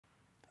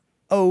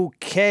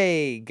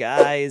Okay,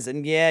 guys,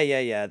 and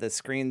yeah, the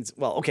screen's,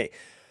 well, okay.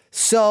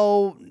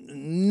 So,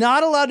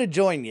 not allowed to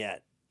join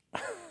yet.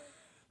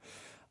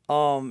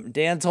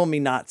 Dan told me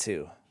not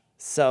to.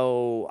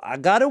 So, I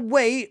gotta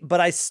wait, but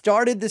I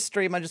started the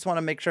stream. I just want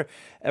to make sure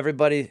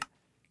everybody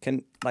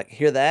can, like,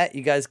 hear that.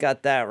 You guys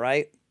got that,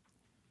 right?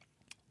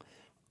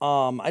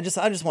 I just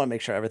want to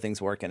make sure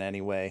everything's working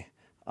anyway.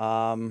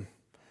 And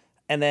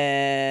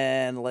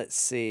then, let's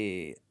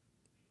see.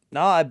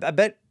 No, I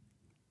bet.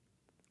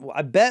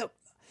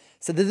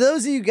 So, to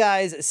those of you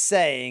guys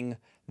saying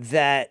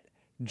that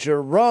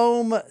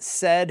Jerome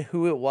said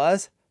who it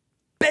was,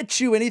 bet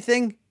you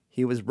anything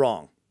he was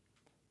wrong.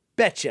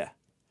 Betcha.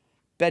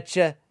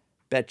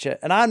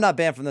 And I'm not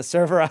banned from the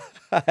server.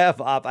 I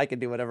have op. I can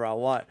do whatever I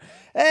want.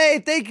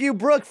 Hey, thank you,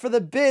 Brooke, for the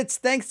bits.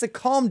 Thanks to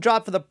Calm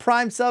Drop for the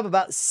Prime sub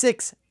about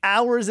 6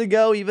 hours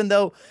ago, even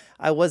though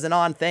I wasn't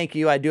on. Thank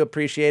you. I do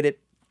appreciate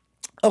it.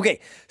 Okay,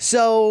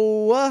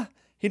 so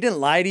he didn't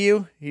lie to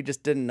you. He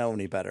just didn't know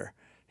any better.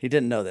 He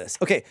didn't know this.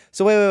 Okay,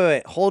 so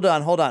wait. Hold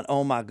on.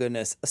 Oh my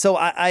goodness. So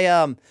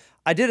I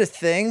did a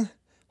thing.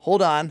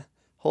 Hold on.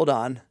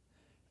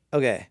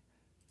 Okay.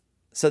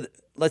 So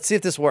let's see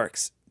if this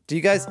works. Do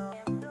you guys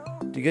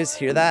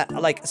hear that?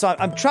 Like, so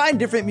I'm trying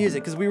different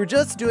music because we were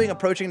just doing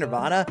Approaching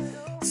Nirvana.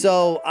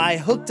 So I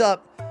hooked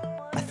up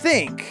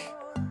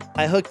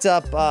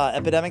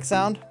Epidemic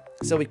Sound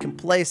so we can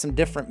play some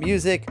different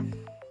music,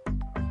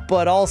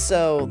 but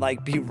also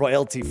like be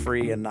royalty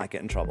free and not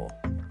get in trouble.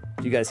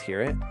 Do you guys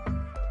hear it?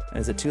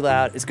 Is it too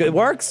loud? It's good. It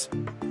works.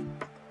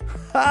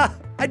 Ha!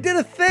 I did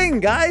a thing,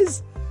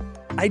 guys.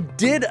 I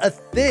did a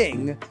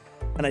thing,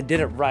 and I did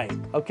it right.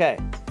 Okay.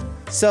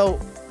 So,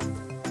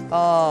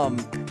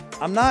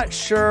 I'm not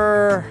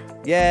sure.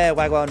 Yeah,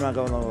 wag.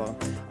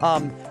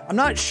 I'm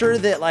not sure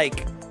that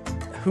like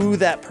who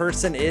that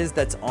person is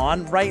that's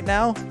on right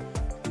now.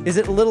 Is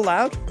it a little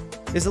loud?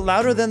 Is it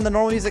louder than the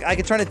normal music? I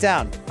can turn it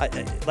down.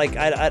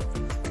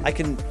 I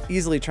can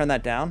easily turn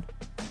that down.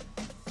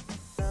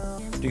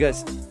 Do you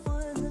guys?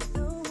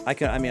 I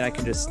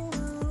can just,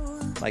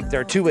 like, there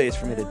are two ways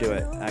for me to do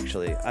it,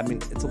 actually. I mean,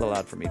 it's a little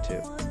loud for me,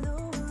 too.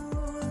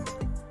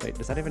 Wait,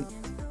 does that even...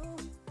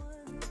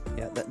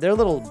 Yeah, their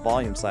little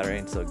volume slider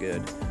ain't so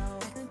good.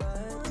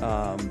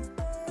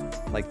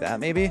 Like that,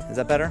 maybe? Is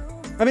that better?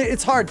 I mean,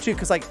 it's hard, too,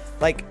 because,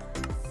 like...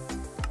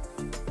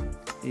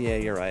 Yeah,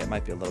 you're right. It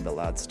might be a little bit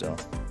loud still.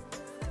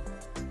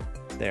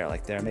 There,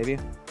 like there, maybe?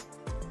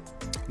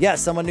 Yeah,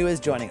 someone new is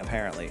joining,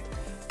 apparently.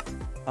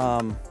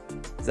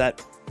 Is that...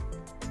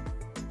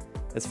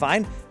 It's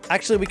fine.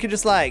 Actually, we could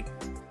just like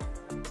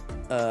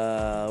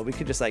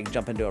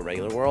jump into a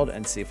regular world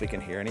and see if we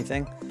can hear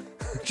anything,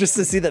 just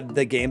to see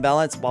the game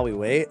balance while we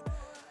wait.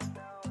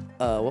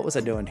 What was I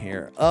doing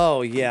here?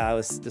 Oh yeah,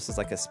 this was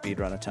like a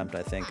speedrun attempt,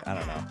 I think. I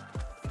don't know.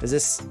 Is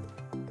this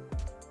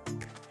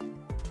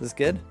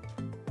good?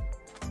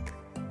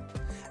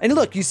 And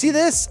look, you see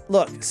this?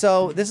 Look,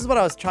 so this is what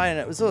I was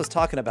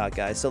talking about,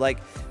 guys. So like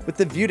with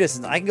the view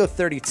distance, I can go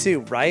 32,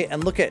 right?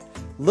 And look at,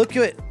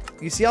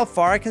 you see how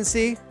far I can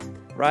see?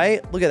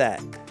 Right? Look at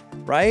that,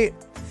 right?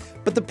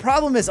 But the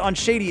problem is on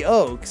Shady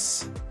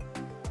Oaks,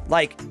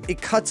 like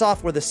it cuts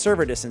off where the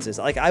server distance is.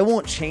 Like I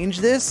won't change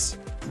this,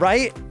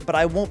 right? But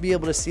I won't be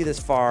able to see this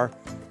far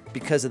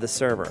because of the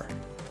server.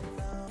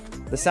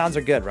 The sounds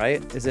are good,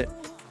 right? Is it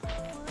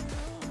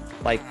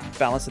like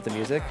balanced with the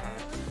music?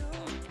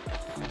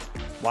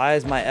 Why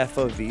is my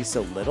FOV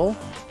so little?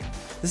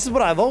 This is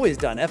what I've always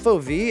done.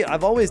 FOV,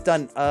 I've always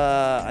done,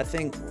 I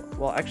think,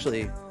 well,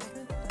 actually,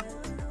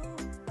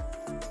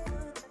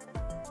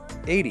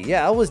 80.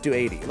 Yeah, I always do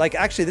 80. Like,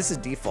 actually, this is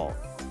default,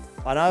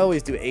 and I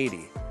always do 80.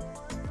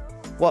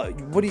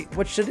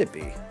 What should it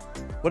be?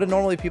 What do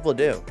normally people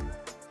do?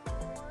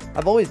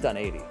 I've always done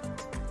 80.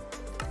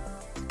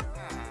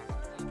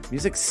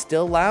 Music's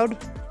still loud?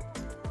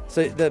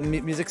 So the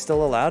music's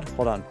still loud?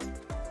 Hold on.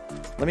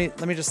 Let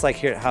me just like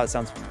hear how it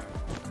sounds.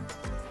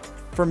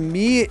 For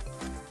me,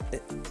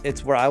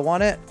 it's where I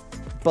want it,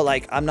 but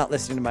like I'm not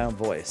listening to my own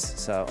voice.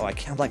 So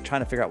I'm like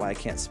trying to figure out why I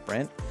can't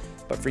sprint.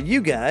 But for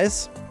you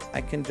guys,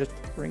 I can just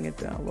bring it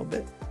down a little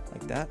bit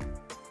like that.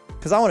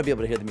 Because I want to be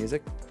able to hear the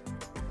music.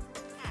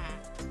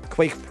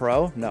 Quake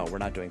Pro? No, we're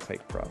not doing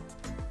Quake Pro.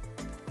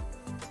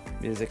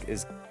 Music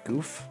is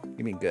goof?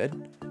 You mean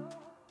good?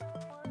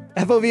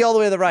 FOV all the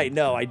way to the right.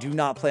 No, I do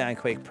not play on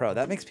Quake Pro.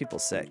 That makes people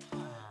sick.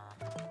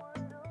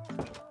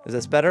 Is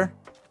this better?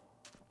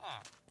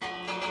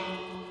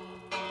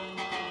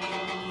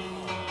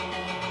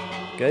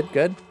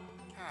 Good?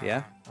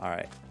 Yeah?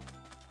 Alright.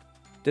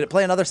 Did it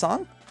play another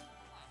song?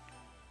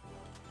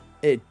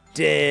 It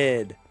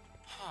did.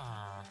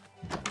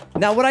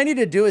 Now what I need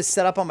to do is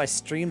set up on my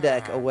Stream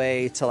Deck a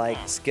way to like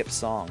skip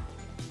song.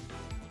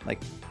 Like,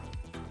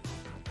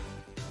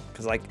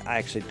 because like I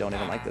actually don't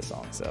even like this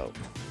song, so.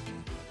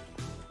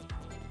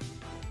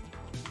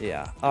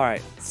 Yeah,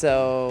 alright,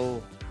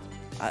 so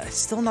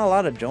still not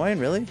allowed to join,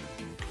 really?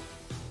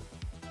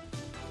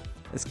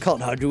 It's called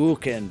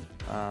Hadouken.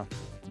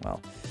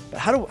 Well, but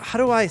how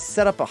do I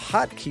set up a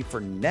hotkey for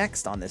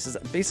next on this? This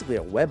is basically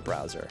a web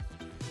browser.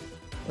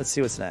 Let's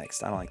see what's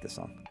next. I don't like this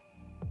song.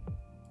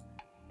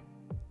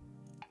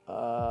 Do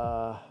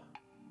I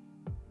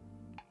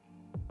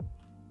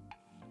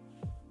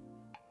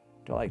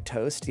like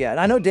Toast? Yeah, and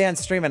I know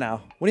Dan's streaming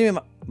now. What do you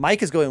mean?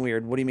 Mike is going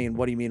weird. What do you mean?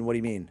 What do you mean? What do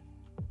you mean?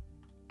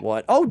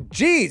 What? Oh,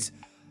 geez.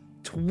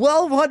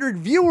 1,200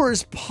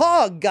 viewers.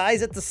 Pog,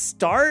 guys, at the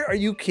start. Are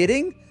you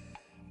kidding?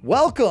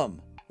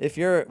 Welcome. If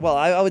you're, well,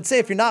 I would say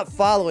if you're not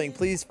following,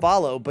 please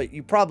follow, but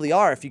you probably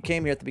are if you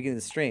came here at the beginning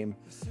of the stream.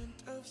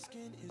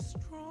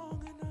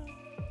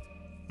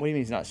 What do you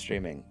mean he's not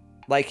streaming?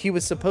 Like, he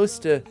was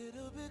supposed to...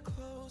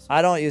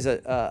 I don't use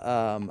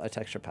a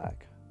texture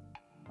pack.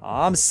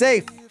 I'm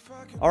safe.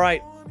 All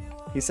right.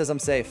 He says I'm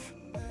safe.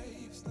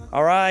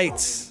 All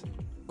right.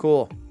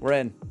 Cool. We're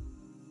in.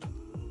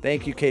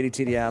 Thank you,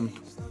 KDTDM.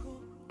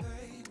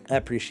 I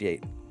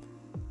appreciate.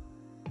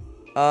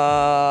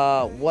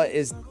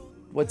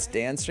 What's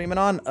Dan streaming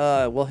on?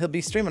 Well, he'll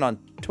be streaming on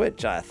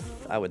Twitch, I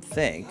would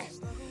think.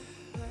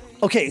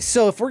 Okay,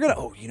 so if we're gonna,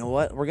 oh, you know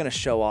what? We're gonna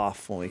show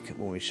off when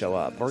we show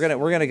up. We're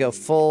gonna go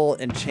full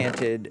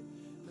enchanted.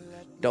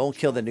 Don't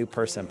kill the new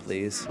person,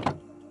 please.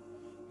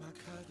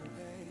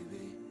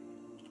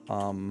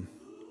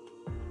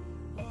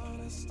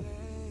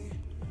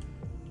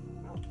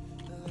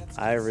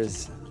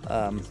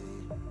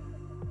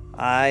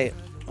 I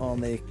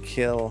only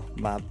kill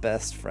my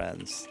best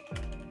friends.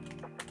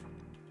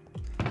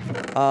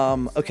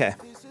 Okay.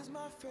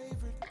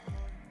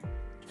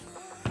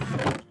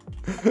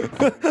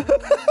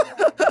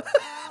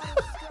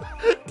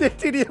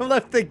 TDM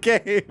left the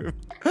game.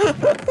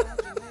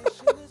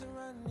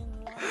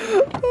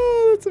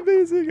 Oh, that's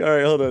amazing. All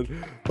right, hold on.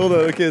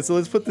 Okay, so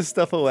let's put this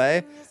stuff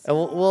away, and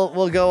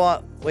we'll go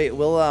on. Wait,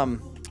 we'll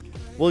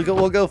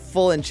go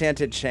full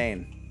enchanted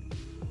chain,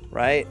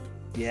 right?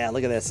 Yeah,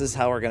 look at this. This is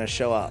how we're gonna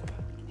show up.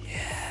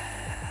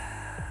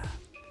 Yeah,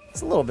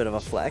 it's a little bit of a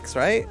flex,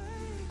 right?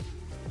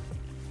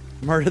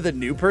 Murder the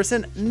new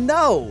person?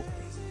 No.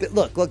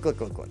 Look.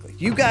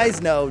 You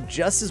guys know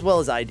just as well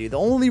as I do. The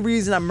only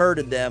reason I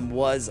murdered them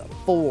was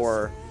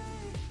for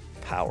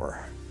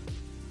power.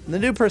 And the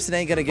new person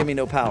ain't gonna give me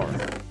no power.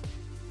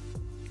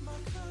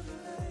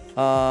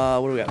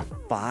 What do we got?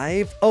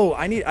 5? Oh,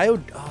 I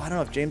don't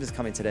know if James is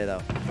coming today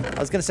though. I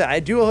was gonna say I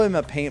do owe him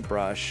a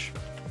paintbrush.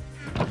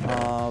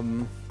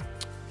 What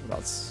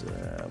else?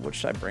 What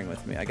should I bring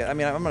with me? I'm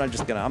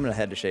gonna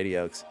head to Shady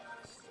Oaks.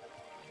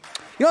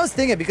 You know, I was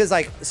thinking because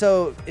like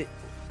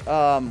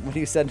when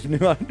you said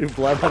new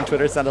blood on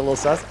Twitter sounded a little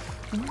sus.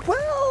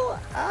 Well,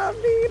 I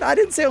mean, I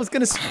didn't say I was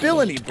gonna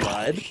spill any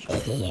blood.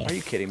 Are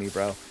you kidding me,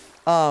 bro?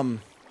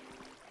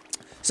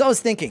 So I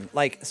was thinking,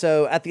 like,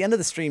 so at the end of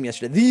the stream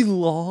yesterday, the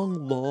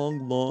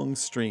long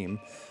stream,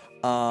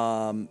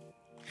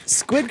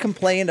 Squid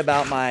complained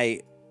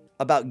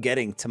about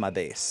getting to my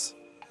base.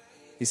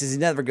 He says he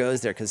never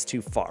goes there because it's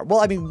too far. Well,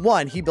 I mean,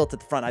 one, he built at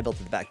the front, I built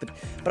at the back,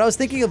 but I was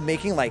thinking of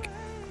making like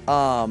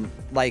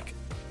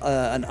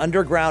an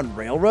underground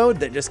railroad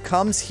that just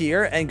comes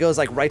here and goes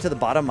like right to the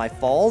bottom of my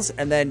falls,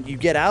 and then you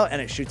get out and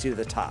it shoots you to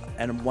the top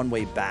and one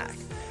way back.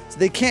 So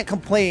they can't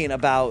complain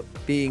about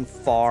being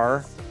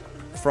far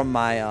from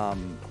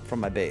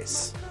my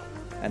base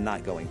and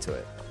not going to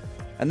it.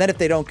 And then if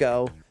they don't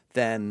go,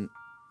 then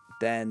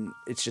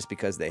it's just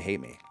because they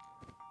hate me.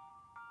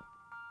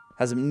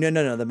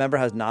 No, the member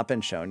has not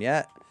been shown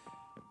yet.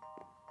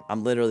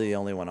 I'm literally the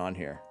only one on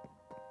here.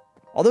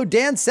 Although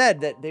Dan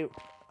said that they...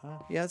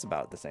 yeah, it's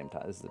about the same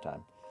time. This is the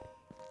time.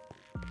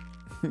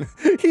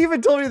 He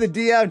even told me the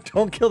DM,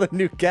 don't kill the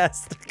new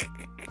guest.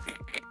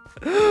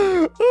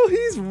 Oh,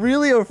 he's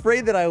really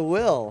afraid that I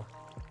will.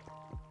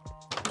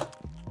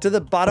 To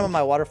the bottom of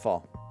my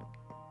waterfall.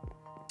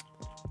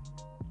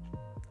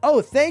 Oh,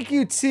 thank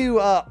you to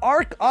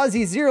Arc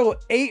Aussie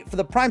 08 for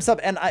the Prime sub.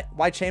 And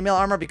why chainmail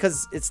armor?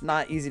 Because it's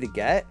not easy to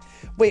get.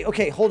 Wait,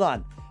 okay, hold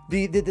on.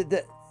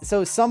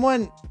 So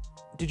someone...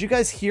 Did you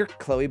guys hear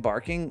Chloe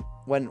barking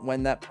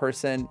when that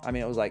person... I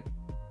mean, it was like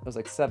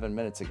 7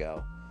 minutes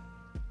ago.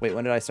 Wait,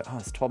 when did I start? Oh,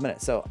 it's 12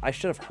 minutes. So I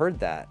should have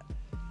heard that.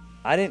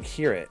 I didn't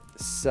hear it.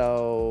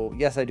 So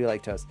yes, I do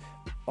like toast.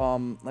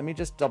 Let me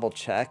just double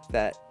check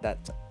that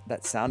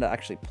sound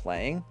actually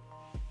playing.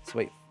 So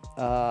wait,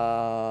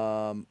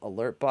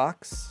 alert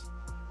box.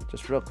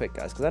 Just real quick,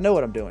 guys, because I know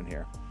what I'm doing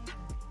here.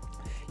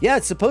 Yeah,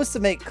 it's supposed to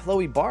make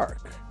Chloe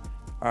bark.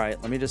 All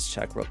right, let me just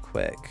check real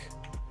quick.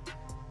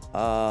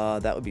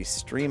 That would be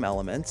stream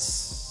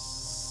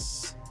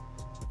elements.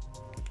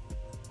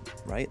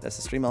 Right, that's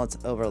the stream elements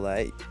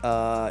overlay.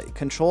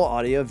 Control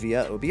audio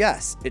via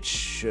OBS. It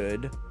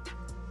should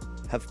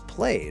have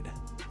played.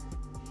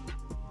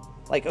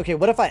 Like, okay,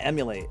 what if I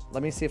emulate?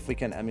 Let me see if we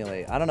can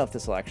emulate. I don't know if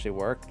this will actually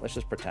work. Let's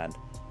just pretend.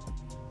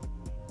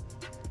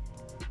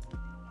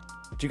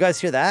 Did you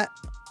guys hear that?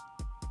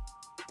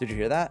 Did you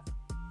hear that?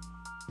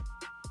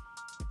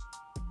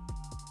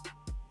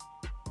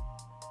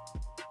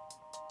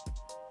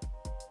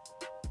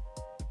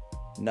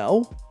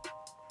 No?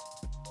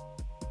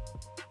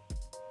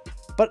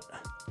 But,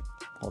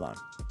 hold on.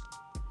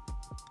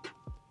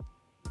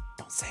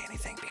 Don't say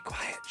anything, be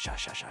quiet.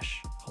 Shush, shush,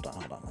 shush. Hold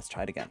on. Let's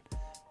try it again.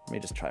 Let me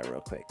just try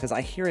real quick because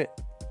I hear it.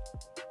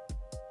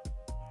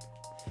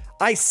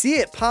 I see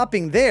it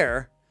popping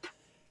there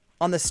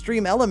on the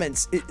stream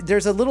elements.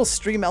 There's a little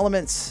stream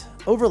elements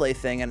overlay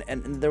thing,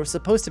 and there was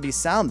supposed to be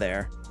sound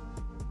there.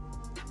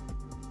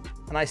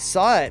 And I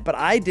saw it, but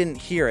I didn't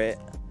hear it,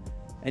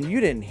 and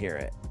you didn't hear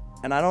it.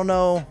 And I don't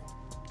know.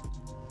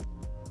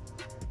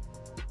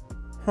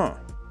 Huh.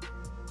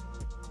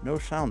 No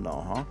sound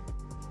though, huh?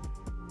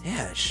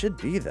 Yeah, it should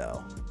be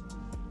though.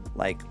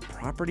 Like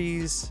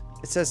properties,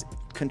 it says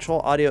control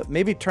audio,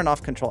 maybe turn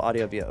off control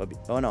audio via OB.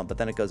 Oh no, but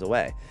then it goes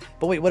away.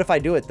 But wait, what if I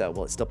do it though?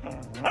 Will it still?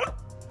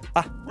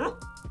 Ah.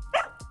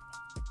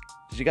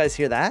 Did you guys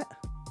hear that?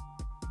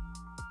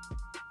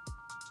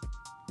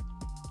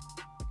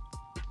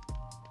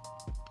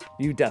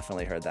 You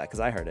definitely heard that because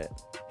I heard it.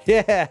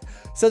 Yeah.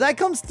 So that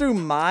comes through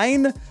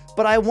mine,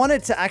 but I want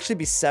it to actually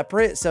be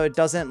separate so it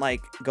doesn't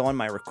like go on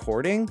my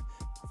recording.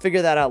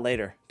 Figure that out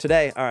later.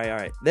 Today. All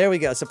right. There we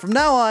go. So from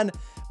now on,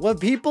 when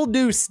people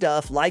do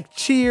stuff like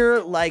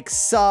cheer, like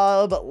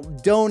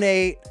sub,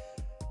 donate,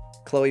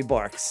 Chloe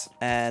barks,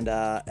 and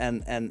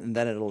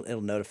then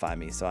it'll notify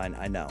me, so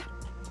I know.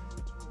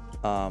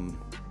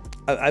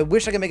 I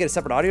wish I could make it a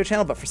separate audio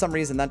channel, but for some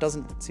reason that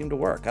doesn't seem to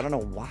work. I don't know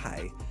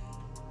why.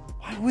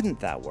 Why wouldn't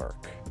that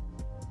work?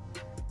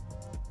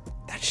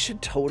 That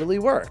should totally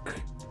work.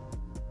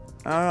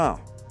 I don't know.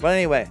 But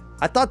anyway,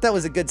 I thought that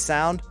was a good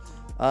sound.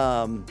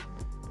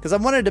 Because I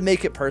wanted to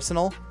make it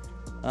personal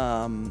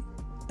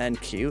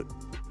and cute,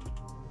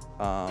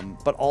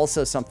 but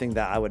also something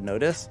that I would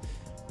notice.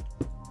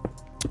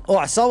 Oh,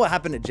 I saw what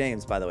happened to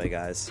James, by the way,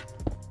 guys.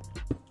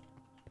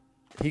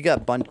 He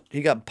got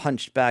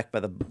punched back by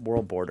the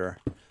world border.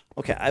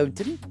 Okay,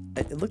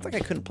 it looked like I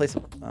couldn't place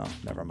it. Oh,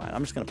 never mind.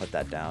 I'm just gonna put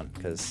that down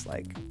because,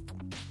 like,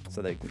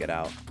 so they can get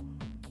out.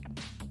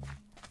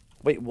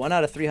 Wait, 1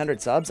 out of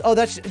 300 subs? Oh,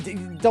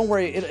 don't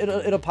worry.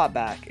 It'll pop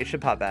back. It should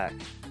pop back.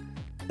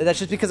 That's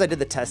just because I did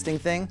the testing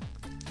thing.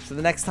 So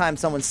the next time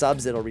someone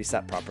subs, it'll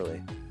reset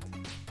properly.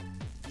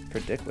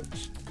 Predict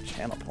which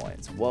channel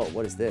points. Whoa,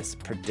 what is this?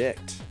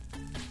 Predict.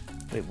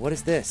 Wait, what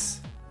is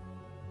this?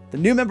 The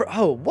new member.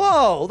 Oh,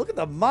 whoa, look at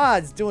the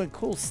mods doing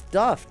cool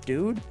stuff,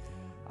 dude.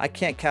 I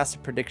can't cast a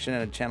prediction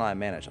in a channel I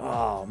manage.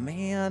 Oh,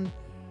 man.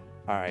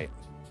 All right.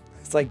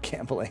 It's like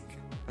gambling.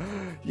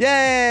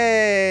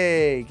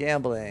 Yay,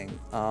 gambling.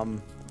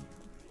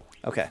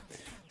 Okay.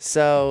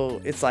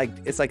 So it's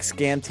like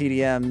scam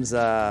TDM's.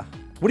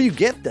 What do you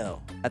get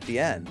though at the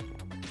end?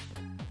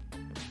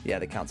 Yeah,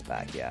 that counts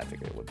back. Yeah, I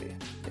figured it would be.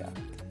 Yeah,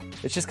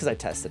 it's just because I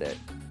tested it.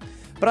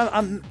 But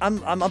I'm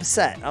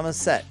upset. I'm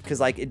upset because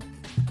like it.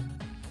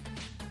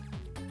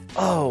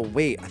 Oh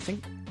wait,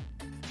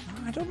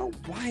 I don't know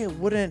why it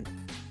wouldn't.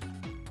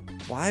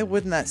 Why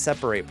wouldn't that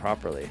separate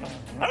properly?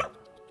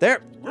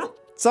 There,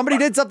 somebody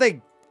did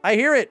something. I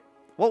hear it.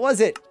 What was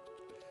it?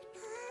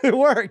 It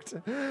worked.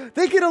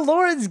 Thank you to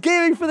Lawrence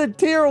Gaming for the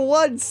tier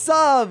 1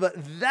 sub.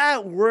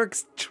 That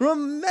works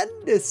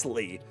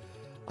tremendously.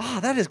 Oh,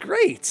 that is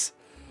great.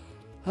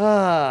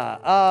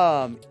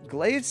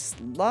 Glazed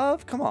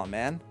Love. Come on,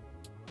 man.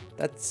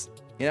 That's,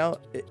 you know,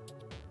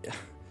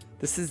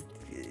 this is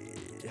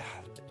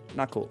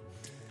not cool.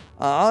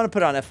 I want to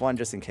put it on F1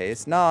 just in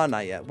case. No,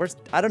 not yet.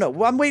 I don't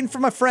know. I'm waiting for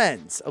my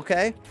friends.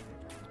 Okay.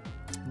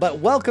 But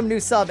welcome, new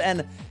sub.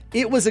 And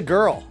it was a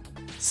girl.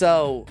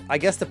 So I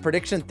guess the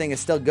prediction thing is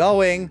still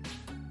going.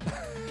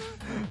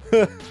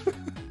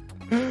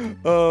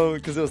 Oh,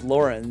 because it was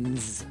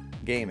Lauren's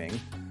Gaming.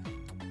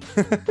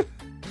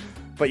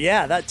 But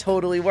yeah, that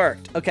totally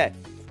worked. Okay.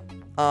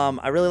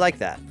 I really like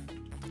that.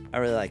 I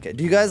really like it.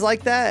 Do you guys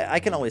like that?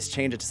 I can always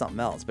change it to something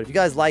else, but if you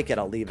guys like it,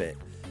 I'll leave it.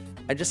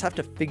 I just have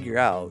to figure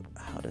out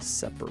how to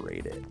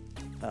separate it.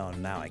 Oh,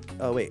 now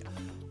oh wait.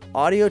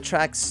 Audio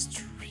track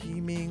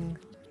streaming.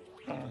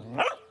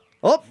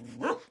 Oh,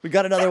 we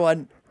got another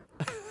one.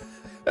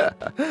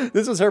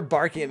 This was her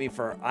barking at me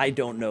for I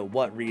don't know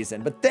what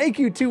reason, but thank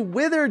you to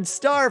Withered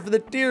Star for the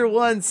tier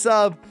 1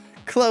 sub.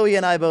 Chloe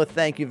and I both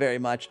thank you very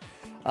much.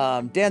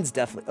 Dan's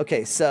definitely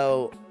okay.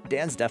 So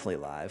Dan's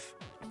definitely live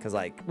because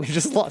like we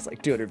just lost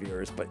like 200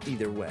 viewers, but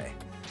either way,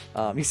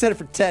 he said it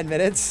for 10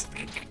 minutes,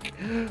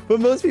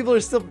 but most people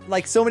are still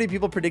like so many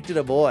people predicted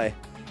a boy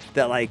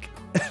that like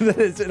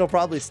it'll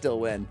probably still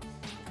win.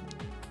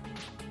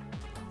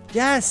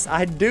 Yes,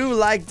 I do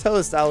like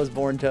toast. I was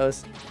born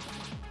toast.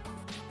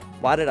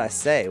 Why did I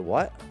say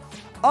what?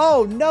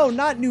 Oh, no,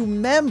 not new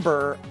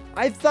member.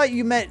 I thought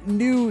you meant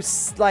new,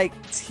 like,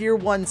 tier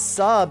 1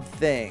 sub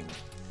thing.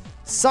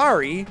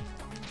 Sorry.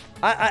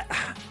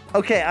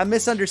 Okay, I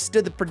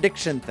misunderstood the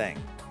prediction thing.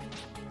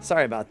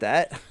 Sorry about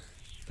that.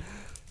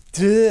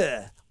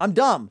 Duh. I'm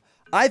dumb.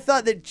 I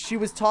thought that she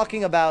was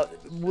talking about,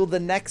 will the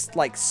next,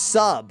 like,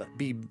 sub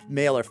be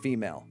male or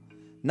female?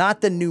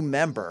 Not the new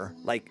member.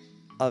 Like,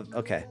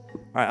 okay.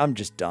 All right, I'm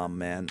just dumb,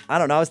 man. I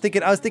don't know. I was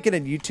thinking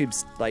in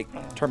YouTube's like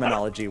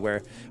terminology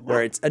where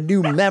it's a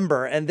new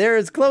member, and there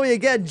is Chloe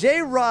again.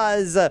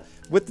 J-Roz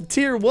with the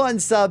tier 1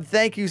 sub.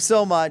 Thank you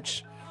so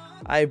much.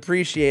 I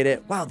appreciate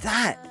it. Wow,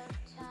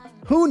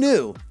 who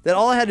knew that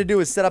all I had to do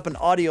was set up an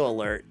audio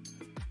alert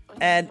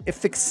and it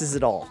fixes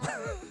it all.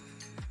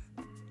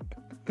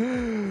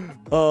 Can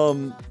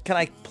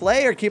I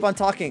play or keep on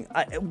talking?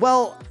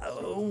 Well,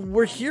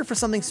 we're here for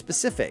something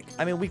specific.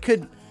 I mean, we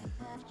could.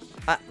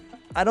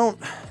 I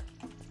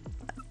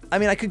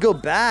mean, I could go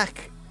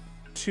back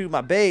to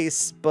my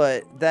base,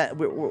 but that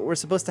we're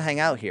supposed to hang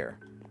out here.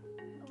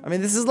 I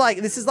mean, this is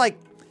like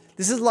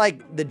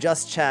the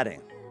just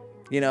chatting,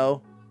 you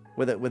know,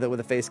 with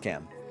a face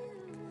cam.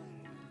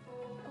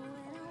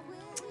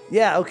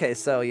 Yeah, okay,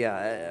 so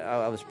yeah,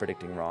 I was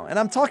predicting wrong. And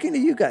I'm talking to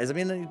you guys. I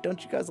mean,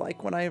 don't you guys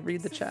like when I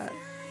read the chat?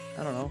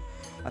 I don't know.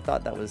 I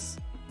thought that was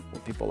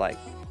what people like.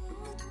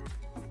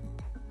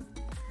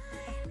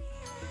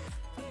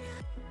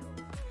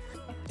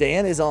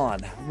 Dan is on.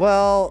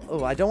 Well,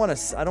 oh, I don't want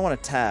to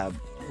tab.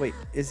 Wait,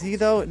 is he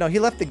though? No, he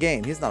left the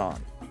game. He's not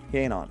on. He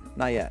ain't on.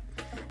 Not yet.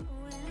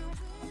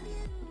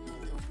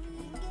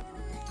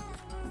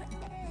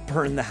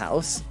 Burn the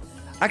house?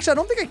 Actually, I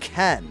don't think I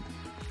can.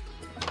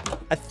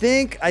 I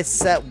think I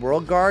set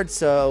World Guard,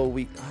 so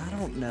I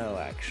don't know,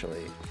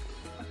 actually.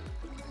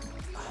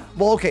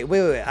 Well, okay,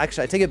 wait.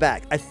 Actually, I take it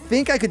back. I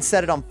think I could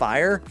set it on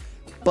fire,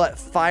 but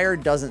fire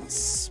doesn't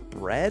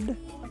spread,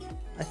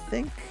 I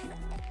think.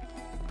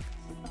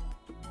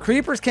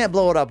 Creepers can't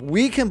blow it up.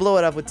 We can blow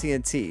it up with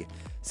TNT.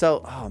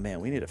 So, oh man,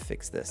 we need to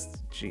fix this.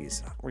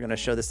 Jeez. We're going to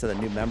show this to the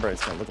new member.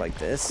 It's going to look like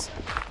this.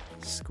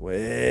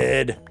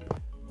 Squid.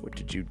 What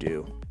did you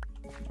do?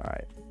 All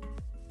right.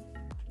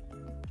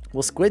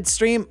 Will Squid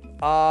stream?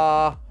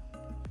 Yeah,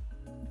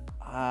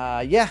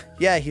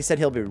 he said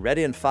he'll be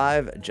ready in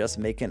 5, just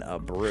making a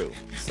brew.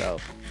 So,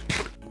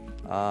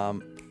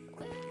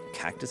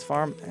 cactus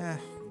farm?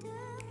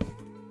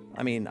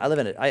 I mean, I live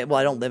in it. Well,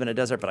 I don't live in a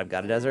desert, but I've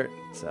got a desert,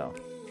 so.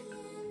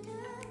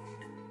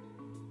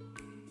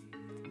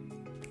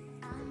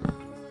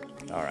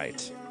 All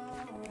right.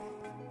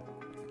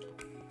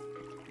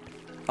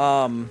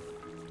 Yeah,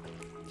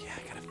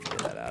 I gotta figure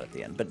that out at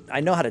the end. But I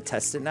know how to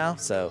test it now,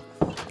 so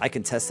I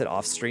can test it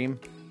off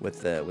stream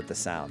with the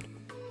sound.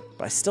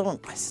 But I still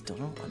don't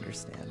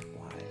understand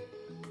why.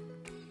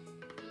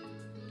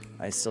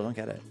 I still don't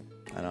get it.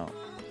 I don't.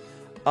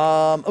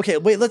 Okay,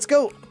 wait, let's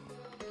go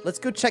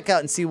check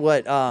out and see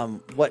what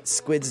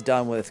Squid's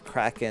done with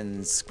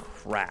Kraken's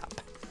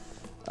crap.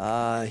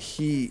 I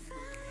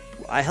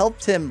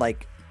helped him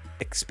like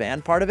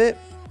expand part of it.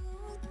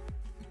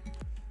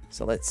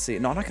 So let's see.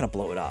 No, I'm not gonna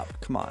blow it up.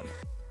 Come on.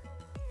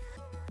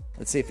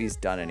 Let's see if he's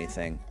done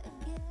anything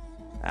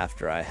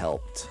after I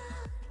helped.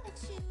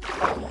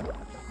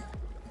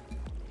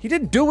 He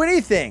didn't do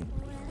anything.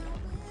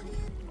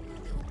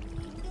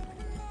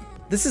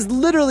 This is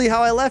literally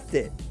how I left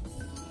it.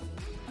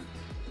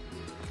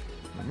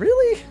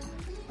 Really?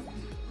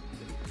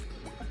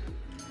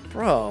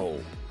 Bro.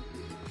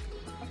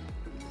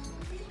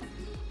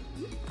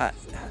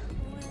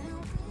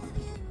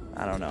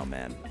 I don't know,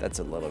 man. That's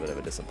a little bit of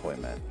a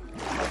disappointment.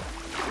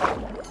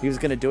 He was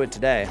gonna do it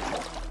today.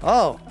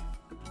 Oh.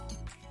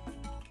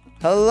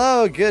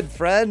 Hello, good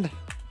friend.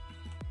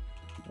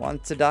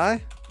 Want to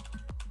die?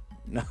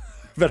 No,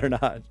 better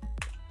not.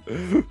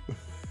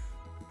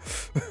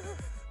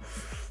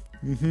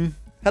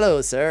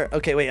 Hello, sir.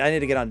 Okay, wait, I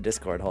need to get on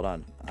Discord. Hold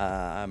on.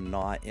 I'm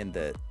not in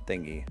the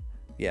thingy.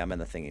 Yeah, I'm in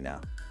the thingy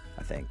now,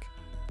 I think.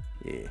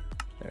 Yeah,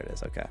 there it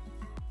is. Okay.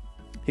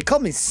 He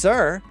called me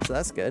sir, so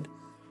that's good.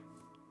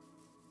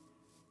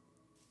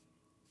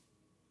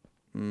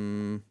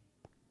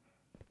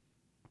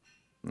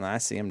 No, I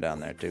see him down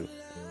there too.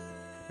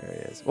 There he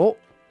is. Oh.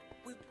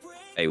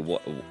 Hey,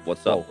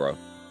 what's up, bro?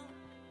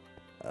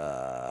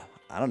 I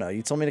don't know.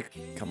 You told me to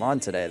come on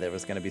today. There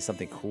was gonna be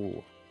something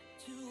cool.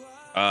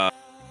 A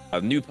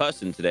new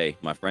person today.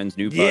 My friend's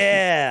new person.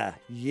 Yeah.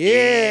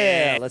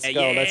 Let's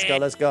go. Yeah.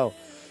 Let's go.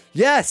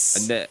 Yes.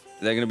 And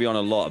they're gonna be on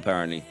a lot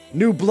apparently.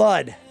 New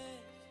blood.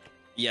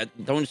 Yeah,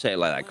 don't say it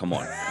like that. Come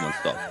on,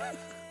 stop.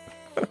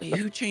 Wait,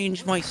 who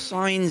changed my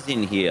signs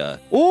in here?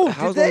 Oh,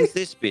 how long has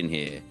this been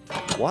here?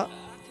 What?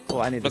 Oh,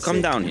 I need to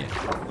come down here.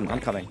 I'm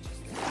coming.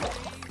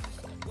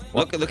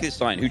 Look at this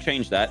sign. Who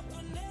changed that?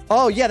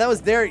 Oh yeah, that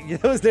was there.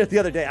 That was there the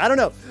other day. I don't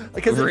know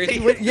because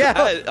really?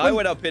 Yeah, I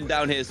went up and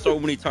down here so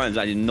many times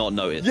I did not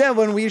notice. Yeah,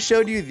 when we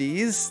showed you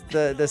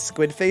the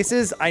squid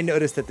faces, I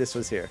noticed that this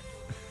was here.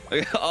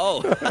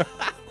 Oh,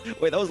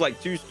 wait, that was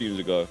like 2 streams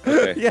ago.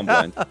 Okay, yeah. I'm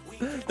blind.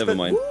 Never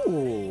mind.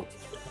 Ooh,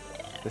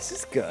 this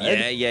is good.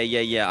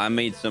 Yeah. I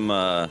made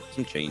some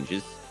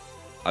changes.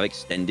 I've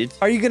extended.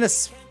 Are you gonna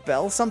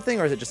spell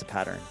something, or is it just a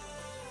pattern?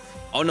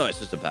 Oh no, it's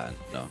just a pattern.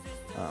 No.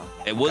 Oh,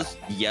 it was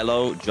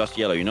yellow, just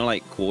yellow. You know,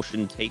 like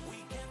caution tape.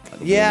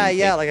 Like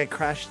yeah, like a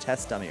crash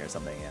test dummy or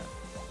something. Yeah.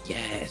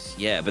 Yes,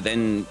 yeah. But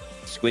then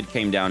Squid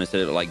came down and said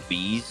it looked like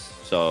bees,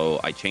 so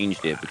I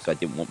changed it because I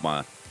didn't want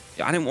my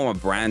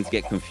brand to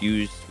get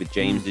confused with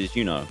James's.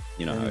 You know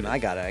how it is. I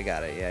got it.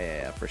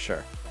 Yeah, for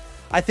sure.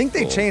 I think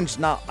they changed.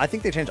 I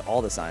think they changed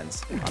all the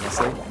signs.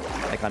 Honestly,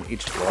 like on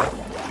each floor.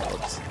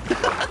 Oops.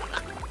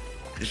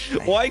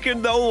 Why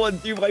can no one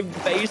do my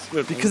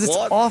basement? Because it's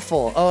What?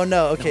 awful. Oh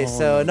no. Okay,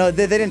 so no,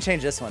 they didn't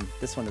change this one.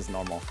 This one is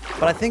normal.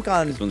 But I think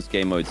on This one's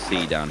game mode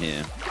C down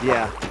here.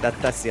 yeah,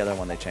 that's the other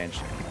one they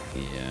changed.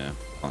 Yeah,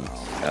 punks.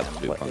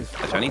 Absolute what punks. is-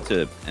 Actually, I need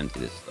to empty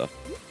this stuff.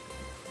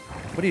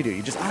 What do?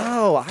 You just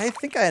I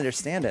think I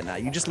understand it now.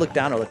 You just look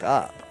down or look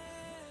up.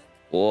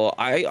 Or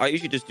I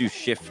usually just do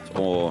shift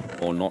or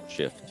not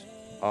shift.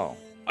 Oh.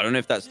 I don't know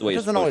if that's the way It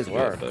it's doesn't always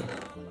work. But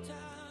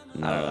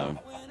no. I don't know.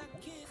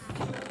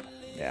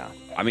 Yeah.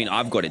 I mean,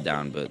 I've got it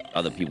down, but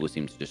other people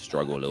seem to just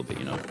struggle a little bit,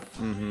 you know.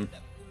 Mm-hmm.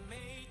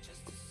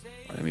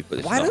 Let me put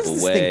this Why stuff does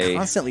this away. thing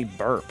constantly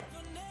burp?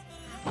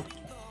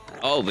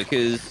 Oh,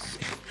 because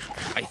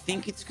I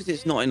think it's because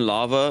it's not in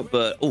lava.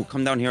 But oh,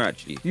 come down here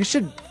actually. You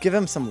should give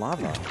him some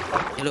lava.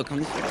 Hey, look, come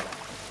this way.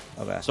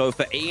 Okay. So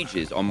for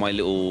ages on my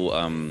little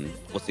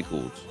what's it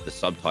called? The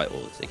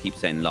subtitles, it keeps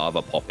saying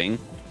lava popping.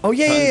 Oh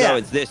yeah, Turns yeah. out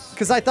it's this.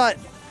 Because I thought.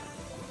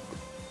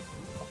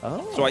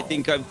 Oh. So I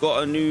think I've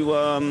got a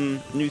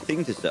new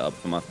thing to set up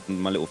for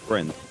my little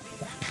friend.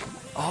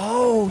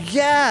 Oh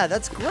yeah,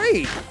 that's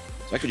great.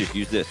 So I could just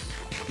use this.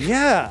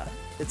 Yeah,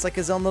 it's like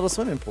his own little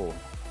swimming pool.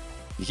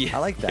 Yeah, I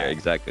like that. Yeah,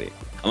 exactly.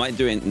 I might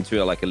do it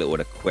into like a little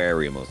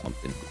aquarium or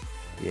something.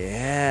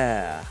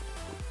 Yeah.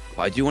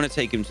 But I do want to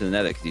take him to the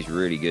Nether because he's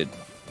really good.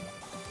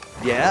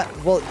 Yeah.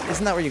 Well,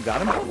 isn't that where you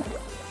got him?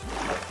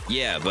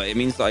 Yeah, but it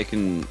means that I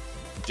can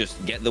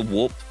just get the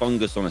warped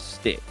fungus on a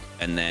stick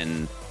and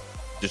then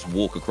just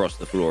walk across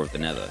the floor of the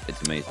Nether.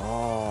 It's amazing.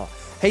 Oh.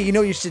 Hey, you know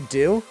what you should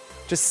do?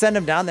 Just send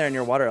him down there in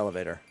your water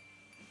elevator.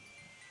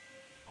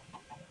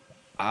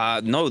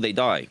 No, they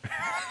die.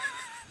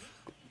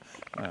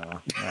 Oh.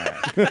 All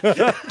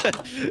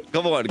right.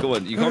 Come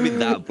on. You can't be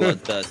that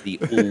bloodthirsty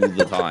all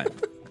the time.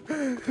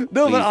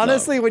 No, Please but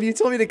honestly, when you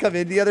told me to come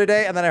in the other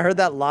day, and then I heard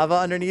that lava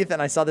underneath,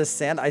 and I saw this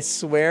sand, I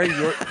swear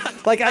you were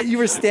like you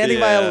were standing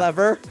by a Yeah.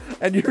 lever,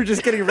 and you were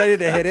just getting ready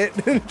to hit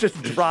it and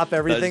just drop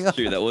everything. That's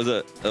true. That was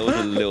a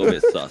little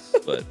bit sus,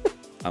 but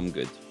I'm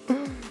good.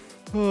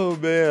 Oh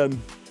man.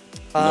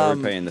 Not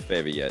repaying the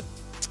favor yet.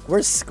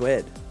 Where's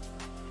Squid?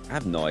 I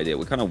have no idea.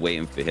 We're kind of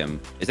waiting for him.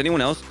 Is anyone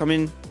else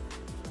coming?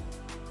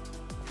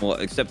 Well,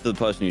 except for the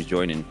person who's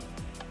joining.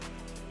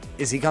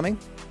 Is he coming?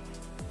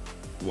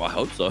 Well, I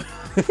hope so.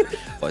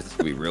 Well, this is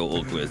gonna be real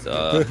awkward.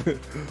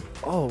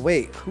 Oh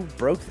wait, who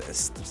broke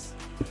this?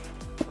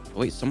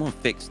 Wait, someone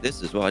fixed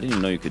this as well. I didn't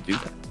even know you could do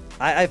that.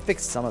 I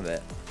fixed some of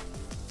it.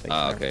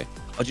 Okay.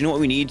 Oh, do you know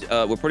what we need?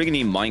 We're probably gonna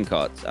need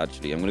minecarts.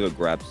 Actually, I'm gonna go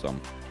grab some.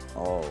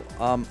 Oh,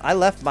 I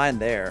left mine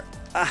there.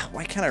 Ah,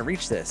 why can't I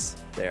reach this?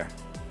 There.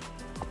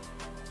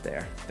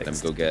 There. Let me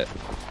Fixed. go get.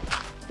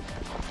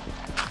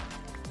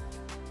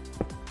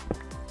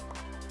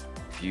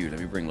 Phew, let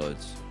me bring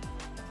loads.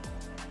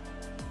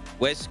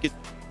 Where's Skid?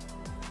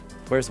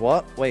 Where's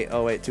what? Wait,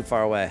 oh wait, too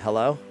far away.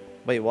 Hello?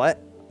 Wait, what?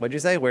 What'd you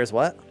say? Where's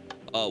what?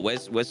 Oh,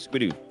 where's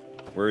Squidoo?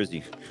 Where is he?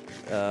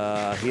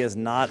 He is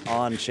not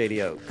on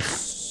Shady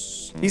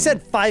Oaks. He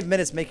said 5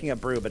 minutes making a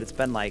brew, but it's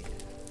been like,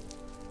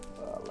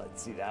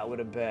 let's see, that would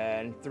have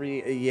been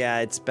 3. Yeah,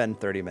 it's been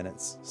 30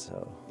 minutes.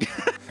 So.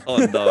 Oh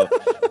no,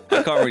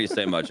 I can't really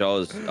say much. I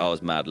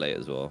was mad late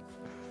as well.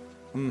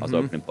 I was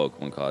opening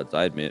Pokemon cards.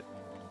 I admit.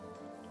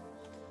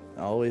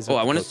 Always. Oh,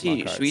 I want to Pokemon see.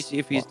 cards. Should we see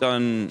if he's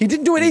done? He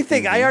didn't do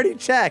anything. I already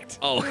checked.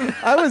 Oh.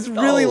 I was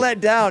really Oh.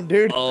 let down,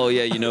 dude. Oh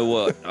yeah, you know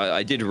what?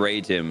 I did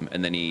raid him,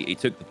 and then he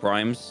took the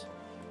primes,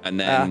 and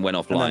then went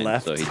and offline. then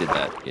left. So he did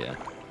that. Yeah.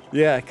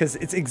 Yeah, because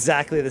it's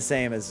exactly the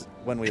same as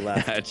when we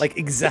left. Actually- Like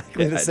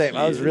exactly the same.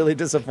 I was actually really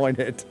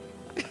disappointed.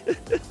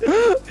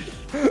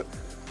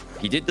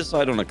 He did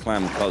decide on a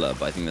clam color,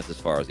 but I think that's as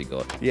far as he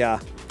got. Yeah.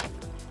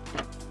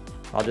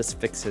 I'll just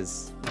fix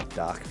his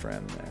dock for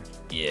him there.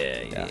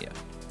 Yeah.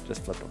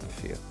 Just flip up a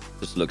few.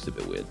 Just looks a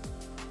bit weird.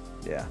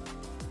 Yeah.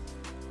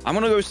 I'm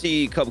gonna go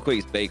see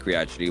Cupquake's bakery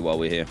actually while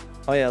we're here.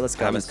 Oh yeah, let's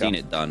go. I haven't let's go. seen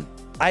it done.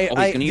 I He's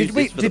gonna use did, this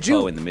wait, for did the bow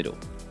you? in the middle.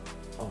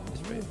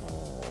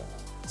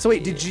 So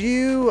wait, did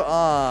you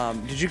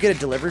get a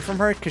delivery from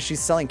her? Because she's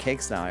selling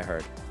cakes now. I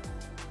heard.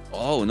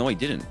 Oh no, I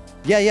didn't.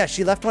 Yeah.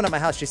 She left one at my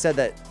house. She said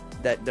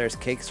that there's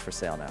cakes for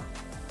sale now.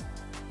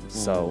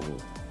 So. Ooh.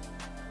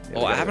 yeah, Oh,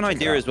 we I gotta have an go check it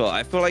idea out. as well.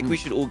 I feel like we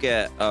should all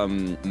get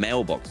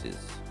mailboxes.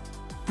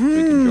 So we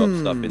can drop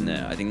stuff in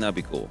there. I think that'd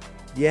be cool.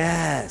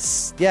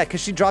 Yes. Yeah, because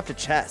she dropped a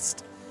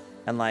chest,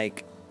 and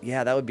like,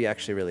 yeah, that would be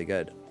actually really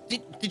good.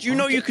 Did you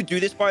know you could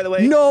do this, by the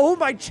way? No,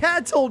 my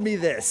chat told me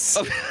this.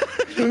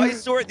 I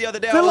saw it the other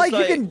day. I They're was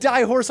like, you can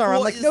dye horse armor. I'm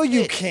what like, is no, you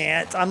this?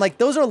 can't. I'm like,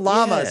 those are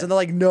llamas. Yeah. And they're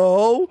like,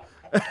 no.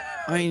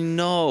 I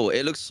know.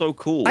 It looks so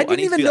cool. I didn't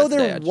need to even do know that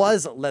today, there actually.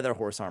 was leather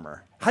horse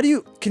armor. Can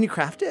you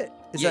craft it?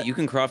 Is Yeah, that, you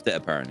can craft it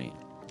apparently.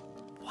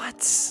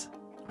 what?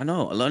 I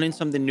know. Learning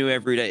something new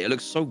every day. It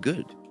looks so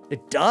good.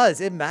 It does.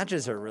 It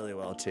matches her really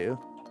well too.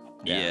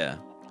 Yeah.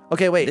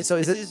 Okay, wait. This, so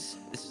is this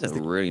is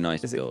a really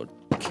nice is it- build.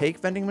 cake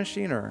vending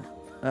machine or?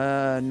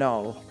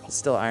 No, it's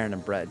still iron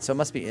and bread. So it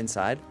must be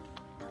inside.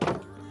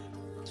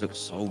 This looks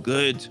so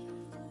good.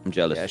 I'm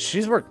jealous. Yeah,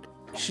 she's worked.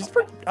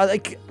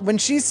 Like when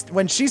she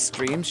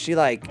streams,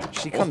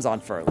 she comes on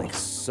for like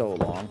so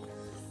long.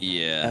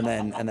 Yeah.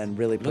 and then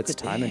really puts at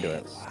time into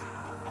it. this.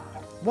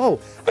 Whoa!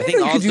 I think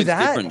you could ours do looks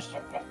that. different.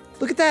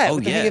 Look at that. Oh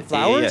with the yeah, hanging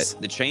flowers.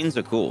 The chains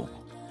are cool.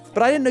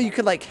 But I didn't know you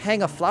could like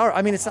hang a flower.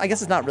 I mean, I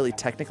guess it's not really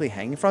technically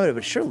hanging from it, but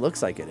it sure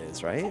looks like it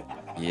is, right?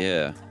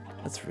 Yeah.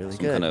 That's really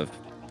Some good. kind of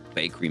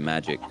bakery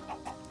magic.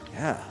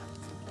 Yeah.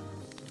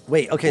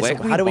 Wait. Okay. Where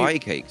So can how do we buy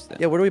cakes then?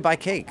 Yeah. Where do we buy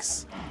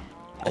cakes?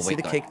 I Oh, see wait,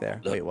 the guys, cake there.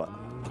 look. Wait. What?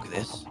 Look at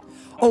this.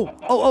 Oh.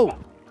 Oh.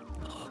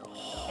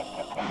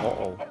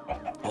 Oh.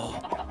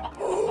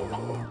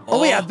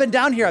 Oh wait. I've been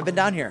down here. I've been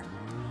down here.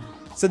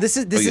 So this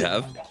is You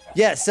have?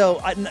 Yeah.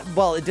 So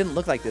well, it didn't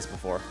look like this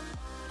before.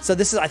 So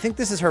this is. I think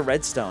this is her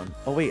redstone.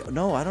 Oh wait.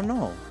 No, I don't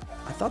know.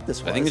 I thought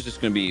this was. I think it's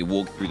just gonna be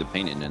walk through the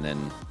painting and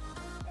then.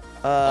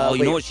 Oh,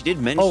 you know what? She did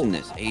mention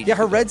this. Yeah,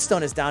 her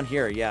redstone is down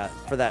here. Yeah,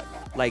 for that,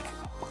 like,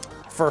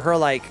 for her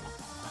the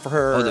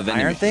iron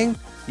vending machine. thing.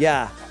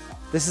 Yeah,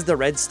 this is the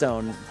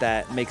redstone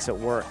that makes it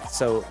work.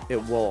 So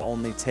it will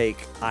only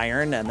take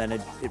iron, and then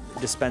it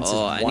dispenses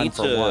one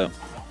for one.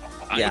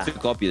 I need to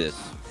copy this.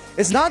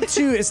 It's not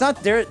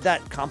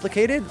that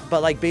complicated,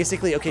 but like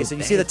basically, okay. So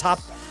you see the top.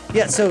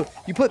 Yeah, so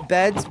you put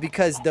beds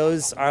because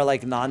those are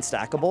like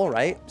non-stackable,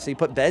 right? So you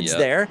put beds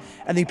there,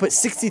 and then you put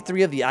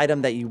 63 of the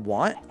item that you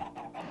want.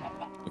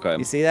 Okay.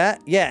 You see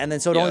that? Yeah, and then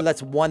so it only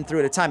lets one through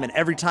at a time, and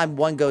every time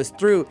one goes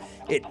through,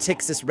 it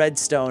ticks this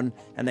redstone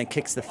and then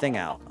kicks the thing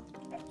out.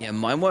 Yeah,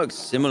 mine works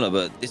similar,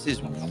 but this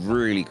is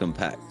really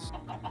compact.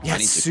 Yeah,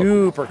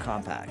 super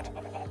compact.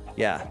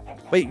 Yeah.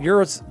 Wait,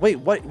 yours. Wait,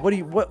 what? What do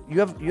you? What you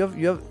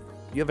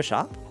have a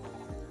shop?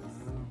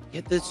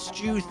 Yeah, the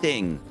stew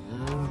thing.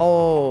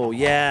 Oh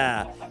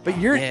yeah, but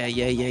you're. Yeah.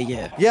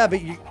 Yeah, but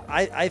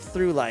I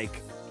threw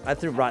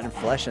rotten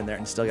flesh in there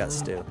and still got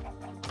stew.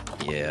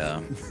 Yeah,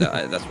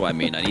 that's what I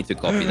mean. I need to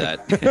copy that.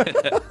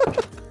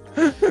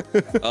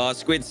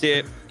 Squid's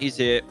here. He's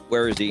here.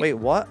 Where is he? Wait,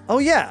 what? Oh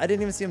yeah, I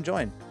didn't even see him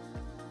join.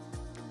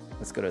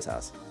 Let's go to his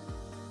house.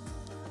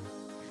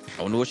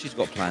 I wonder what she's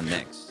got planned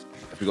next.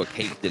 If we got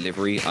cake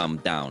delivery, I'm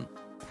down.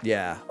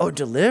 Yeah. Oh,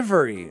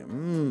 delivery.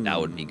 That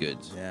would be good.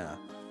 Yeah.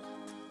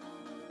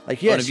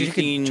 Like, yeah, have she you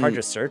could seen- charge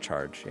a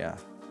surcharge. Yeah.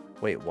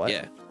 Wait, what?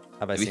 Yeah.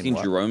 Have I Have you seen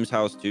what? Jerome's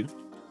house too?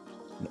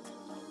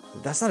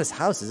 That's not his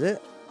house, is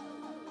it?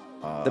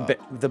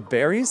 The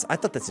berries? I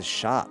thought that's his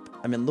shop.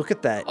 I mean, look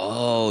at that.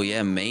 Oh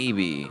yeah,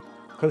 maybe.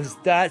 Because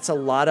that's a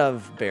lot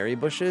of berry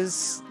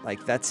bushes.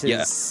 Like, that's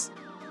his.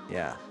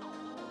 Yeah.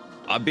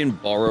 I've been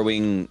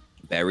borrowing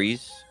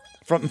berries.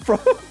 From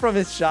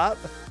his shop.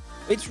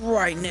 It's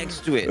right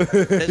next to it.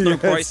 There's no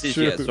prices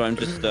yet, so I'm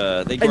just.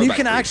 They grow And you back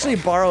can pretty actually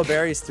fast. borrow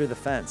berries through the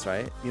fence,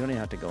 right? You don't even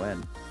have to go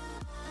in.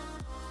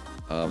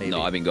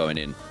 No, I've been going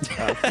in.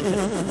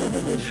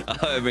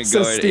 I've been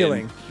So going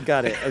stealing. in.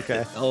 Got it.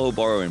 Okay. Oh,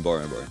 borrowing.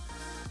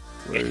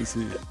 Where is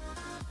he?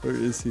 Where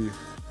is he?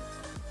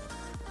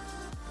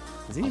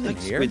 Is he even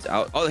here? Squid's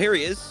out. Oh, here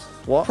he is.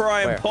 What?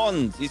 Prime Where?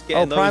 Pond. He's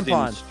getting those Prime in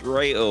Pond.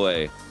 straight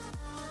away.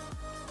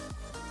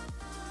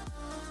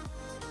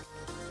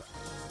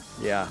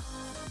 Yeah.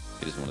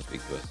 He doesn't want to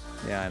speak to us.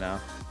 Yeah, I know.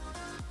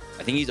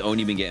 I think he's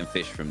only been getting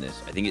fish from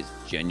this. I think it's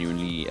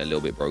genuinely a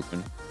little bit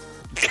broken.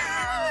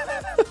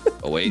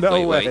 Oh, wait, No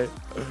wait, way. wait.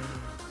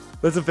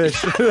 That's a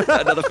fish.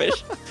 Another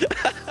fish.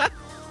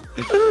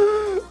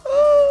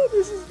 Oh,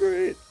 this is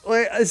great.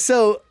 Wait,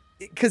 so,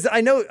 because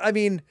I know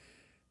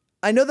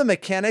the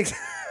mechanics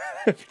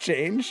have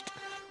changed.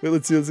 Wait,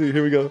 let's see.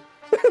 Here we go.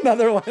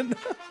 Another one.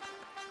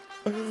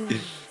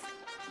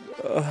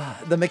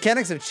 The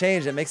mechanics have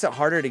changed. It makes it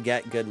harder to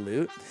get good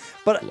loot.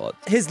 But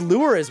his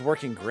lure is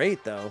working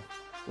great, though.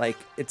 Like,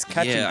 it's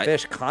catching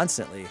fish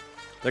constantly.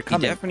 They're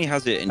coming. He definitely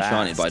has it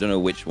enchanted, but I don't know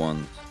which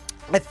one.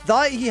 I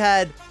thought he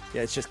had...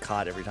 Yeah, it's just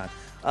caught every time.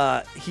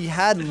 He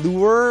had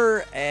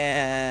Lure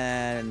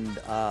and...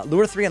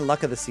 Lure 3 and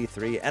Luck of the Sea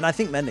 3. And I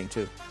think Mending,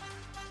 too.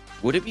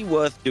 Would it be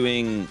worth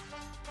doing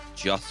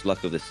just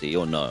Luck of the Sea,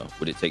 or no?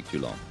 Would it take too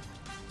long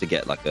to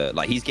get like a...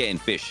 Like, he's getting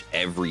fish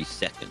every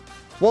second.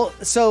 Well,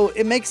 so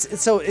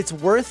it's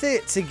worth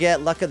it to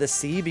get Luck of the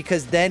Sea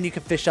because then you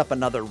can fish up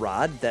another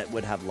rod that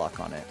would have luck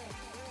on it.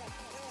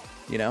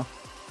 You know?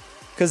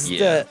 Because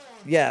the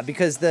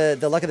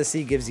Luck of the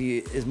Sea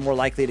is more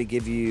likely to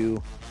give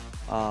you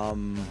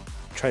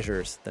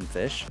treasures than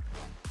fish.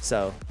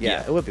 So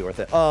yeah, it would be worth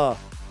it. Oh,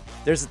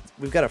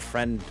 we've got a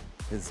friend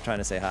who's trying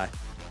to say hi.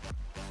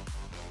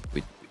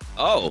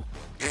 Why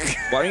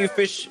don't you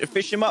fish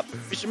him up?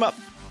 Fish him up.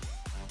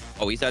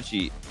 Oh,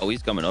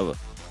 he's coming over.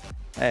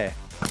 Hey.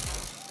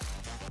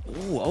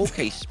 Oh,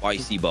 okay,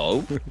 spicy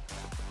bow.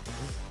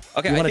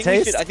 Okay, You want to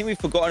taste? I think we've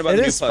forgotten about It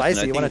the new is person.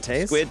 spicy. You want to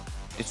taste? Squid.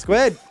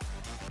 Squid.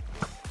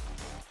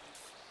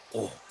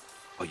 Oh,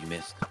 you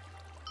missed.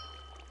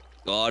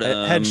 Got him.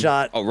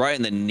 Headshot. Oh, right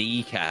in the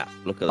kneecap.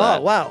 Look at that.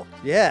 Oh, wow.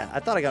 Yeah, I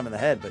thought I got him in the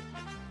head, but...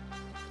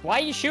 Why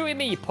are you shooting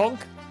me, you punk?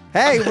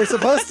 Hey, we're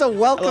supposed to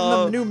welcome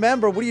the new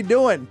member. What are you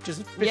doing?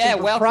 Just fishing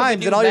for welcome crimes,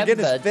 the and new all you did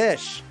is member.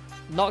 fish.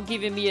 Not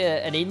giving me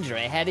an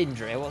injury, a head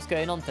injury. What's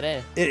going on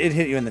today? It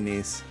hit you in the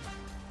knees.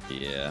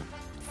 Yeah.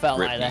 Felt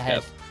Rip like the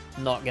kneecap.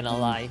 head. Not gonna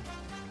lie.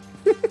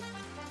 Dad,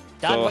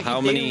 So what how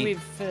you many- doing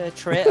with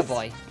Traitor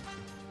Boy?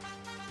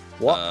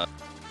 What?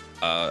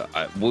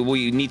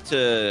 We need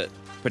to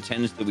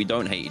pretend that we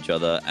don't hate each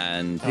other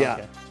and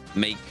Yeah.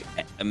 Okay.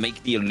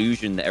 make the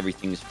illusion that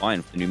everything's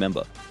fine for the new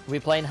member. We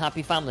playing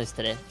Happy Families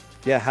today?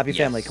 Yeah, happy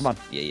family. Come on.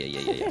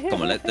 Yeah.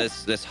 Come on,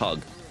 let's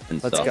hug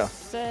and Let's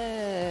stuff.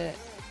 go.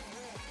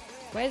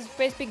 Where's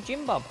Big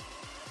Jim Bob?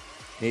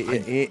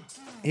 Good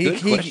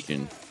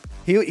question.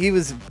 He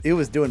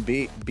was doing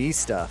bee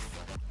stuff.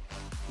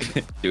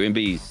 Doing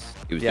bees.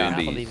 He was Yeah.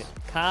 doing bees.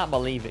 Can't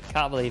believe it.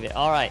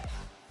 All right.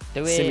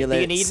 Do you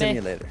need me?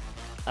 Simulator.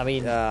 I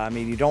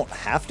mean, you don't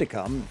have to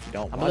come if you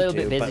don't I'm want a little to.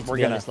 bit busy, but to we're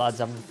be gonna. honest,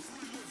 lads.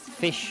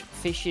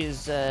 Fish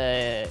is,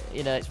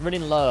 it's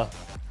running low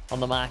on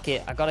the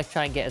market. I gotta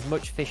try and get as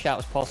much fish out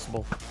as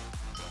possible.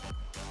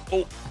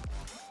 Oh,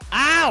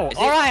 Ow! Is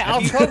All it- right, have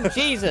I'll you- come.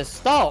 Jesus,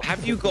 stop.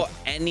 have you got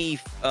any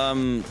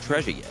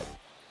treasure yet?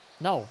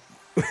 No.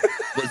 Well,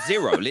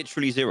 zero,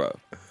 literally zero.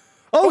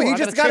 Oh, Oh, he I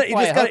just got got a it. He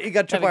just got it. tripwire He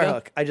got a hook. There we tripwire go.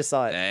 hook. I just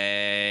saw it.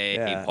 Hey,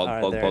 Yeah. pog, All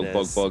right, pog, there pog, it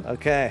pog, is. pog.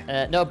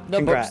 Okay. No bugs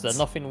Congrats. there.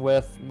 Nothing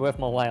worth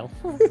my while.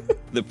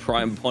 The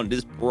prime pond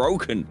is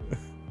broken.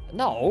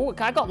 No,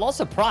 I got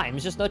lots of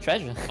primes, just no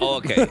treasure. Oh,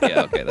 okay.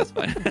 Yeah, okay, that's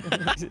fine.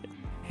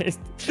 it's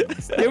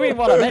doing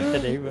what I meant to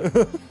do.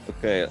 But...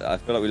 Okay, I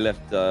feel like we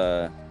left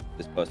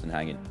this person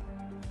hanging.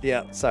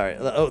 Yeah. Sorry.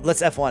 Oh,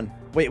 let's F1.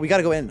 Wait, we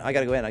gotta go in. I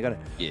gotta go in. I gotta.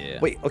 Yeah.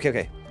 Wait.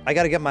 Okay. I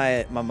gotta get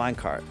my mine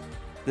cart.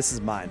 This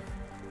is mine.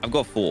 I've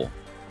got 4.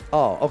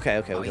 Oh, okay.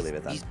 We Oh, can leave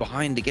it then. he's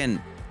behind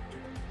again.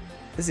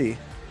 Is he?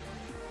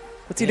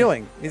 What's he Yeah.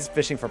 doing? He's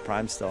fishing for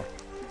prime still.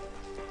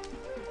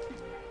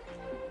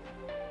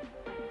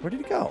 Where did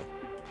he go?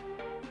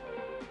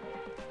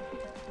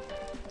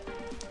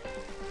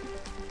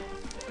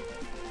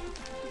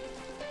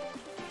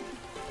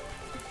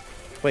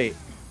 Wait,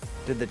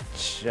 did the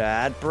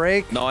chat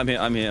break? No, I'm here.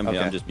 Okay.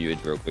 I'm just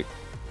muted real quick.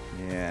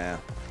 Yeah.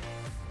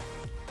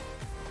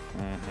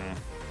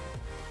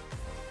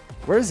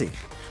 Where is he?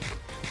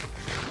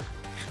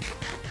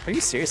 Are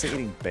you seriously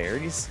eating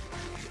berries?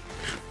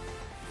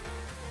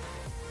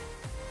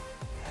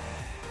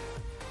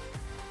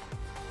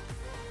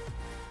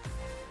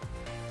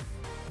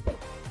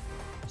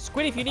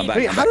 Squid, if you need. back.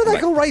 Wait, how did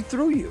that go right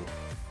through you?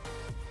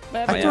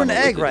 I threw an am,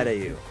 egg what right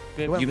did at you.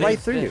 It went You right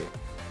missed through it. you.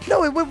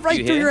 No, it went right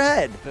You through hit? your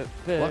head.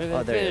 What?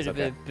 Oh, there it is,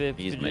 okay.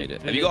 He's made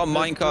it. Have you got a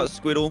minecart,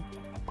 Squiddle?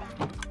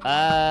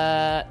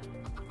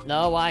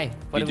 No, why?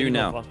 What You we do go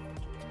now. for?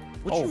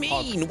 What Oh, do you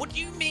fuck. mean? What do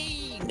you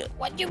mean?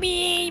 What do you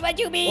mean? What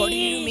do you mean? What do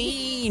you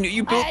mean?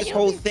 You built this you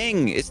whole mean-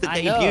 thing. It's the I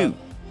debut. know.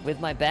 With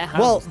my bare hands.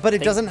 Well, but it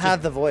Think- doesn't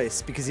have the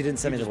voice because he didn't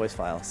send me the voice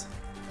files.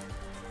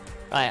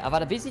 Right, I've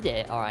had a busy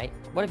day. All right.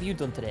 What have you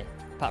done today?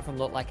 Apart from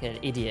look like an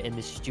idiot in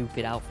this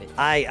stupid outfit.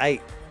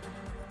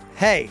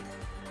 Hey,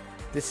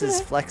 this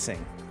is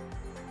flexing.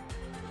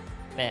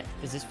 Mate,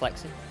 is this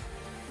flexing?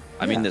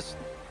 I mean, Yeah.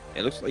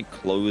 it looks like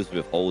clothes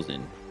with holes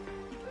in.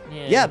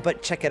 Yeah,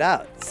 but check it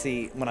out.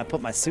 See, when I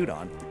put my suit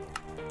on,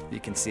 you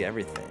can see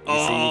everything. You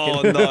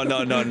Oh, see, you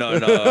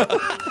no.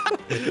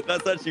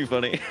 That's actually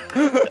funny.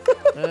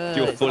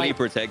 You're it's fully like,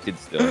 protected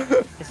still.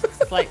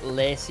 it's like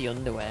lacy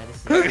underwear.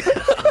 This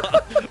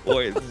is,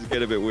 Boy, this is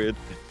getting a bit weird.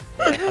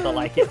 I don't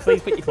like it.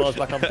 Please put your clothes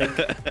back on, Pink.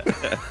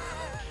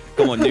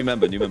 Come on, new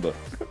member.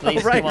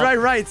 Please, right, come on.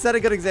 right. Set a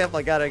good example.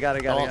 I got it.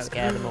 Don't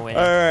scare them away.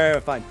 All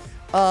right, fine.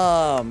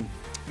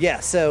 Yeah.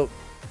 So,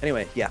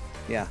 anyway, yeah.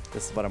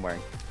 This is what I'm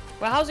wearing.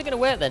 Well, how's it going to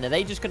work then? Are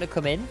they just going to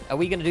come in? Are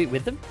we going to do it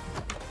with them?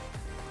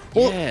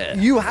 Well, Yeah.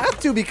 you have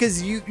to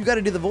because you got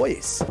to do the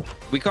voice.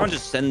 We can't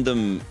just send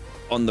them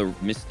on the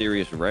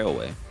mysterious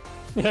railway.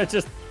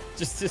 just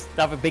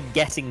have a big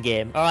guessing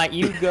game. All right,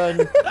 you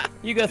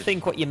go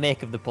think what you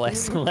make of the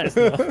place. Let us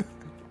know.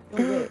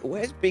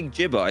 Where's Big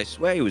Jibber? I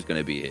swear he was going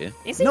to be here.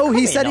 Is he No, he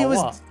coming said he or was.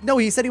 what? No,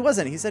 he said he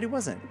wasn't. He said he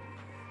wasn't.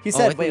 He I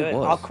said, thought wait, he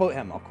was. I'll quote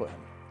him.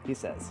 He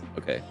says,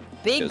 Okay.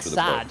 Big Cheers for the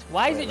sad. quote.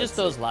 Why is Right, it just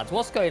let's those lads?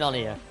 What's going on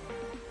here?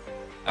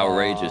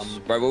 Outrageous.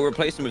 Right, we'll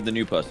replace him with the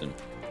new person.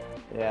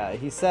 yeah,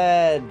 he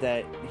said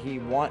that he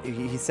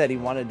said he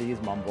wanted to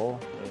use Mumble.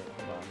 Wait,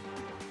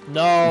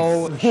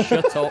 hold No,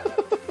 shut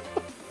up.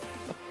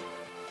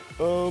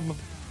 on.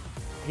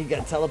 He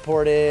got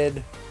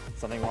teleported.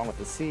 Something wrong with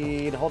the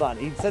seed. Hold on.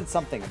 He said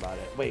something about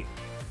it. Wait.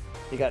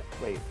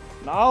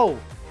 No.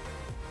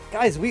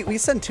 Guys, we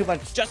send too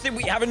much. Justin,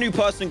 we have a new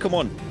person. Come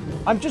on.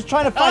 I'm just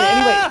trying to find it.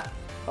 Anyway.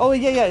 Oh,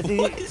 yeah.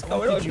 What is going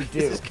What on? did you do?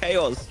 This is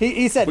chaos.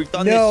 He said, We've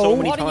done no. this so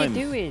many What are you times.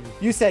 doing?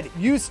 You said,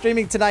 you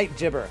streaming tonight,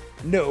 Jibber.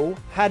 No.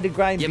 Had to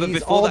grind Yeah, but bees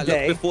before all that,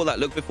 day.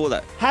 look before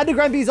that. Had to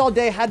grind bees all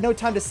day. Had no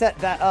time to set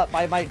that up.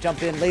 I might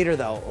jump in later,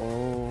 though.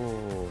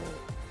 Oh.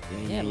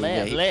 Yeah,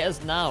 let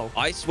us now.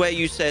 I swear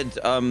you said,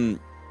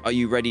 are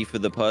you ready for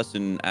the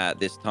person at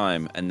this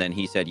time? And then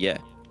he said, yeah.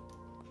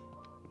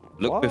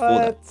 Look before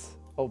that. What?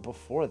 Oh,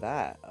 before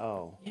that.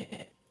 Oh.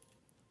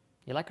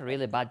 You're like a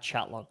really bad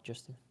chat log,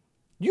 Justin.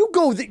 You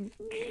go.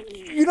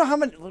 You know how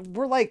many?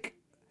 We're like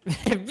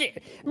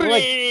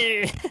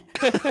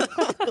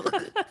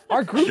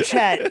our group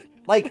chat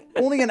like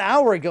only an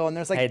hour ago, and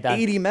there's like Hey, Dad.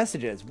 80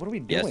 messages. What are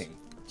we Yes. doing?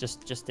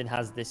 Justin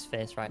has this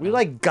face right We now.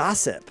 like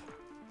gossip.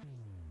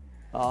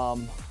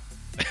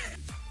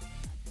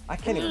 I I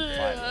can't even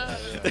find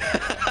it.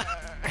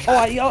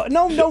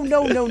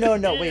 Oh,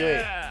 no.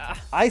 Wait.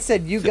 I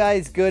said you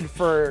guys good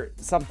for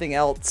something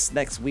else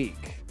next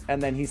week,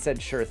 and then he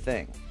said sure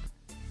thing.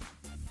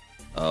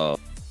 Oh.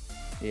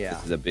 Yeah.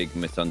 This is a big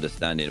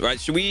misunderstanding. Right,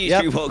 should we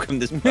welcome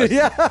this person?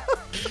 Yeah.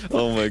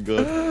 Oh my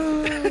god.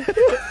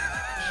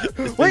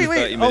 Wait.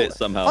 30 minutes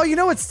somehow. Oh, you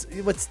know what's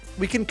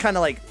we can kind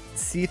of like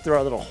see through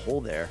our little hole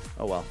there.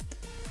 Oh well.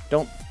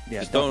 Don't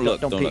look.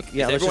 peek. Look.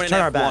 Yeah, Is let's everyone just turn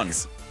in our F1?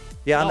 backs.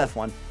 Yeah, I'm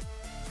F1.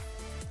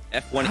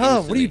 F1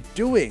 Oh, what are you instantly.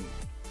 doing?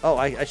 Oh,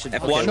 I should.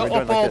 F1. Okay, Shut we're up, doing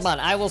like old this. man.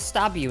 I will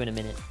stab you in a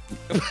minute.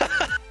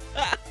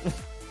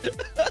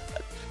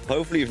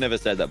 Hopefully you've never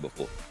said that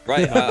before.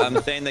 Right,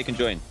 I'm saying they can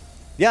join.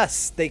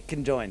 Yes, they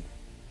can join.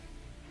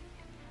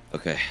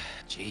 Okay.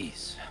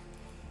 Jeez.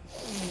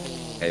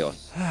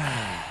 Chaos.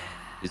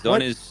 He's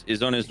on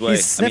his way.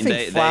 He's sniffing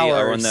they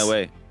are on their flowers.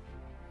 way.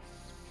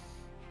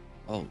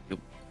 Oh, your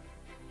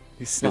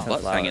He's sniffing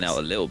butt's flowers. hanging out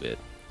a little bit.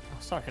 Oh,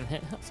 sorry,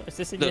 mate. Is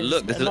this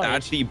Look, there's annoying?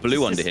 actually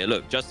blue under here.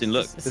 Look, Justin,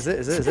 look. Is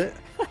it?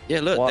 Yeah,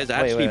 look, What? there's Wait,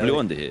 actually wait, blue wait.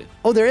 under here.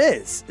 Oh, there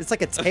is. It's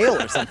like a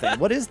tail or something.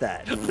 What is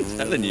that? I'm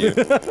telling you.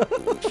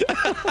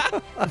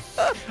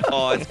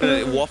 Oh, it's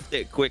gonna waft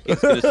it quick.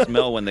 It's gonna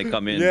smell when they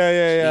come in.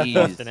 Yeah. I'm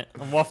wafting it.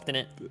 I'm wafting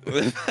it.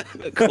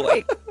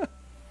 Quick.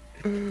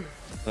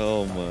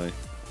 Oh my.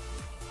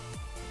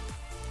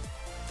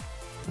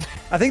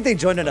 I think they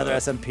joined another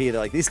SMP. They're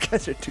like, these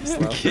guys are too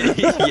slow.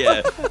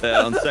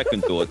 Yeah, on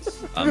second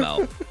thoughts, I'm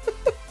out.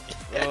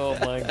 Oh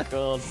my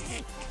god.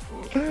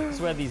 I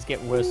swear these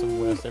get worse and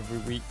worse every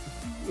week.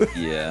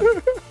 Yeah.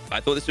 I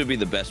thought this would be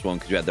the best one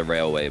because we had the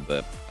railway,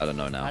 but I don't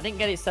know now. I didn't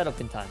get it set up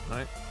in time,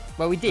 right?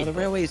 Well, we did. Oh, the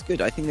railway is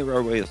good. I think the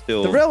railway is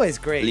still. The railway's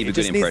great. Leave a It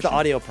good just needs the impression.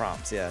 audio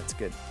prompts. Yeah, it's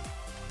good.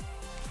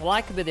 Well,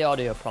 I could be the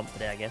audio prompt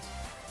today, I guess.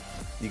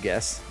 You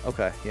guess?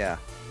 Okay, yeah.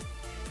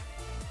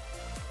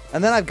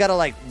 And then I've got to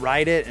like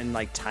write it and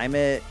like time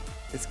it.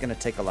 It's gonna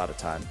take a lot of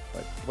time,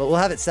 but we'll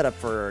have it set up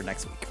for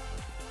next week.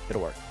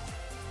 It'll work.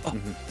 Oh,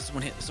 there's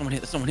someone here. There's someone here.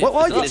 There's someone here.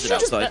 What? There's a You lizard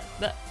just-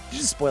 outside. You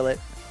just spoil it.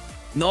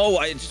 No,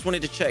 I just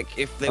wanted to check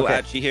if they were Okay.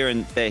 actually here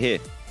and they're here.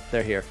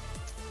 They're here.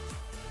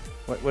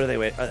 What are they?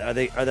 Wait, are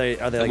they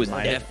It like was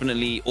blinded?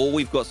 definitely, or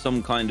we've got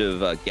some kind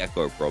of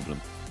gecko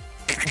problem.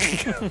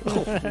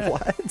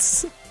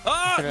 What?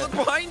 Ah, look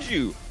behind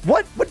you.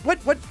 What?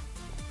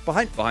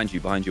 Behind? Behind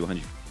you.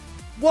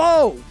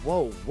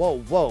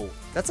 Whoa!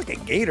 That's like a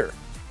gator.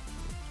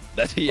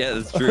 That's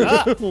that's true.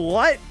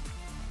 What?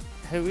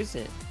 Who is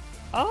it?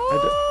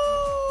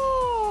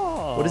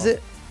 Oh! What is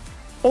it?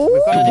 Oh!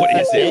 got a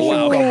What is it?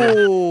 Wow.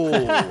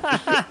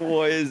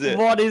 What is it?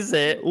 What is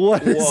it?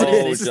 What is Whoa,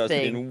 this it?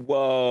 Justin. thing?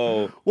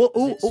 Whoa. Whoa,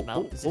 Does it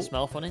smell? Does it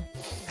smell funny?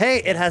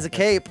 Hey, it has a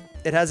cape.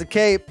 It has a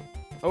cape.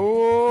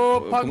 Oh,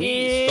 Can we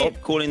Puggy!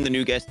 stop calling the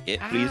new guest it,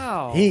 please?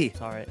 Ow. He.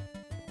 Sorry.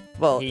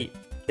 Well, He.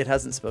 it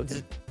hasn't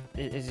spoken.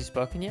 Is he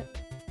spoken yet?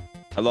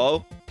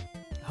 Hello?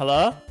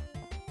 Hello?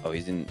 Oh,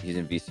 he's in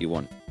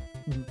VC1.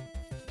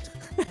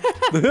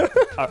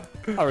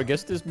 Our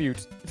guest is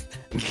mute.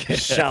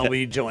 Shall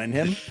we join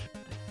him?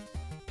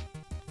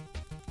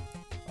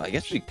 I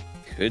guess we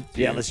could.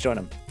 Do. Yeah, let's join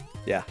him.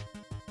 Yeah.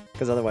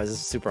 Because otherwise it's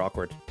super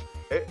awkward.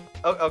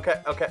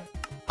 Okay.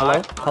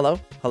 Hello? Hello?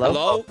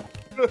 Hello?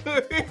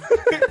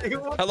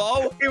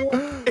 Hello?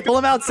 Pull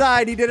him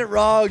outside. He did it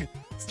wrong.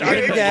 Start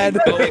it again.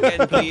 Go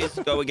again, please.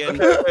 Go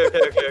again.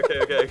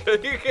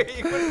 Okay.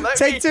 You wouldn't let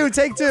me.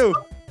 Take two.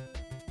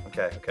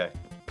 Okay.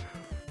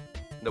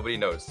 Nobody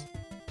knows.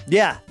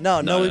 Yeah,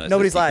 no, No, it's a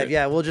nobody's live. secret.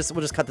 Yeah, we'll just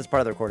cut this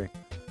part of the recording.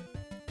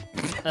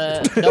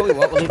 No, we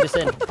won't. We'll leave this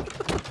in.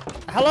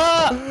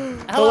 Hello?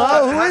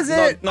 Hello? Who is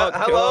it? Knock,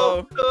 knock,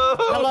 Hello.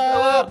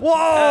 Hello?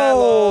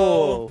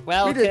 Whoa!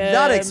 Welcome. We did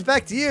not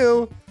expect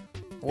you.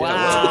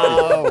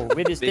 Wow.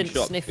 We just Big didn't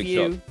shock, sniff big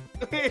you.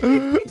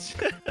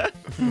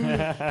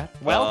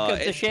 Welcome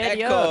to it's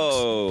Shady Oaks.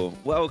 Echo.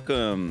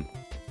 Welcome.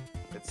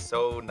 It's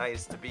so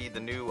nice to be the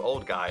new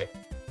old guy.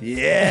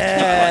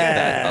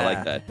 Yeah. I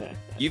like that.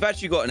 You've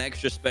actually got an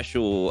extra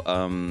special.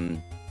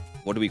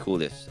 What do we call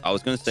this? I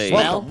was gonna say.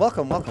 Smell?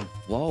 Welcome.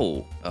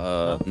 Whoa.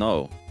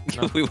 No.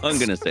 We weren't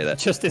gonna say that.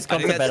 Justice I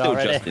gone think to that's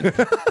bed still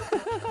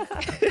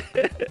already.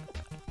 Justin.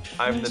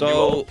 I'm the So- new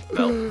old.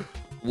 Well,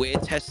 We're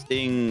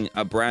testing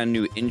a brand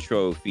new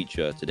intro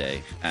feature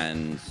today,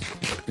 and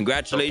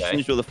congratulations,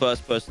 Okay. you're the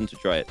first person to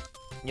try it.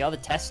 You're the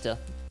tester.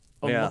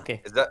 Yeah.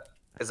 Unlucky. is that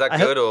I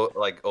good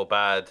or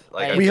bad?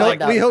 Like Hey, I We feel hope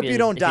like, out we if hope you- you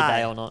don't if you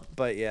die. or not.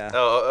 But yeah.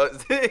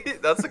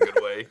 that's a good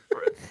way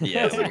for it.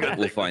 Yeah, That's a good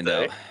we'll thing find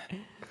to out. say.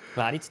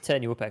 Right, I need to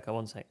turn you up, Echo.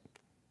 One sec.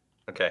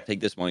 Okay. Take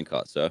this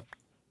minecart, sir.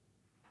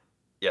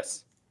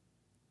 Yes.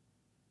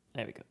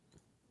 There we go.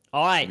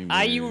 All right,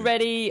 are you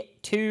ready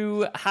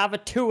to have a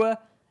tour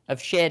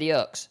of Shady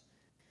Oaks?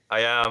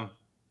 I am.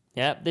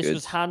 Yeah, this Good.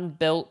 was hand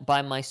built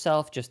by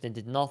myself. Justin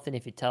did nothing.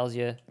 If he tells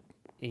you,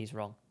 he's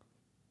wrong.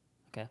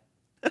 Okay.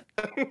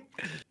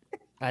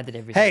 I did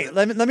everything. Hey,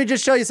 let me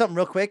just show you something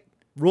real quick.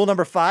 Rule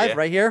number 5 Yeah.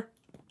 right here.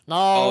 No.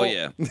 Oh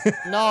yeah,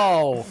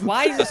 No.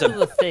 Why is it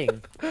still a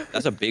thing?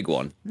 that's a big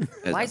one.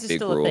 That's Why a is it big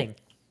still rule. a thing?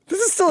 This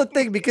is still a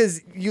thing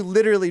because you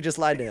literally just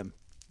lied to him.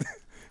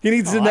 He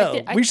needs to Oh,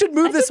 know. We should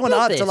move I this did one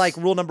build up to this. like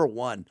rule number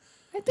 1.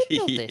 I did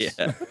build this.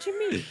 Yeah. What do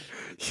you mean?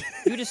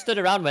 You just stood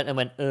around and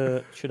went,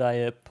 should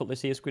I put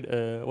this here, Squid?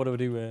 What do I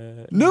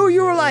do? No,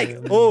 you were like,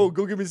 oh,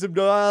 go give me some.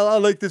 I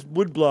like this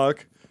wood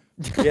block.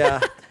 Yeah.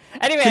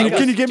 Anyway,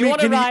 Can you give do me? you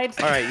want to Can you,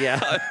 ride? all right.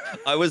 Yeah.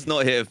 I was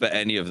not here for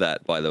any of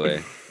that, by the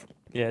way.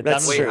 Yeah,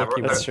 That's Dan true. was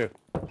lucky, That's bro.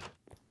 true.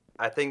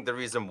 I think the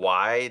reason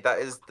why that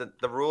is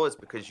the rule is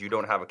because you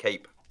don't have a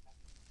cape.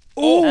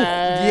 Oh, Like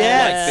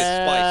yes.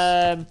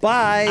 this spice.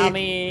 Bye. I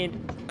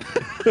mean,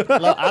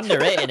 look, I'm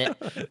narrating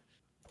it.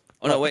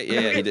 Oh no, wait,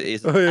 yeah,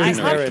 he's Oh, yeah, I he's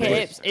have narrating.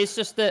 capes. It's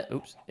just that,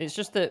 it's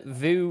just that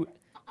Vu,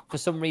 for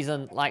some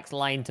reason, likes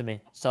lying to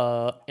me.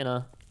 So, you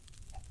know,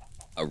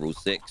 a rule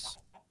 6.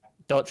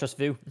 don't trust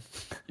Vu.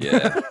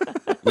 Yeah.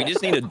 We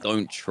just need a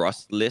don't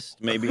trust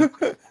list, maybe.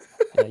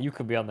 Yeah, you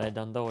could be on there,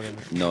 Dan. Don't worry.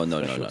 No.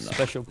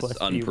 Special This place is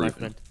for you, my unproven.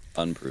 friend.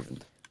 Unproven.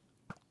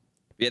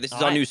 Yeah, this is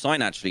our Alright. new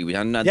sign, actually. We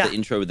hadn't had Yeah. the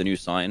intro with the new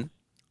sign.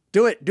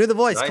 Do it. Do the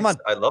voice. Nice. Come on.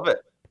 I love it.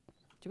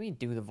 Do you mean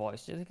do the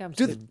voice? Do you think I'm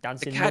Do some The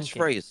dancing monkey?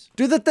 catchphrase.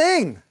 Do the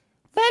thing.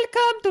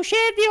 Welcome to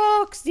Shady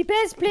Oaks, the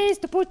best place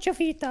to put your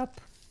feet up.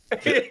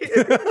 There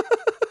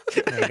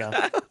you go.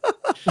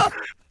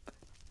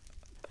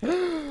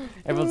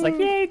 Everyone's like,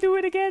 yay, do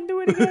it again,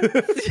 do it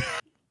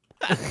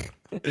again.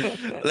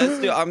 Let's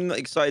do. I'm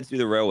excited to do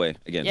the railway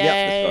again.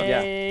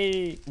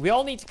 Yay! We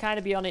all need to kind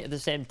of be on it at the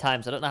same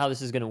time, so I don't know how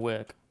this is going to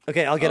work.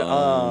 Okay, I'll get.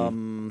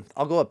 I'll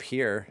go up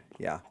here.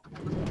 Yeah.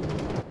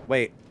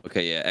 Wait.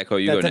 Okay, yeah. Echo,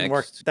 you That go didn't next.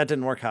 work. That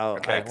didn't work how I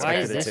Okay. Why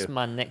is expected it this to.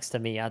 man next to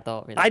me? I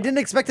don't really. I didn't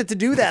expect it to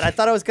do that. I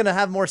thought I was gonna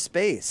have more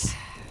space.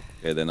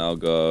 Okay, then I'll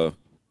go.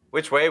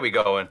 Which way are we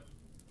going?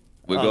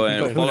 We're Oh, going.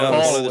 who Follow, knows?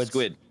 follow the Forwards.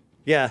 squid.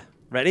 Yeah.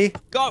 Ready?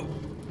 Go.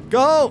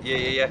 Go.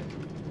 Yeah.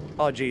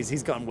 Oh, geez,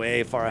 he's gone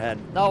way far ahead.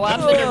 No, I'm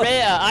the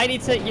narrator. I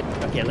need to.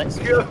 Okay, let's.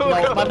 Go, No,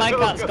 my go,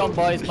 minecart's go. gone,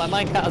 boys. My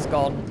minecart has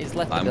gone. It's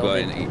left the I'm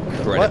building. going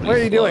incredibly What are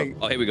you slow. doing?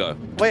 Oh, here we go.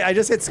 Wait, I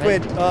just hit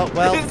squid. Oh,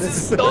 well, This this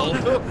is is.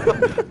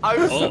 so.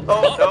 I'm so.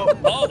 Oh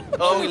no.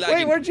 Oh, we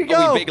lagging. where'd you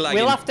Oh, go? we big lagging.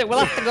 We'll have to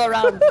go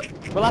around.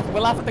 We'll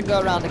have to go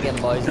around again,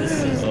 boys. This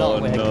is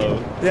not working.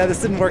 Yeah,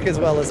 this didn't work as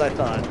well as I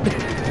thought.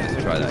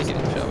 Let's try that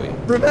again, shall we?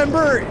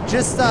 Remember,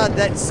 just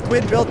that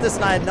squid built this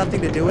and I had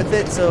nothing to do with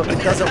it, so if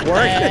it doesn't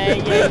work.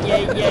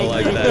 Yeah. I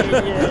like that.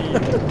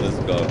 Yeah. Let's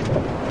go.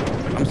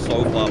 I'm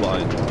so far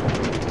behind.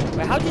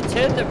 Wait, how'd you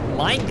turn the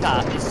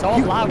minecart? It's so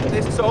loud.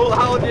 It's so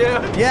loud,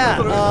 yeah.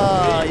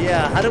 Yeah,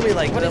 yeah. How do we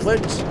like? What is-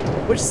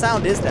 Which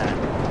sound is that?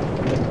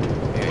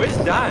 Where's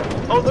Dan?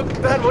 Oh, look,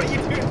 Dan, what are you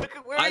doing? Look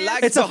at where I he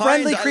lagged is. It's a behind.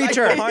 friendly I lagged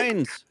creature.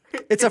 behind.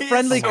 It's a He's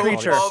friendly so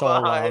creature. far So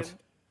loud. behind.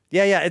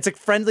 Yeah, it's a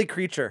friendly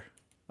creature,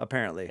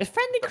 apparently. A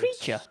friendly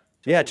creature.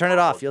 Yeah, turn it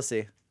off. You'll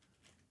see.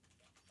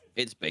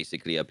 It's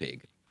basically a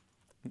pig.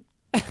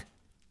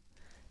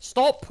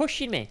 Stop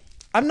pushing me.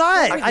 I'm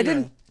not. I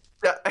didn't.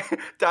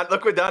 Dan,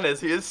 look where Dan is.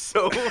 He is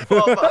so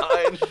far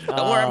behind.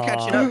 Don't worry, I'm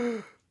catching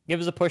up. Give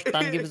us a push,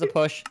 Dan. Give us a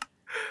push.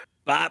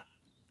 Bap.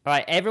 All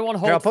right, everyone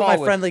hold Here, I'll put forward.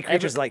 my friendly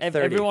creatures like 30.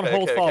 Everyone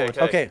hold Okay, forward.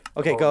 okay.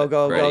 Okay,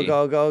 go, Ready?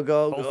 go.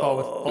 Hold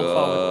forward. Hold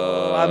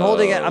forward.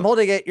 I'm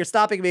holding it. You're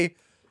stopping me.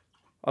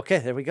 Okay,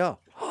 there we go.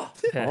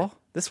 Oh,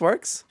 this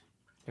works.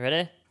 You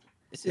ready?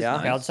 This is Yeah.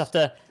 Okay, I'll nice. just have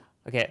to.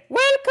 Okay.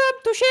 Welcome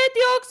to Shady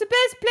Oaks, the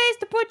best place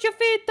to put your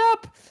feet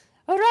up.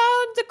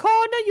 Around the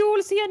corner, you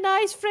will see a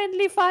nice,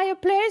 friendly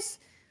fireplace.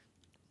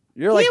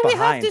 You're like Here we have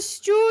behind. the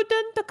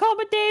student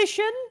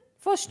accommodation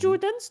for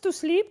students to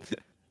sleep.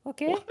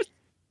 Okay.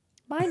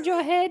 Mind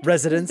your head.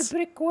 Residents. The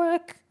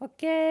brickwork.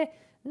 Okay.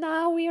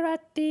 Now we're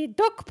at the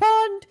duck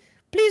pond.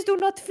 Please do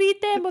not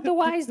feed them,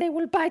 otherwise they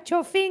will bite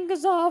your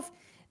fingers off.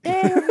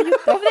 Over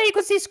there you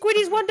can see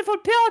Squiddy's wonderful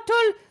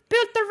portal.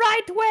 Built the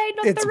right way,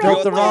 not It's the wrong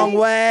built the wrong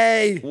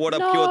way. What a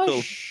No,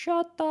 Kyoto.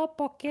 shut up,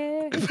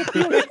 okay? It's a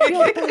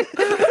Kyoto.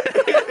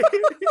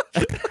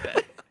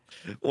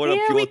 What a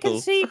Here we Kyoto. can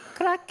see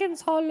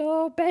Kraken's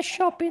Hollow, best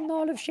shop in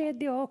all of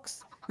Shady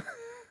Oaks.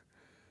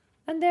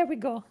 And there we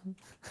go.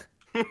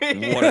 What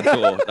a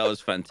tour. That was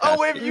fantastic. Oh,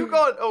 where have you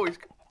gone? Oh, he's.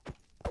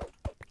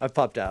 I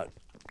popped out.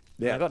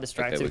 Yeah. I got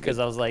distracted we're because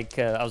I was like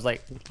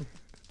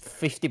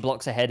 50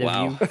 blocks ahead of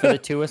Wow. you for the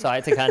tour, so I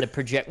had to kind of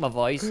project my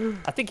voice.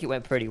 I think it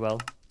went pretty well.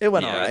 It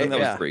went Yeah, all I right. think that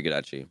Yeah. was pretty good,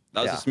 actually.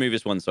 That was Yeah. the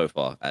smoothest one so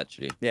far,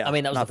 actually. Yeah. I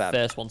mean, that was not the bad.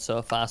 first one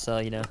so far, so,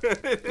 you know.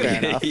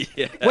 Fair enough.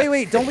 Yeah.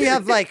 Wait. Don't we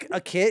have like a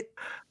kit?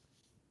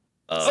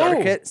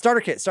 Starter kit.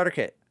 Starter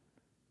kit.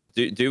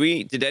 Do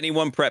we? Did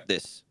anyone prep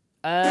this?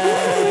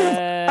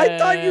 I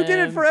thought you did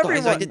it for Guys,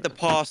 everyone. I did the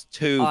past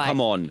two. Alright.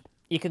 Come on.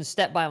 You can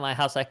step by my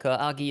house, Echo.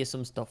 I'll give you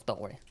some stuff, don't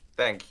worry.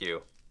 Thank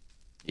you.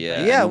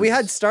 Yeah. Yeah, and we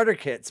had starter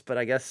kits, but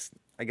I guess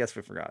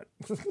we forgot.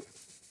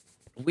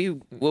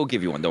 We'll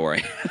give you one. Don't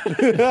worry.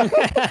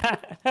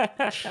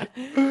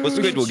 Well,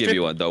 Squid will give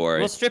you one. Don't worry.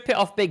 We'll strip it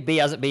off Big B.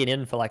 Hasn't been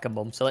in for like a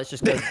month, so let's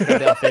just go strip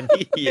it off him.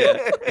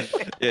 Yeah.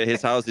 Yeah.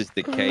 His house is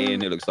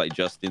decaying. It looks like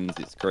Justin's.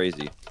 It's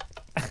crazy.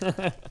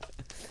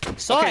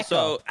 So, Okay. Echo,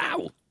 So,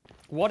 ow.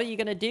 what are you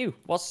gonna do?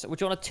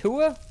 Would you want a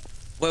tour?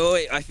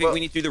 Wait. I think Well- we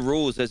need to do the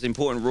rules. There's an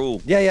important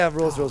rule. Yeah.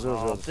 Rules. There's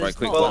Right,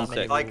 quick, not one that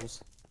many sec. Like-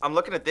 rules. I'm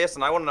looking at this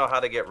and I want to know how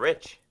to get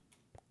rich.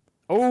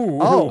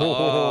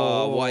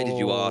 Oh, why did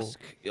you ask?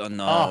 Oh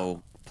no.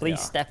 Oh, please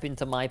step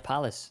into my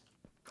palace.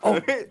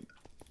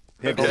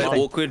 It's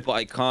awkward, but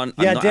I can't.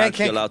 Yeah, I'm not Dan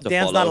actually can't. allowed to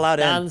Dan's follow. not allowed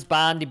in. Dan's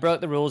banned. He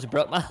broke the rules. He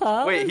broke my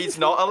heart. Wait, he's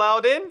not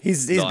allowed in?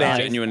 He's No, I'm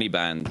banned. genuinely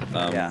banned.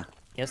 Yeah.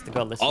 He has to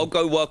go listen. I'll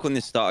go work on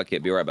this starter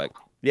kit. Be right back.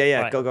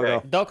 Yeah. Right. Go.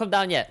 Okay. Don't come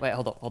down yet. Wait,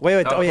 hold on.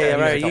 Wait. Oh yeah.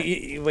 Okay, Right.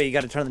 okay. Wait. You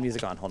got to turn the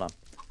music on. Hold on.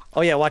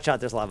 Oh yeah. Watch out.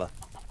 There's lava.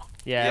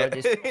 Yeah,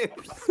 it's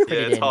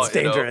it's hot,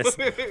 you know. dangerous.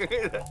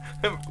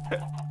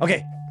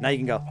 Okay. Now you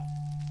can go.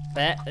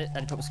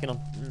 and put my skin on.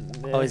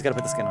 Oh, he's got to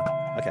put the skin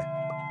on. Okay.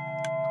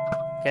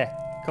 Okay,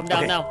 come down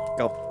Okay. now.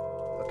 Go.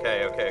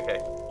 Okay.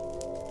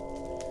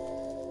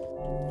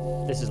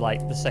 This is like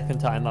the second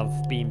time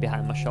I've been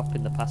behind my shop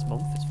in the past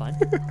month. It's fine.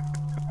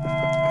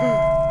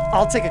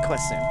 I'll take a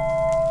quest soon.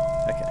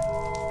 Okay.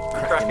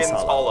 Kraken's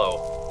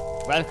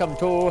Hollow. Welcome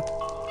to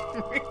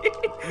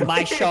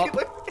my shop.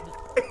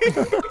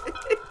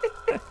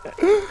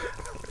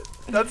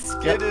 That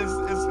skin is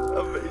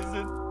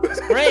amazing. It's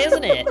great,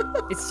 isn't it?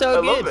 It's so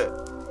I good. love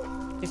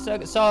it. It's so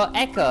good. So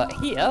Echo,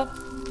 here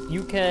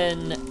you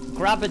can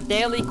grab a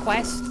daily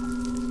quest,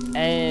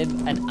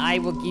 and I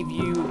will give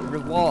you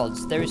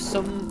rewards. There is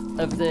some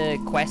of the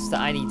quests that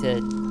I need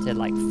to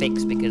like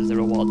fix because the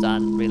rewards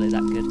aren't really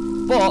that good.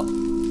 But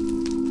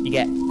you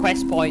get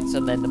quest points,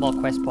 and then the more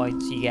quest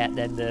points you get,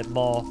 then the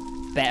more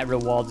better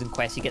rewards and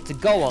quests you get to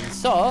go on.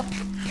 So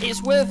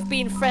it's worth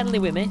being friendly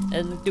with me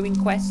and doing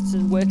quests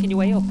and working your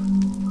way up.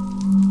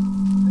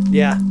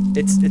 Yeah.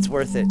 It's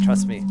worth it.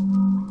 Trust me.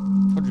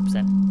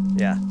 100%.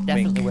 Yeah.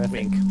 Definitely wink, worth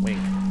it. wink.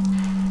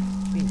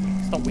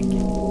 Stop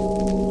winking.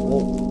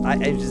 Whoa. I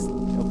just.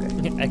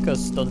 Okay.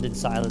 Echo's stunned in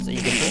silence. Are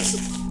you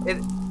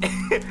good?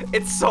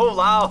 It's so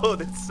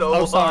loud. It's so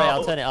Oh, sorry. loud.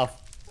 I'll turn it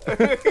off.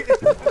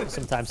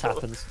 Sometimes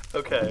happens.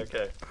 Okay.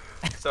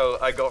 So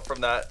I go from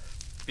that,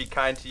 be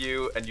kind to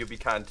you, and you be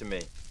kind to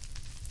me.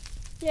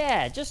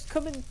 Yeah, just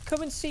come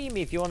and see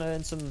me if you want to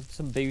earn some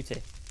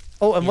booty.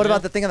 Oh, and You what know?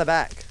 about the thing on the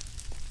back?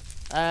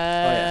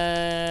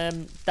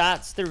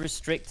 That's the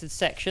restricted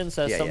section.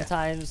 So Yeah, yeah.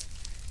 sometimes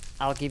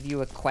I'll give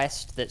you a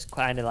quest that's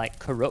kind of like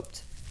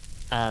corrupt,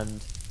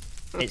 and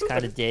it's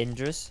kind of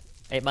dangerous.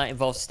 It might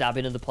involve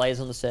stabbing other players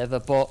on the server,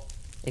 but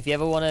if you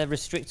ever want a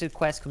restricted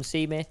quest, come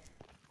see me.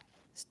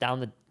 It's down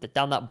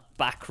that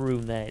back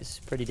room there. It's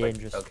pretty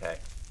dangerous. Okay.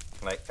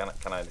 Can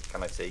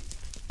I see?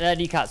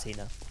 You can't see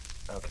now.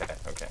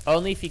 Okay.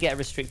 Only if you get a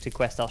restricted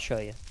quest, I'll show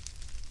you.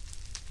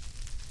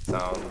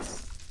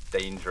 Sounds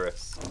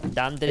dangerous.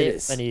 Dan did It it,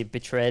 is. and he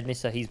betrayed me,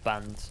 so he's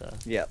banned. So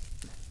Yep.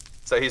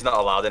 So he's not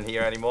allowed in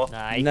here anymore?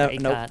 nah, No, he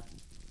nope. can't.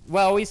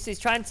 Well, he's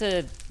trying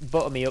to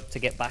butter me up to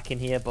get back in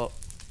here, but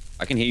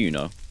I can hear you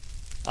now.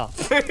 oh,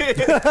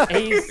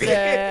 he's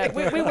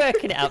we're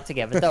working it out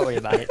together. Don't worry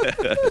about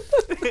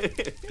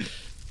it.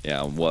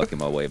 Yeah, I'm working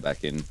my way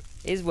back in.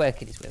 He's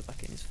working his way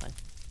back in. It's fine.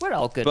 We're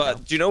all good But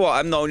now. do you know what?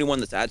 I'm the only one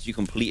that's actually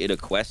completed a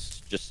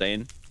quest. Just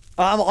saying.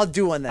 I'll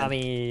do one then. I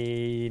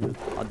mean,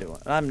 I'll do one.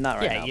 I'm not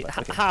right yeah, now. But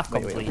okay. half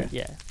Wait, complete. okay.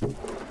 Yeah,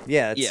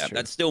 Yeah, that's Yeah, true.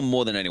 that's still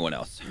more than anyone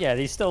else. yeah.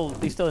 He's still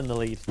in the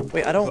lead.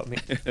 Wait, I don't.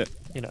 But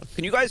you know,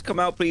 Can you guys come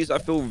out, please? I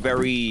feel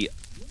very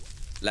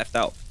left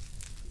out.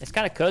 it's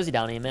kind of cozy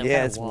down here, man. Yeah,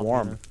 Kinda it's you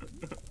warm. know.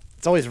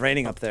 It's always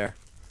raining up there.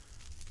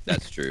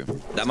 That's true.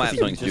 That might have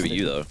something to do with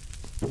you, though.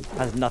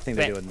 Has nothing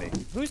to Wait. do with me.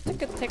 Who's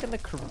taking the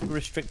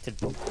restricted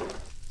book?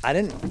 I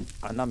didn't.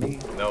 Not me.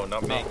 No,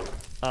 not me.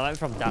 Oh, I went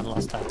from Dan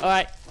last time. All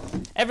right,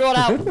 everyone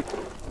out.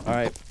 All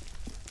right.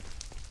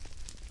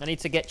 I need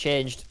to get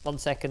changed. 1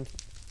 second.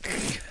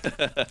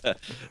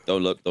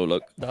 Don't look.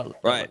 No,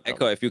 Right, no.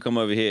 Echo, if you come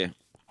over here,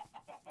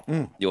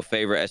 your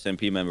favorite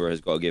SMP member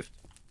has got a gift.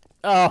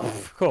 Oh,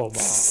 come on.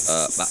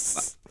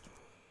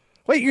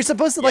 Wait, you're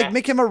supposed to like Yeah.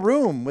 make him a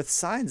room with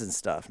signs and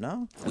stuff,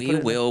 no? We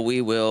will.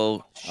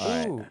 Ooh,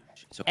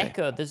 It's okay.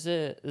 Echo, there's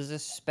a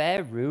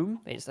spare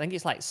room. I think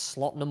it's like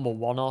slot number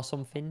 1 or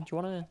something. Do you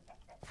wanna?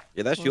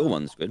 Yeah, that's your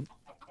one, Squid.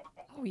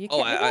 Oh, you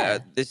kept Oh, me there.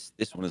 this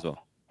one as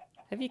well.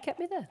 Have you kept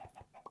me there?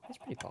 That's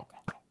pretty pog.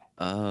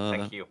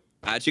 Thank you.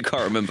 I actually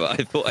can't remember. I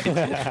thought I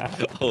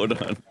did.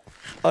 Hold on.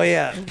 Oh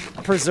yeah.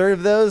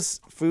 Preserve those.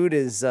 Food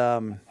is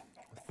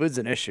food's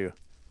an issue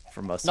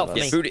for most Not of for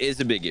us. me. Food is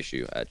a big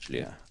issue, actually.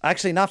 Yeah.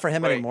 Actually, not for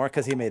him Wait. anymore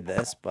because he made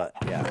this, but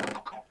yeah.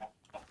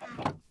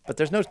 But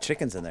there's no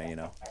chickens in there, you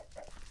know.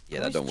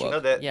 Yeah, that don't You know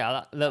work. that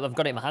Yeah, look, I've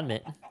got it in my hand,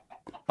 mate.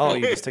 Oh,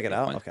 you just took it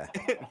out? Fine.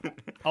 Okay.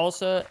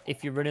 Also,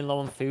 if you're running low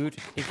on food,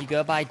 if you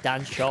go by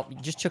Dan's shop, you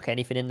just chuck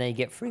anything in there, you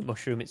get free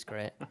mushroom. It's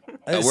great.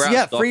 We're out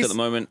yeah, of stock freeze. at the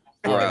moment.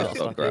 Oh, We're you're out out of of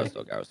stock. stock, We're out yeah. of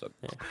stock. Out of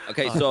stock.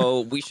 Okay,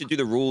 so we should do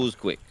the rules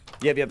quick.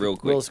 Yep. Real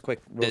quick. Rules quick.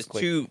 There's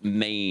two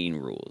main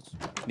rules.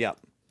 Yep.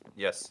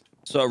 yes.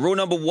 So rule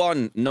number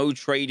 1, no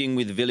trading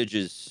with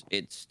villagers.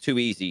 It's too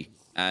easy.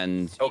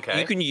 And Okay.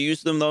 you can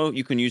use them, though.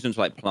 You can use them to,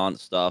 like, plant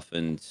stuff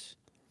and...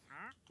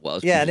 What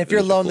else can Yeah, you and use if you're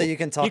villagers lonely, for? you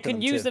can talk You to can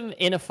them use too. them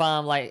in a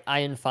farm, like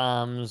iron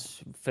farms,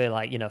 for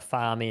like,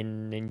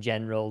 farming in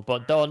general,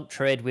 but don't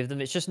trade with them.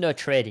 It's just no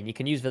trading. You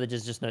can use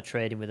villagers, just no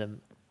trading with them.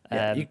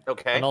 Yeah, you-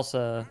 Okay. And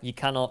also, you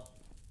cannot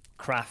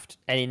craft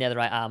any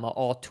netherite armor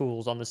or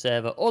tools on the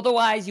server.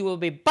 Otherwise, you will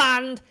be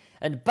banned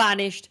and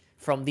banished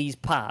from these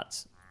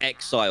parts.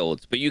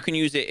 Exiled, but you can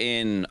use it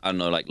in, I don't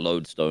know, like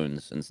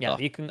lodestones and Yeah,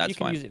 stuff. you can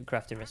fine. use it in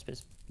crafting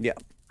recipes. Yeah,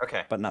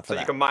 Okay. but not for so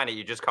that. you can mine it,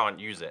 you just can't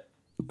use it.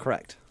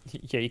 Correct.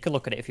 Yeah, you can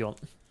look at it if you want.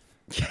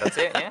 That's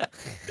it, yeah?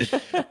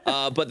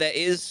 But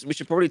we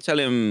should probably tell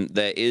him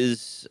there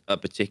is a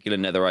particular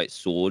netherite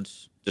sword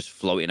just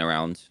floating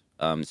around.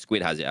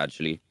 Squid has it,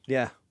 actually.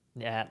 Yeah.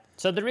 Yeah.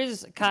 So there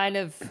is kind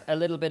of a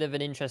little bit of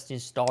an interesting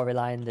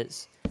storyline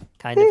that's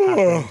kind of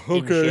happened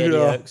in Shady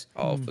Oaks.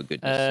 Oh, for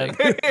goodness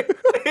sake.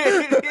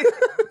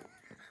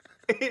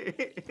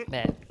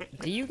 Man,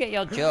 do you get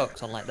your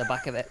jokes on like the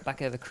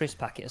back of a crisp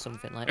packet or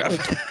something like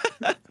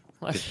that?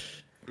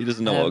 He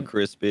doesn't know what a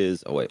crisp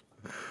is. Oh, wait.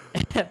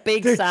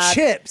 Big They're sad.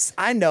 chips.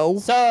 I know.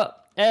 So,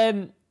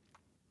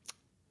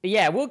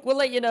 yeah, we'll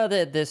let you know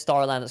the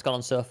storyline that's gone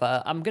on so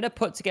far. I'm gonna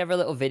put together a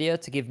little video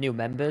to give new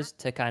members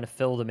to kind of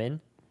fill them in.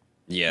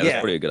 Yeah, that's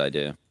probably a good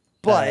idea.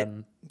 But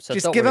So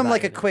just don't give worry him about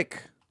like a it.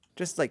 quick,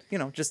 just like, you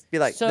know, just be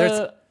like,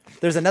 So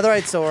there's a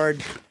netherite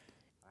sword.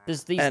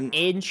 there's these and-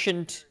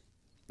 ancient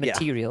Yeah.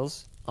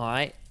 materials, all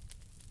right,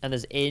 and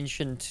there's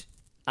ancient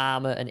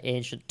armor and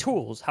ancient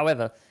tools.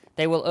 However,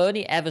 they will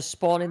only ever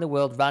spawn in the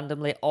world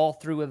randomly or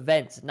through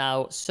events.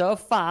 Now, so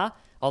far,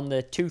 on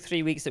the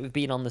 2-3 weeks that we've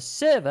been on the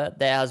server,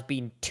 there has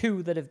been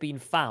 2 that have been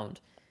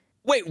found.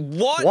 Wait,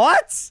 what?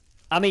 What?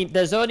 I mean,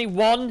 there's only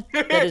 1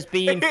 that has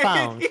been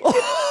found. Wait,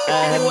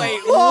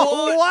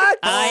 Oh, what?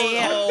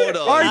 Hold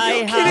on. Are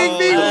you kidding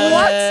me?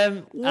 What? I'm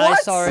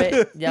What? sorry.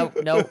 No.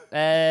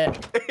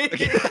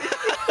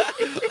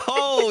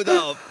 Hold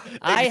up.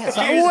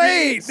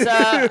 Wait.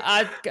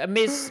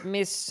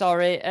 Miss,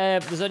 sorry.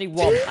 There's only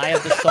 1. I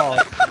have the sword.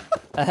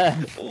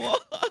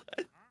 What?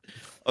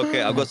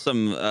 Okay, I've got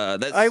some.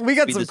 Let's we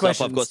got speed some this up.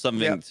 questions. I've got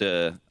something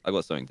Yeah. I've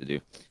got something to do.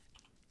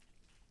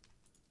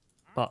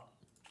 What?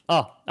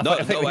 Oh, No,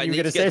 thought I you were need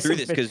gonna to say get through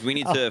this something. because we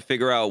need to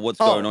figure out what's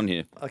going on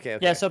here. Okay.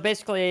 Yeah, so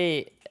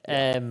basically,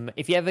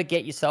 if you ever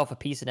get yourself a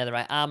piece of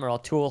netherite armor or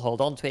tool,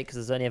 hold on to it because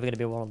there's only ever going to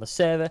be one on the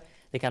server.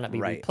 They cannot be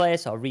Right.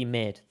 replaced or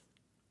remade.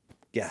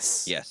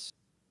 Yes. Yes.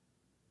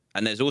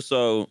 And there's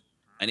also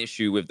an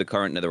issue with the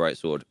current netherite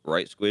sword,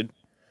 right, Squid?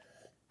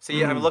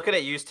 See, I'm looking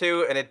at used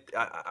to, and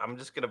I'm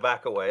just gonna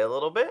back away a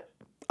little bit.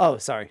 Oh,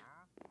 sorry.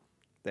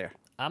 There.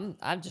 I'm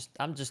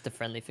just a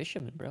friendly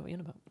fisherman, bro. What are you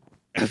on about?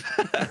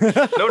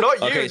 No, not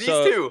you. Okay, these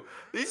so- two.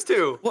 These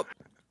two. What?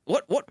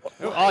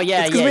 Oh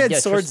yeah, Because yeah. we had yeah,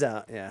 swords trust-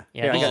 out. Yeah.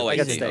 Yeah, Here, I these got, I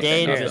got see. steak.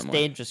 Okay, dangerous, okay.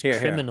 dangerous Here.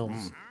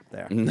 criminals.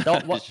 There.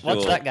 Don't watch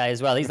Sure. that guy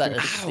as well. He's like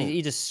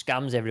he just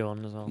scams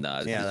everyone as well. Nah,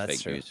 this Yeah, is that's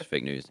fake true. news.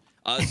 Fake news.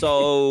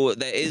 So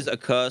there is a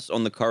curse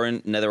on the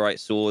current netherite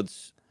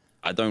swords.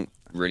 I don't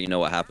really know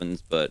what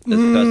happens, but there's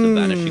a curse of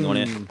vanishing on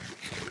it.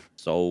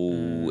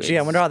 So Gee,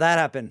 I wonder how that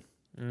happened.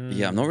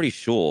 yeah, I'm not really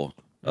sure.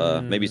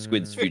 Maybe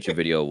Squid's future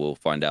video will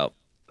find out.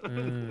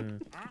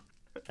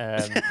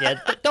 Yeah,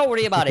 don't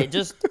worry about it.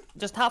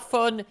 Just have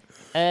fun.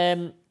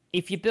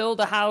 If you build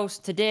a house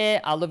today,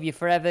 I'll love you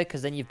forever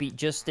because then you've beat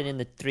Justin in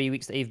the 3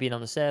 weeks that you've been on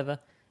the server.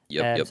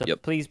 Yep, So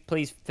yep. please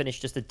finish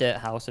just a dirt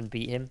house and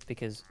beat him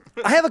because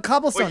I have a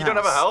cobblestone Wait, you don't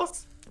have a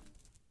house?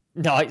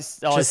 no, it's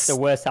Just- the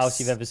worst house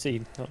you've ever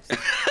seen.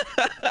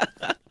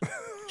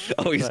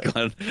 Oh, he's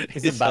gone.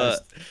 He's He's hurt.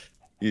 embarrassed.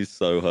 He's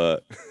so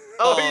hurt.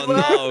 Oh, he's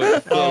left. no,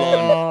 full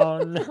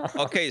on. Oh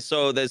no. Okay,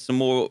 so there's some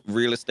more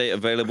real estate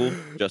available.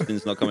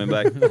 Justin's not coming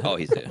back. Oh,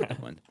 he's here.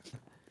 Never mind.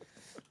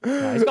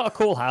 No, he's got a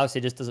cool house.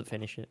 He just doesn't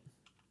finish it.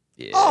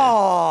 Yeah.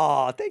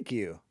 Oh, thank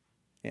you.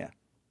 Yeah.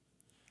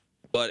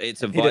 But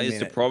it's didn't advised mean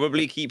to it.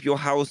 probably keep your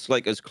house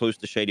like as close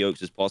to Shady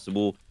Oaks as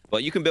possible.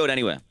 But you can build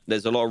anywhere.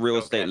 There's a lot of real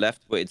estate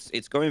left, but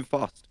it's going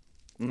fast.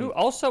 Ooh,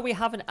 also, we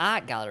have an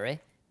art gallery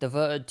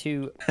devoted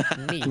to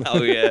me.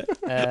 Oh yeah,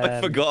 I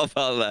Um, forgot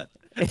about that.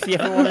 If you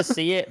ever want to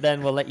see it,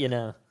 then we'll let you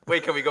know.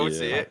 Wait, can we go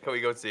see Yeah. it? Can we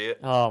go see it?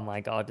 Oh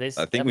my god, this.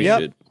 I think we Yep.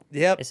 should.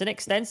 Yep. It's an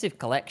extensive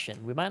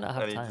collection. We might not I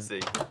have need time. to see.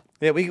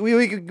 Yeah,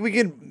 we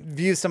can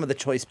view some of the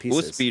choice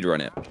pieces. We'll speed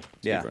run it.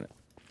 Yeah. Speed run it.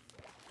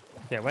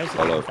 Yeah, where's it?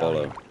 Follow, Down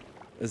follow. here.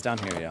 It's down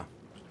here, yeah.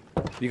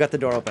 You got the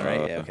door open,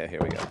 right? Yeah, Uh, okay, here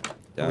we go.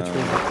 Down.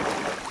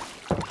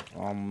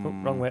 Oh,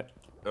 wrong way.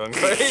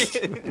 Okay.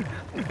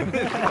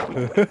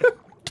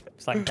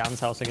 It's like Dan's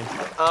house again.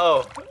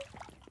 Oh,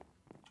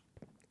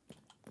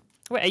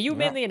 Wait, are you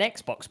mainly an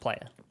Xbox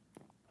player?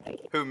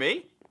 who,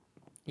 me?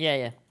 Yeah,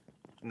 yeah.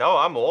 No,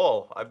 I'm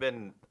all. I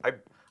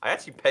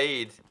actually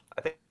paid,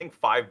 I think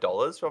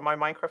 $5 for my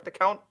Minecraft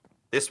account.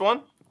 This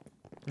one.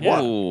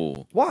 Yeah.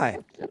 Ooh. Why?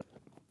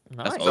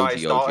 Nice. So I OG,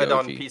 started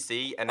on OG.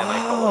 PC and then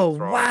I Oh, got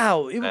from,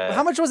 wow.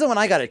 How much was it when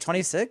I got it?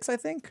 26, I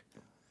think?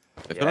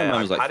 I feel like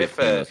mine was I've like had it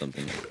 15 or for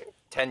something.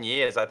 10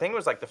 years. I think it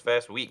was like the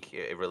first week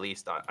it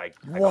released. I got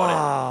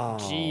Wow.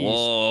 Jeez.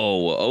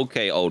 Whoa.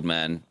 Okay, old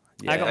man.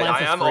 I it. got mine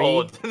for I am free.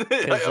 old.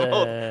 I am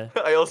old.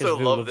 I also 'cause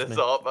Vu love loves this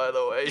me. art, by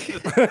the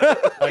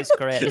way. Oh, it's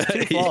great. There's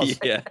 2 floors.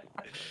 yeah.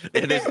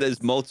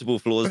 There's multiple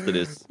floors to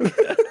this.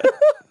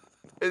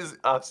 It's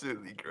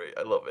absolutely great.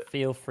 I love it.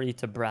 Feel free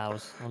to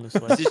browse,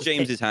 honestly. This is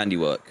James's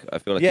handiwork. I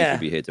feel like he Yeah. should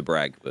be here to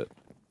brag, but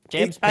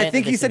James I painted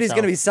think he this said he's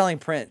going to be himself. selling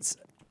prints.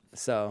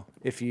 So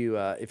if you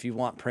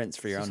want prints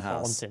for your This own is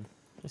house, haunting.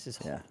 This is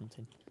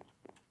haunting.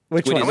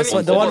 which Squid one? is This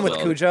one, the one with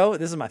awesome. Cujo.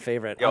 This is my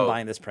favorite. Yo, I'm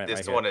buying this print.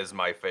 This right one here. is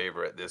my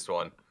favorite. This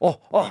one. Oh,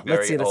 The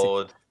let's see. very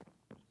old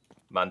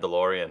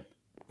Mandalorian.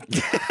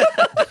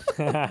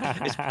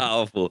 It's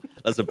powerful.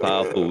 That's a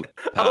powerful, Oh,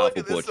 look powerful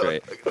at this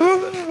portrait.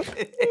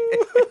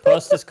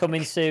 Posters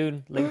coming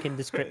soon. Link in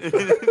description.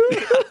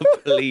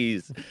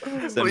 Please.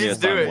 Send me a Please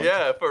do signed it. one.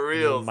 Yeah, for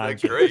real. They're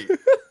Magic. great.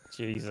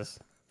 Jesus.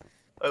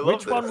 I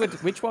love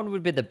Which one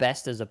would be the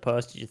best as a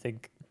poster? Do you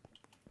think?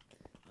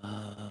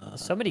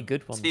 There's so many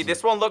good ones. See,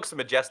 this one looks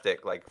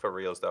majestic, like for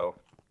reals though.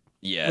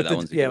 Yeah, With that the-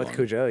 one's a yeah, good with one.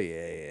 Cujo.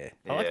 Yeah.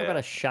 I like I've got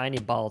a shiny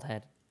bald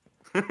head.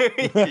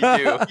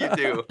 You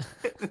do.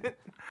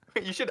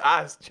 You should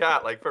ask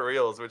chat, like for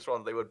reals, which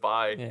ones they would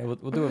buy. Yeah,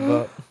 we'll do a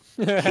vote.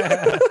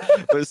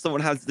 But if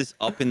someone has this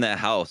up in their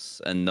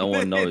house and no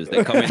one knows,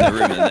 they come in the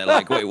room and they're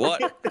like, wait,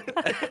 what?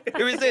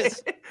 Who is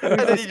this? And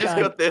then you just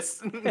got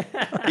this.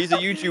 He's a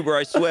YouTuber,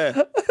 I swear.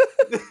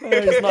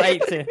 It's not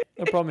 80.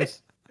 I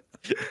promise.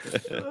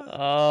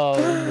 Oh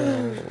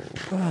no.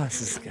 Oh,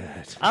 this is good.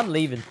 I'm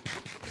leaving.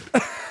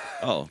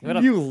 Oh. I'm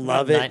gonna You have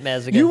love it.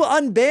 nightmares again. You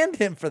unbanned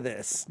him for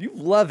this. You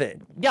love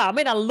it. Yeah, I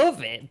mean I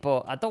love it,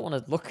 but I don't want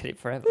to look at it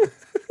forever.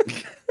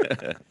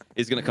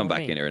 He's going to come What back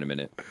do you in here in a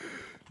minute.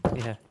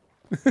 Yeah.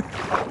 But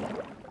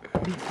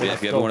yeah,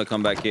 if you ever go. want to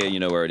come back here, you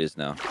know where it is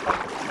now.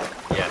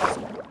 Yes.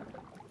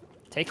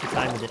 Take your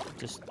time with it.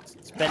 Just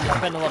spend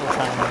a lot of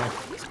time there.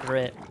 It's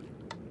great.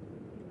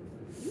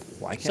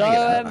 Why can't So, I get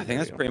that? I think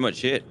that's pretty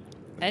much it.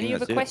 I Any think other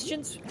that's it.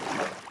 questions?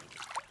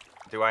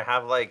 Do I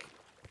have like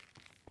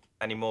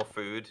any more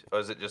food, or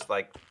is it just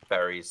like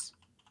berries?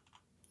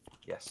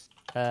 Yes.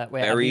 Wait, I have new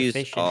Berries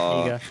fish. Here you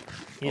are- go.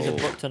 Here's a oh.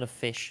 butt ton of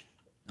fish.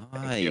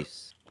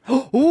 Nice.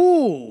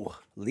 Ooh,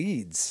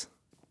 leads.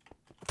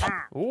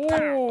 Ooh.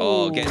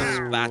 Oh, get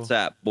spat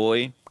at,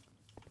 boy.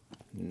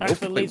 Thanks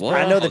for the Wait, leads, what? bro.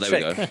 I know the Oh,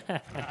 there we trick. go.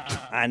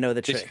 I know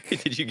the Did,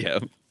 trick. did you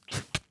get him?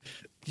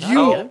 You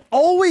Oh.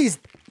 always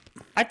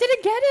I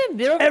didn't get him.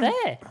 They're over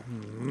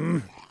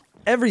there.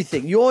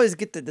 everything. You always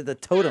get the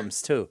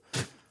totems too.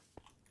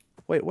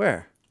 Wait,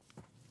 where?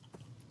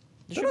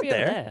 They They're should be not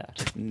over there.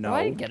 there. No. Oh,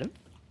 I didn't get him.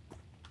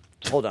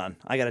 Hold on.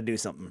 I gotta do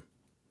something.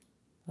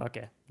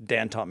 Okay.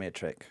 Dan taught me a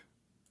trick.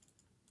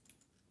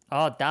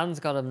 Oh, Dan's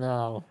got him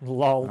now.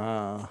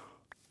 Lol.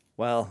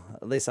 Well,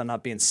 at least I'm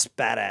not being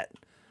spat at.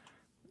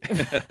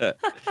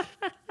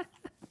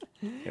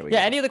 Here we Yeah,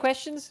 go. any other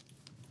questions?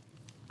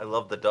 I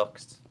love the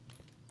ducks.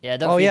 Yeah,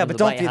 don't Oh feed yeah, them, but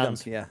they'll don't bite feed your them.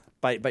 hands. Yeah,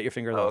 bite your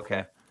fingers Oh, off.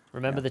 okay.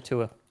 Remember the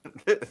tour.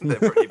 They're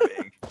pretty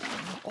big.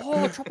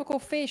 Oh, tropical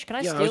fish. Can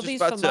I Yeah, I steal was just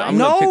these about from to. mine? I'm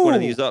gonna pick one No!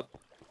 of these up.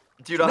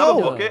 Do you not have a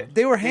No, bucket?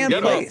 they were hand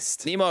Nemo.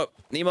 placed. Nemo.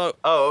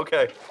 Oh,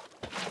 okay.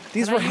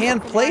 These Can were I use it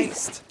hand for mine?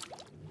 placed.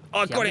 Oh,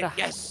 I Yeah, got I'm it. gonna-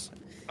 Yes.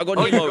 I got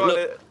Oh, you Nemo. got Look,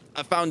 it.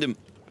 I found him.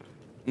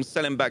 I'm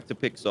selling back to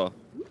Pixar.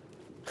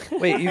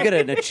 Wait, you get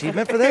an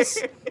achievement for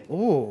this?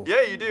 Ooh.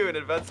 Yeah, you do an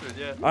advancement.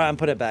 Yeah. All right, I'm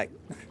put it back.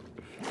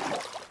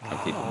 I'll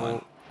keep them,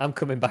 man. I'm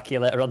coming back here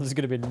later on. There's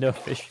going to be no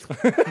fish.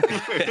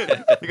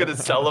 You're gonna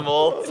sell them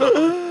all.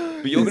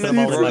 But you're Them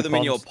gonna all in throw my them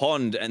in your ponds.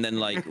 pond and then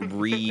like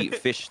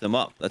re-fish them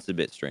up. That's a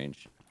bit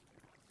strange.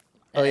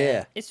 Oh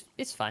yeah.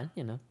 It's fine,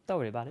 you know. Don't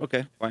worry about it.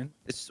 Okay, fine.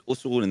 It's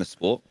also all in the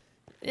sport.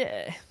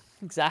 Yeah,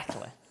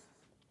 exactly.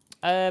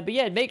 But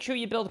yeah, make sure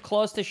you build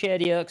close to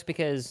Shady Oaks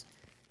because...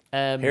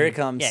 Here it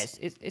comes. Yes,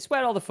 it's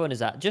where all the fun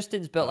is at.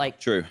 Justin's built like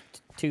True.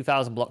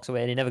 2,000 blocks away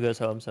and he never goes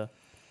home, so...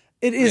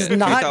 It is Yeah,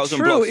 not 2,000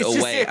 true. blocks It's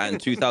away just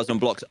and 2,000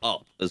 blocks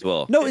up as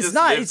well. no, It it's just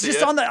not. lives It's just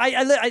here. on the.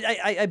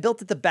 I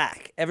built at the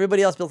back.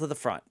 Everybody else built at the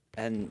front,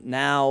 and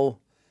now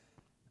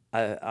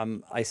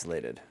I'm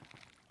isolated.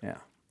 Yeah.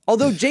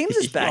 Although James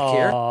is back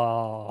here.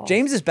 Oh.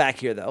 James is back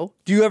here though.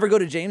 Do you ever go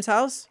to James'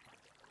 house?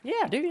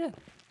 Yeah, do you?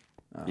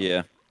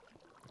 Yeah.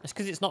 It's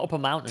because it's not up a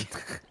mountain.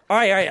 All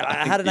right.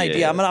 I had an Yeah, idea.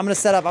 yeah. I'm gonna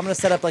set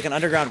up like an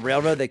underground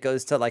railroad that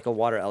goes to like a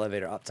water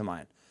elevator up to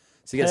mine.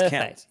 So you guys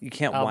Perfect.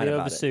 can't I'll whine be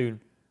about over it. soon.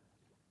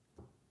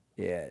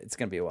 Yeah, it's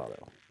gonna be a while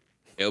though.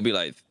 It'll be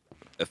like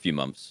a few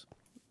months.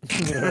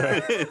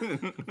 I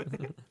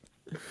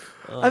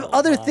have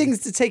other things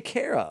to take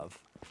care of.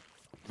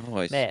 Oh,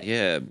 I see. Mate,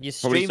 Yeah. You Probably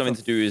streamed something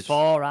for to do is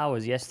 4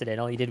 hours yesterday, and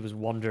all you did was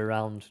wander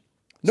around.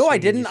 No, I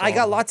swinging didn't. your I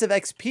got sword. lots of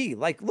XP.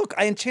 Like, look,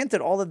 I enchanted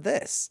all of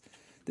this.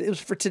 It was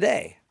for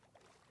today.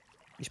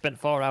 You spent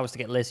 4 hours to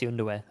get lacy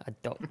underwear. I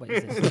don't. What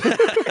is this?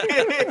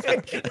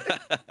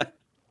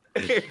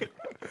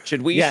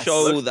 Should we Yes.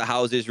 show the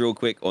houses real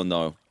quick or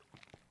no?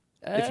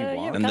 If you want.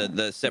 Yeah, And we the, can.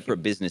 the separate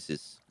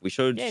businesses. We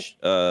showed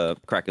Yeah.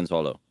 Kraken's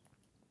Hollow.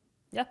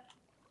 Yeah.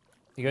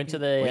 You're going to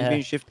Why are you the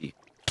being shifty?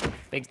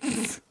 big.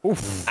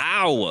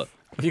 Ow!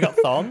 Have you got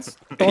thorns?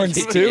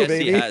 Thorns too, yes,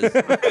 baby. he has. He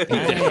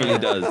definitely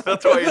does.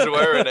 That's why he's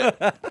wearing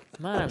it.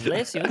 Man,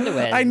 lacy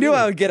underwear. I is knew really,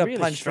 I would get a really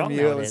punch from strong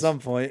you at nowadays. some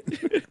point.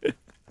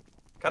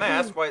 Can I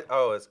ask why?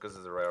 Oh, it's because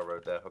there's a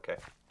railroad there. Okay.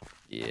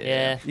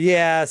 Yeah.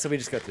 Yeah, so we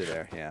just go through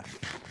there. Yeah.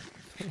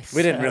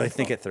 We didn't really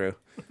think it through.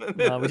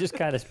 No, we just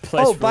kind of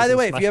place. Oh, by rules the and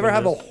way, if smash you ever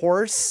have a windows.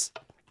 horse,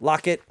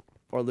 lock it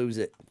or lose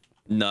it.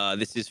 No,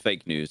 this is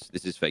fake news.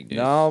 This is fake news.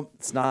 No,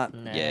 it's not.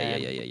 Nah.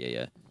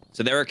 Yeah.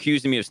 So they're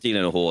accusing me of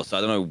stealing a horse.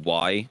 I don't know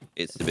why.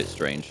 It's a bit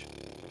strange.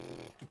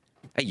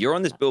 Hey, you're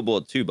on this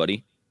billboard too,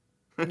 buddy.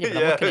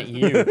 Yeah, but I'm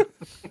looking at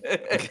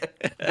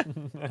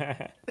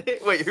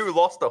you. Wait, who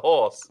lost a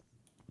horse?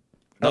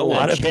 A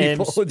lot of James.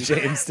 people.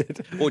 James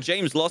did. Well,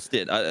 James lost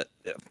it. I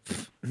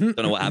don't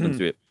know what happened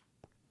to it.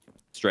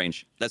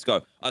 Strange. Let's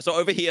go. So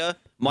over here,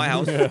 my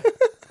house.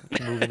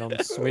 Moving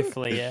on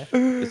swiftly, yeah.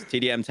 This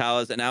TDM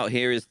Towers, and out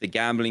here is the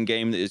gambling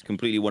game that is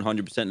completely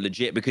 100%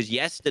 legit. Because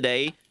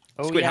yesterday,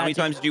 Squid, how many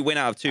times did you win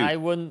out of 2? I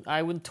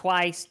won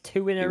twice,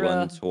 2 in a You row.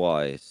 won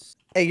twice.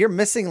 Hey, you're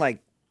missing like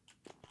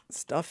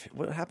stuff.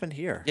 What happened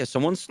here? Yeah,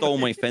 someone stole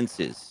my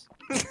fences.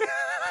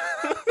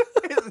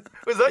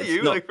 Was that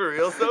you? not- Like for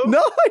real though? No,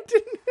 I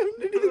didn't have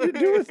anything to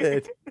do with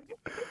it.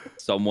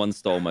 Someone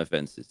stole my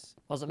fences.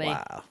 Wasn't me.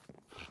 Wow.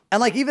 And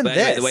like even But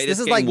anyway, this, the way this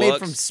this is like game made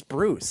from works-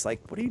 spruce.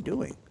 Like, what are you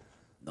doing?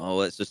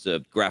 No, it's just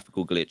a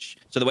graphical glitch.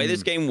 So the way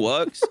this game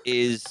works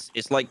is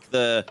it's like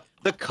the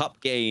cup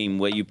game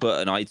where you put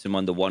an item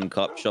under 1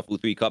 cup, shuffle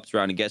 3 cups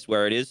around, and guess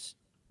where it is.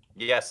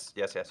 Yes.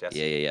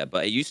 Yeah.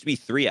 But it used to be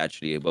 3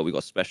 actually, but we got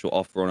a special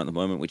offer on at the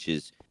moment, which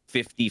is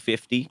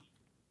 50-50.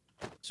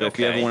 So if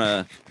you ever Okay.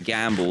 want to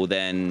gamble,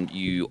 then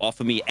you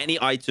offer me any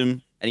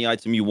item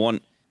you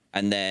want,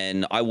 and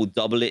then I will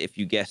double it if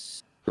you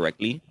guess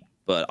correctly,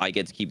 but I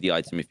get to keep the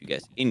item if you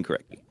guess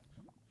incorrectly.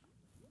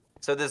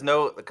 So there's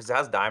no, because it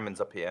has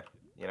diamonds up here,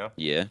 you know?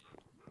 Yeah.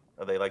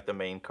 Are they like the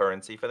main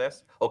currency for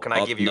this? Oh, can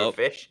I give you nope. a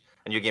fish?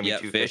 And you give me Yeah,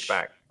 2 fish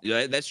back.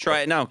 Yeah, let's try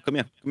it now. Come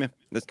here.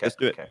 Let's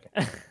do it. Okay.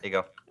 Here you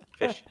go.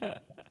 Fish.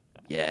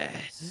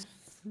 Yes.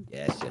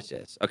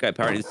 Okay,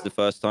 apparently this is the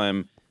first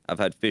time I've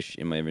had fish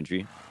in my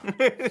inventory.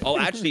 Oh,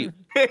 actually,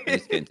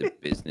 let's get into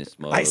business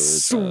mode. I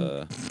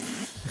swear.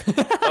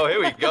 Oh, here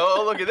we go.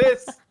 Oh, look at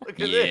this. Look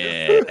at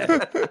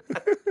Yeah.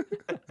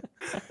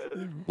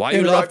 Why are you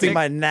Interrupting laughing?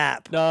 my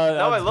nap. this.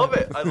 No, I love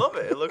it.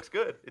 It looks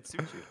good. It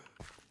suits you.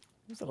 I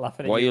was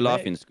laughing at Why are you mate.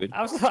 laughing, Squid?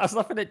 I was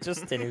laughing at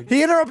Justin.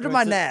 He interrupted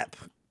my to- nap.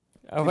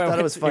 Oh, thought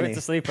it was He funny. went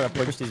to sleep and I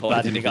punched his Oh, I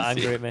bed and didn't he got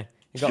even see angry at me.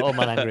 He got all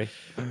man angry.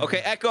 Okay,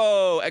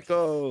 Echo.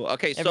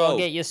 Okay, Everyone so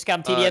get your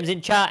scam TDMs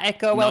in chat.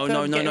 Echo,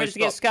 welcome. Get ready to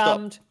get stop.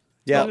 scammed.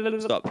 Yeah.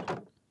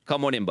 Stop.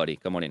 Come on in, buddy.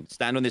 Come on in.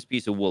 Stand on this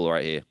piece of wool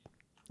right here.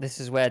 This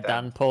is where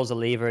Dan pulls a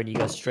lever and you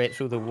go straight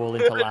through the wall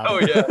into lava. Oh,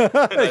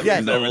 yeah. Yeah,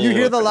 No. you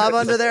hear the lava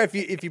under there.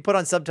 If you put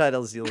on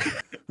subtitles, you'll.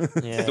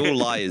 It's all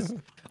lies.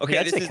 Okay,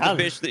 this actually is can.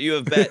 the fish that you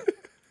have bet,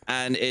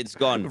 and it's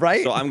gone.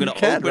 Right? So I'm gonna You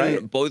can, open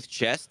right? both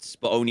chests,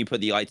 but only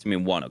put the item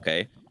in one.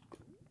 Okay.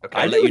 Okay.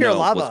 I I'll do let you hear know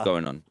lava. what's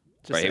going on.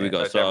 Just Right, here we saying. go.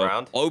 Right, that So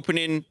round.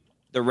 opening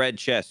the red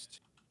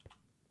chest.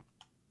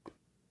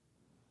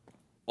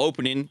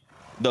 Opening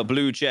the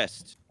blue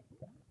chest.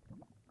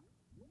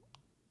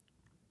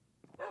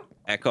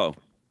 Echo,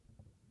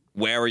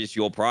 where is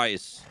your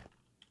prize?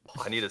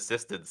 I need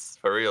assistance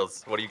for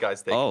reals. What do you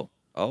guys think? Oh.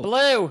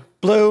 Blue.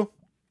 Blue.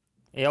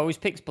 He always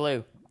picks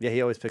blue. Yeah,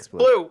 he always picks blue.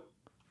 Blue.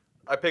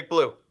 I picked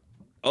blue.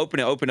 Open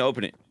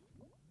it.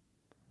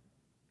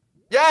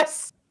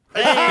 Yes.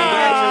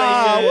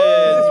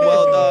 Congratulations!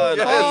 Well done.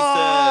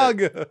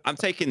 Yes. Dog. I'm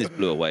taking this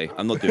blue away.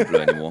 I'm not doing blue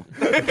anymore.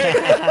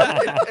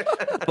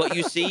 But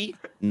you see,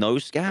 no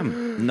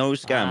scam. No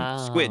scam. Wow.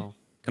 Squid,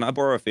 can I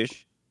borrow a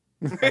fish?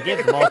 I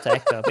give them all to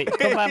Echo. But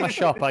come by my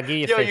shop, I'll give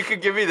you Yo, fish. you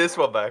could give me this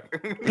one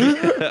back.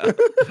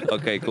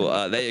 Okay, cool.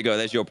 There you go.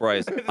 There's your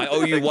prize. I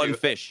owe you Thank one you.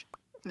 fish.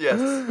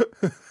 Yes.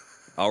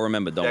 I'll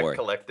remember. Don't Debt worry.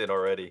 collected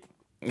already.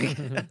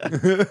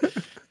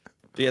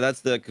 So yeah,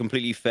 that's the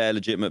completely fair,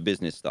 legitimate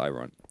business that I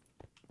run.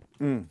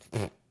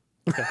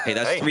 Hey,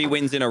 that's Hey. 3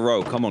 wins in a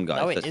row. Come on, guys.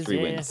 Oh, it That's is, 3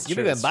 yeah. wins. You'll be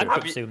Sure, going it's true. bankrupt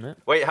Have you- soon, mate.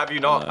 Wait, have you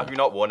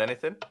not won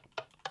anything?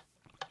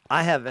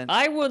 I haven't.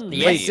 I won Wait,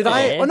 yesterday. did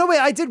I? Oh no, wait,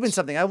 I did win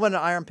something. I won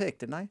an iron pick,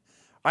 didn't I?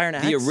 Iron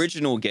axe. The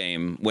original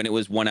game, when it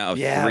was 1 out of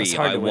Yeah, it 3, was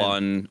hard I to win.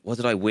 won. What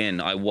did I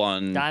win? I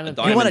won Diamond.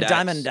 a You won a axe,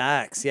 diamond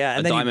axe, yeah, a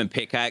and then diamond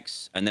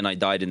pickaxe, and then I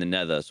died in the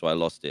nether, so I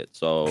lost it.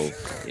 So,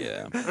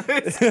 yeah.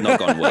 Not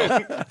gone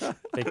well.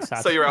 Big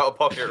sad. So you're out of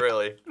pocket,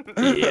 really?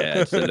 Yeah,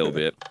 just a little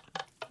bit.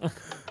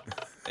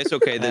 It's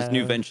okay. There's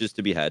new Um, ventures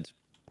to be had.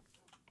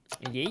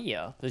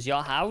 Yeah. There's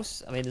your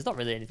house. I mean, there's not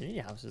really anything in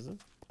your house, is there?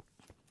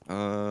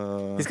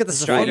 He's got the There's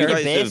a strider. You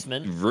guys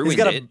basement. have He's ruined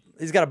got it.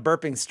 he's got a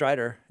burping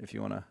strider. If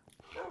you wanna.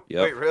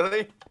 Yep. Wait,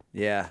 really?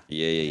 Yeah.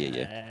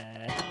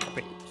 Yeah.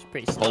 It's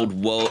pretty snug.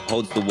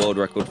 Holds the world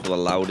record for the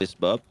loudest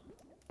burp.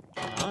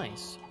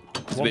 Nice.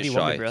 It's a bit 1v1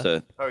 shy. me, bro.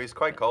 So, Oh, he's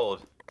quite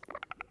cold.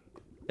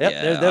 Yep.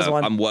 yeah, there's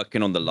one. I'm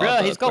working on the lava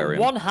Bro, he's got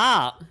aquarium. 1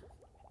 heart.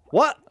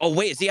 What? Oh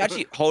wait, is he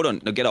actually? Hold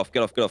on. No, get off.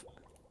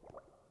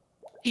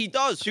 He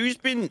does. Who's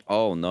been?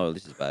 Oh no,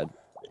 this is bad.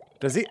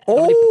 Does he?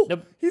 Nobody- Oh,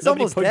 no- he's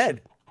nobody almost punched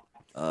dead.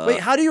 Uh, Wait,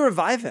 how do you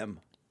revive him?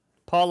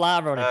 Pour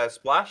lava on him.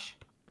 Splash?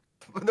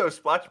 No,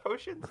 splash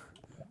potions?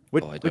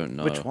 Which, Oh, I don't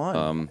know. Which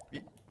one?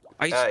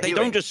 They healing.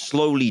 don't just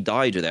slowly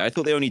die, do they? I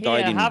thought they only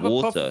died in have a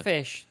puff water. of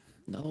fish.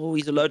 No,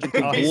 he's allergic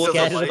to Oh, he's water.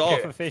 scared of the like puff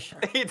it. of fish.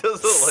 He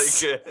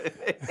doesn't like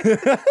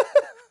it.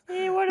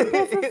 Hey, what a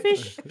puff of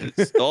fish.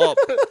 Stop.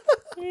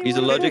 He's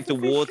allergic to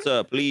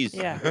water. Please.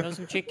 Yeah, you want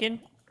some chicken?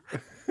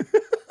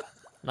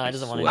 No, he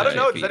doesn't want I it. don't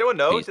know. If Does he- anyone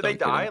know? please Do they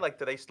don't kill die? him. Like,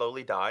 do they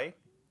slowly die?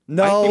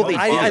 No, think they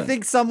I do.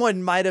 think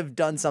someone might have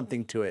done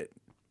something to it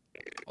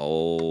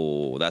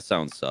Oh, that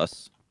sounds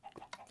sus.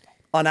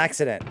 on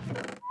accident.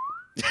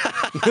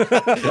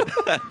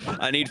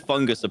 I need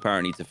fungus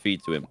apparently to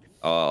feed to him.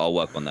 I'll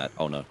work on that.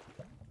 Oh no.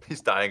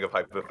 He's dying of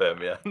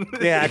hypothermia.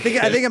 Yeah, I think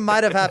it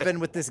might have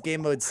happened with this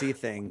game mode C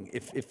thing.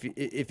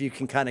 If you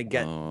can kind of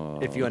get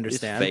if you It's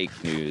understand. fake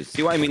news.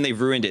 See what I mean? They've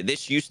ruined it.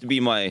 This used to be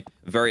my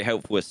very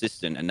helpful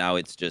assistant, and now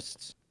it's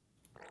just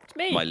It's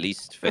me. my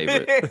least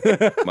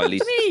favorite. My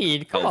least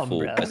Mean, come on, helpful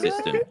bro.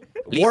 assistant.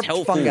 Least Warped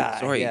helpful. fungi.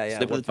 Sorry, Yeah,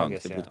 slip of the warped tongue.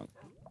 fungus, Slip of the yeah. tongue.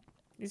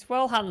 He's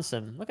well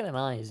handsome. Look at them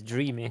eyes,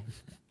 dreamy.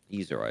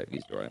 He's alright.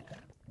 He's alright.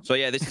 So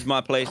yeah, this is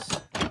my place.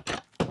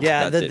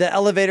 Yeah, That's it. the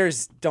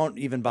elevators don't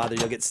even bother.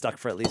 You'll get stuck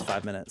for at least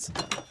 5 minutes.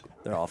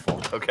 They're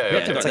awful. Okay. Yeah,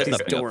 okay. It's like there's these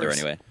nothing up there doors.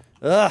 anyway.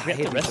 Ugh, I We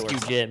hate have to these rescue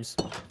doors. James.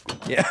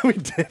 Yeah, we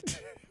did. Do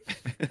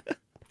you Right,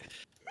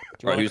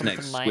 wanna who's come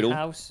next? to my Squiddle?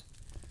 house?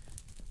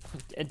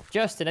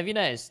 Justin, have you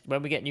noticed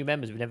when we get new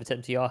members, we never take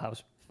them to your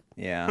house?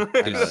 Yeah. I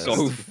It's so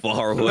noticed.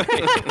 far away.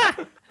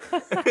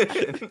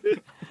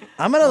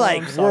 I'm gonna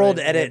like I'm sorry, world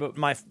yeah, edit but-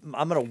 my.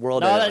 I'm gonna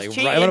world No, edit. that's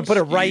Like, I'm gonna put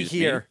it right Excuse me.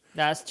 here.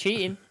 That's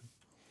cheating.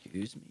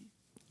 Excuse me.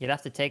 You'd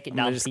have to take it I'm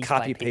down gonna just piece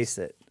copy by piece. paste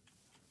it.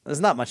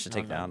 There's not much to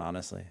take no. down,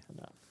 honestly.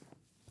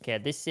 Okay,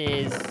 this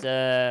is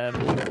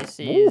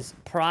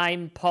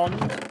Prime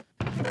Pond.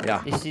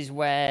 Yeah. This is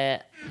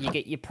where you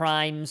get your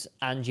primes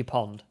and your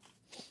pond.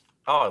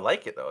 Oh, I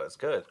like it though. It's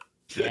good.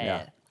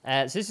 Yeah.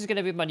 So this is going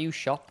to be my new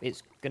shop.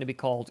 It's going to be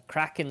called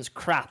Kraken's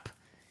Crap.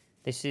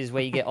 This is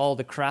where you get all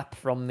the crap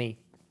from me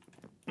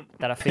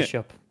that I fish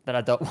up that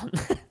I don't want.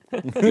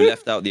 You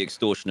left out the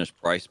extortionist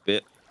price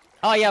bit.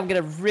 Oh yeah, I'm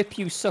going to rip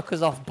you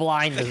suckers off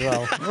blind as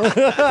well.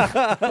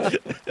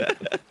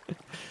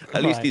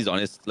 At least Right. he's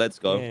honest. Let's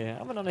go. Yeah,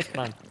 I'm an honest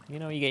man. You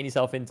know what you're getting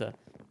yourself into.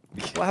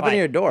 What happened to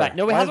your door? Right,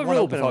 no, we Why have is a one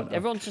rule open and before. one- oh.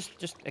 Everyone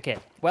just okay.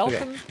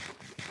 Welcome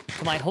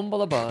to my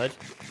humble abode.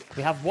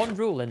 We have one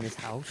rule in this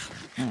house.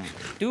 Hmm.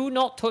 Do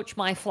not touch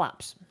my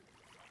flaps.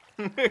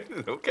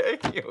 Okay.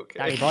 Danny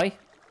Okay. boy.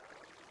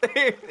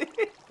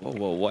 Whoa,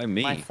 whoa, why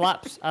me? My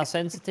flaps are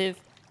sensitive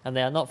and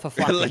they are not for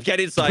flapping. Get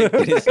inside.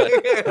 Get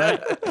inside.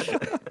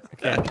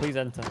 Okay, please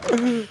enter.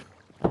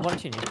 I'm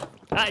watching you.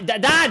 Ah,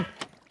 Dan!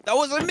 That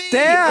wasn't me.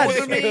 Dad! That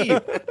wasn't me.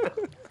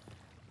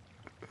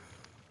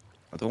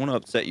 I don't want to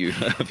upset you.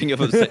 I think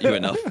I've upset you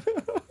enough.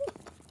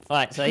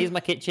 Alright, so here's my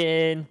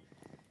kitchen.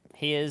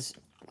 Here's...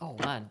 Oh,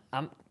 man.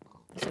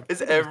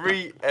 Is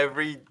every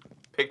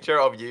picture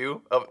of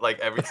you of like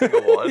every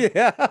single one?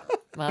 Yeah.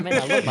 I mean,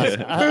 I love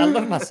myself. I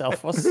love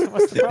myself. What's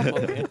the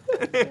problem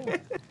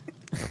here?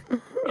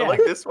 I like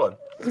this one.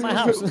 It's my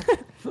house.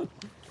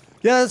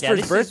 Yeah, that's Yeah, for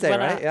this his is birthday, when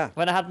right? Yeah.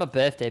 When I had my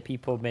birthday,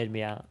 people made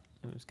me out.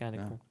 It was kind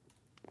of cool.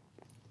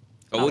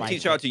 Oh, I we'll like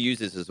teach you it. how to use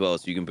this as well,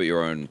 so you can put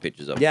your own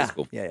pictures up. Yeah. That's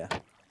cool. Yeah, yeah.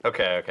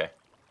 Okay.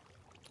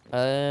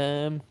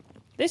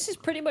 This is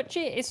pretty much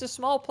it. It's a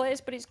small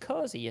place, but it's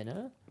cozy, you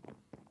know.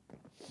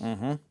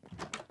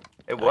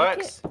 It like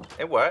works.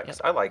 It works. Yep.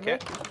 I like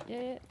it.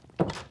 Yeah.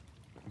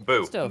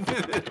 Boo. Stuff.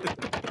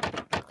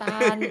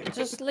 Dan,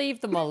 just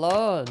leave them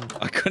alone.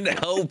 I couldn't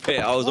help it.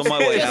 I was on my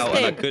way out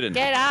and I couldn't.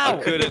 Get out.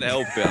 I couldn't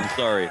help it. I'm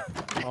sorry.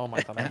 Oh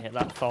my god, I hit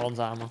that Thorn's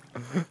armor.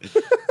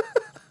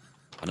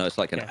 I know it's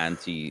like an Okay.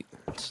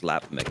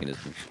 anti-slap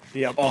mechanism.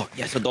 Yep. Oh,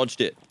 yes, I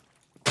dodged it.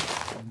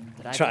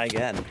 Did I Try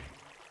get- again.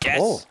 Yes.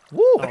 Oh.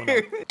 Woo. Oh, no.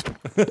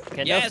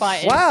 Okay, Yes. no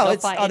fighting. Wow, no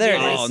it's- fighting oh, there it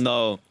during is. Oh, this.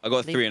 no. I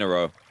got 3 in a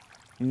row.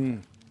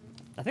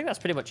 I think that's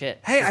pretty much it.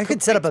 Hey, I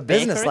could set up a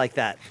business bakery? like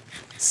that.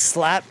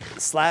 Slap,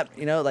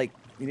 you know, like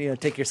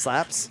take your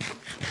slaps,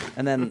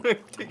 and then,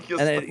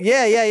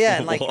 yeah,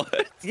 and like,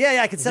 What? yeah,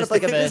 I could set Is up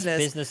like a this the first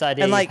business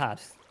idea and you've like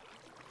had?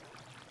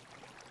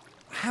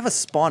 have a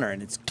spawner,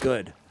 and it's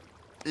good.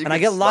 You And I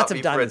can get lots slap of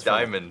me for a diamonds from it.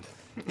 diamond.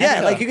 Yeah,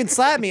 Yeah. like you can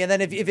slap me, and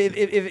then if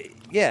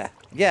yeah,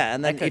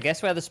 and then Okay, if,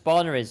 guess where the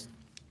spawner is?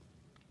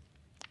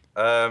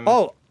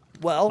 oh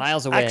well,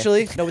 Miles away.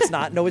 actually, no, it's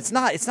not. No, it's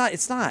not. It's not.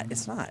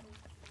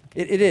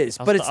 It is,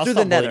 but it's I'll through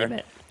the stop bullying Nether. you,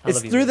 mate. I It's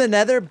love you, through mate. the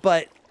Nether,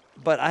 but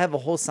I have a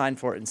whole sign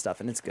for it and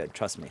stuff, and it's good.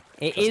 Trust me.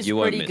 It is You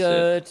won't pretty miss it.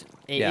 good.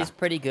 It is Yeah.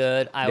 pretty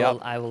good. Yep.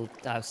 I'll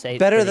say it's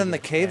Better pretty than the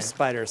good, cave yeah.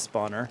 spider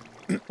spawner.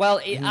 Well,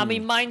 I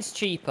mean, mine's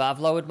cheaper. I've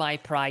lowered my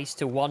price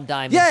to 1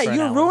 diamond. Yeah, for an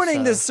you're hour,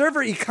 ruining the so-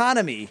 server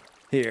economy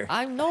here.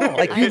 I'm not.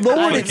 Like you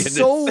lowered it goodness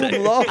so sake.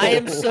 low. I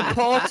am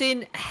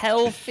supporting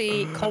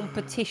healthy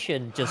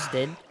competition,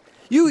 Justin.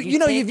 you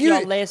know take if your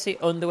you lacy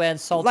underwear and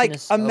saltiness like away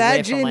from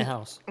imagine my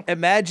house.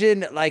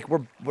 imagine like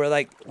we're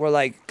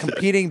like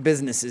competing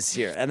businesses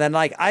here, and then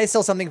like I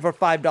sell something for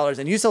 $5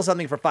 and you sell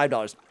something for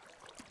 $5.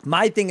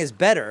 My thing is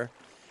better,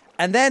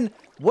 and then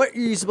what are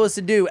you supposed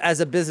to do as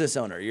a business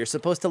owner? You're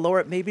supposed to lower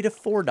it maybe to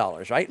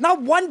 $4, right?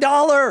 Not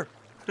 $1.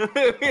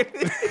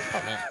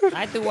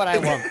 I do what I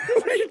want.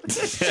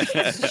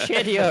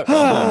 Shady up.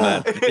 Oh,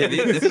 man. Yeah,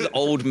 this is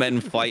old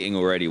men fighting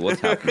already. What's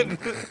happening?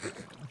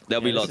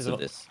 There'll be Yeah, lots of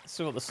this. This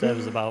is what the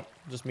server's about.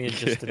 Just me and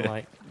Justin,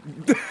 like.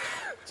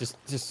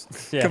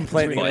 yeah,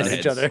 complaining Button at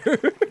each heads. other.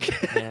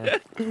 Yeah,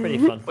 pretty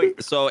fun.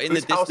 Wait, So in the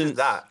whose house distance, is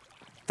that?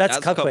 That's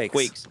that's Cupquakes.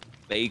 Cupquakes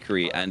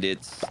Bakery, and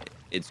it's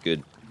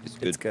good. It's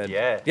good. It's good.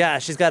 Yeah. Yeah,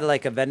 she's got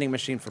like a vending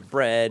machine for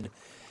bread.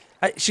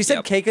 She said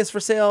Yep. cake is for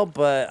sale,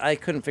 but I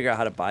couldn't figure out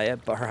how to buy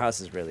it. But her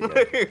house is really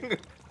good.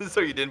 So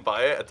you didn't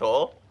buy it at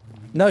all?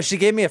 No, she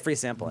gave me a free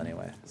sample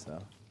anyway.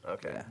 So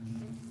Okay. yeah,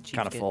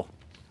 kind of Cheapskate. full.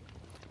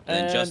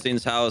 And then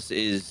Justin's house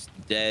is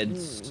dead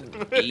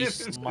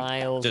east.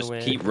 Miles Just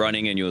away. keep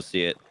running and you'll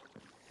see it.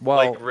 Well,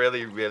 Like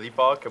really, really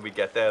far? Can we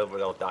get there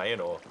without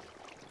dying or?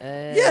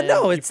 yeah,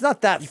 no, it's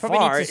not that You probably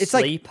far. need to It's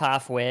like, sleep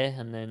halfway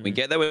and then. We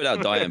get there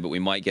without dying, but we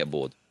might get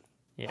bored.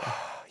 Yeah.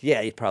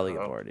 yeah, you'd probably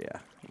get bored. Yeah,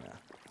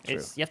 true.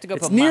 You have to go up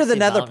It's a near the massive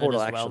Nether mountain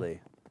portal as well. actually,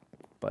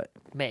 but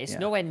Mate, it's yeah.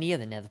 nowhere near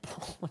the Nether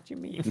portal. What do you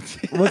mean?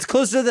 well, it's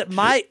closer to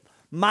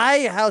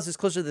my house is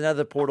closer to the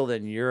Nether portal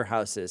than your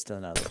house is to the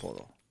Nether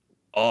portal.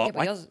 Oh, Yeah,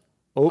 but yours-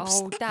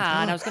 Oops. Oh,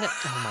 Dad, I was gonna.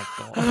 Oh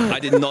my god. I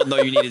did not know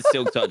you needed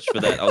silk touch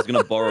for that. I was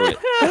gonna borrow it.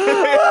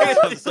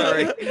 I'm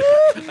sorry. I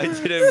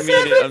didn't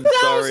mean it. I'm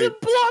sorry. 1,000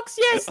 blocks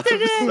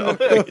yesterday.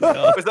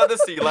 Was that the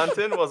sea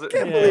lantern? Was it? I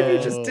can't believe you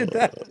just did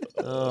that.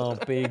 Oh,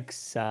 big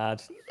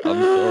sad.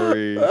 I'm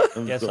sorry.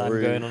 I'm Guess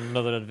sorry. I'm going on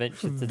another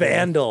adventure today.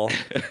 Vandal.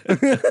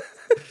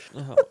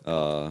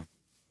 I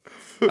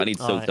need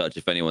silk Alright. touch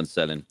if anyone's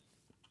selling.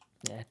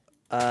 Yeah.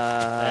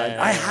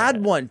 I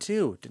had one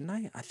too, didn't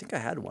I? I think I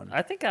had one.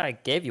 I think I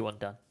gave you one,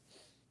 Dan.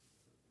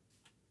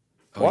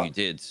 Oh, What? you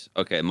did.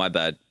 Okay, my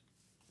bad.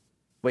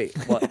 Wait,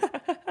 what?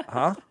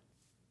 Huh?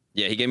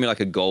 Yeah, he gave me like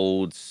a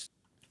gold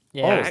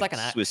Yeah, Oh. it's like an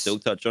axe. with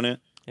silk touch on it.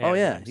 Oh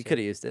yeah, axe, you could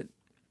have used it.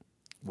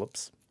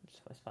 Whoops.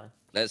 It's fine.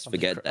 Let's I'll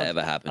forget just that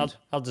ever happened.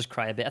 I'll just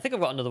cry a bit. I think I've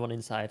got another one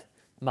inside.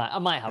 I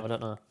might have. I don't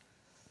know.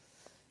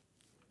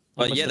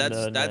 But must yeah, have that's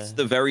known, that's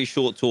the very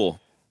short tour.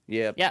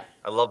 Yep. Yeah.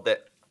 I loved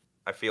it.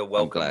 I feel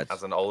welcome glad.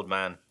 as an old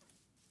man.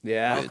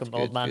 Yeah. Welcome,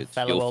 old man,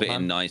 fellow You'll old fit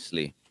in man.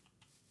 nicely.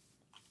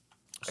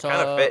 So, I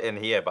kind of fit in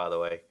here, by the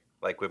way,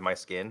 like with my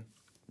skin.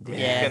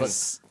 Yeah, but,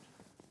 Yes.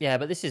 yeah,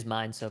 but this is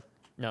mine, so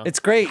no. It's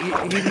great. He's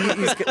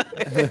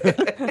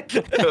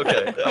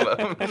Okay,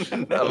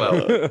 I'm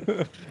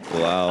out.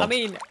 Wow. I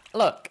mean,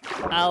 look,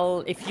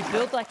 if you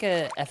build like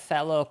a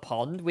fellow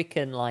pond, we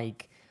can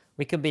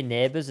be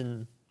neighbors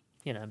and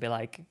be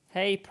like,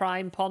 hey,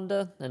 Prime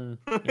Ponder, and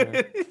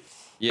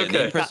Yeah, the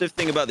Okay. impressive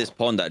thing about this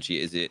pond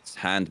actually is it's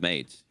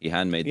handmade. He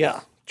handmade yeah.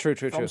 this.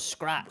 True. from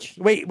scratch.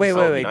 Wait,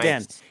 Oh,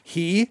 Dan. nice.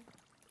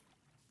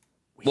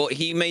 Well,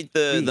 he made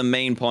the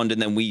main pond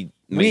and then we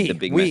made the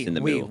big mess in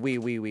the middle. What do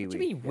you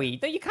mean we?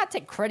 No, you can't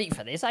take credit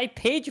for this. I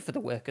paid you for the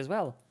work as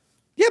well.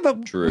 Yeah,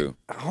 but True.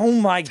 oh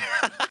my.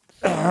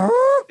 I'm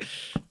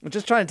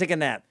just trying to take a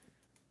nap.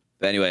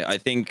 But anyway, I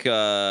think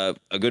a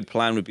good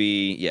plan would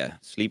be,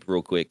 sleep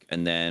real quick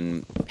and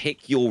then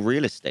pick your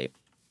real estate.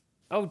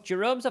 Oh,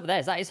 Jerome's up there.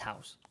 Is that his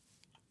house?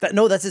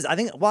 No, that's his. I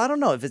think. Well, I don't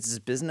know if it's his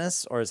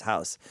business or his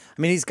house.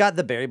 I mean, he's got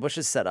the berry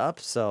bushes set up,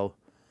 so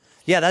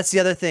yeah, that's the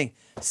other thing.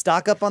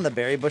 Stock up on the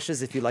berry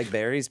bushes if you like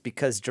berries,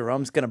 because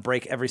Jerome's gonna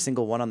break every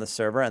single one on the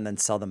server and then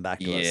sell them back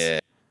to us. Yeah.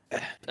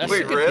 That's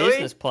Wait, a good really?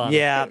 business plan.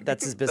 Yeah,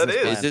 that's his business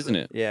is. plan. It is, isn't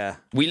it? Yeah.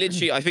 We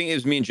literally, I think it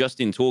was me and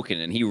Justin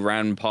talking, and he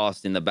ran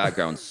past in the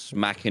background,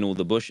 smacking all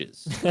the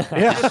bushes,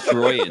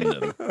 destroying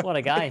them. What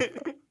a guy.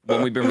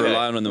 When we've been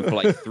relying on them for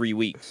like 3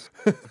 weeks.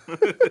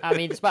 I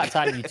mean, it's about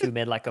time you two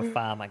made like a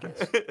farm, I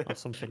guess, or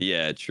something.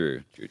 Yeah,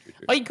 true.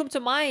 Oh, you can come to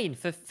mine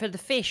for the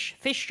fish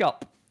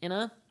shop.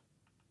 Well,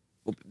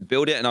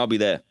 build it, and I'll be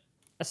there.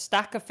 A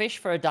stack of fish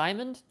for a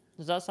diamond.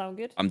 Does that sound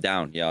good? I'm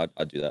down. Yeah,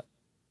 I'd do that.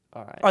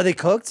 All right. Are they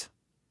cooked?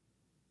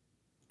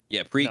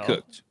 Yeah,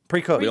 pre-cooked.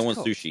 Pre-cooked. We don't want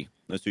Cooked. sushi.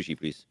 No sushi,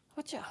 please.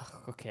 What you?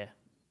 Okay.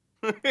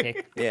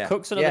 Okay. Yeah.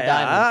 Cooks another yeah,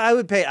 diamond. I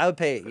would pay. I would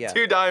pay. Yeah.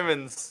 2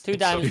 diamonds. 2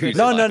 diamonds. So for-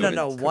 No, like no, them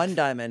no. in- 1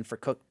 diamond for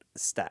cooked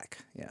stack.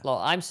 Yeah. Look,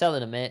 I'm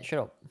selling them, mate. Shut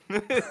up.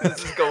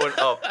 This is going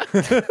up.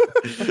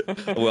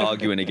 We're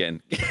arguing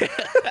again.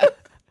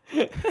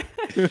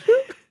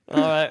 All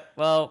right.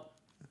 Well,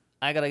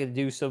 I gotta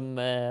do some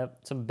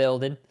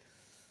building.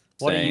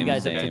 What are you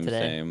guys up to today?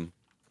 Same.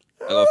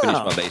 I gotta finish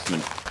Oh. my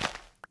basement.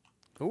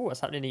 Ooh, what's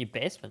happening in your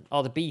basement?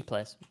 Oh, the bee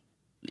place.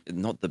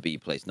 Not the B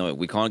place. No,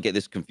 we can't get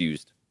this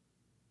confused.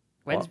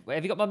 Have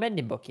you got my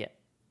mending book yet?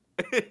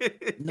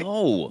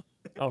 No.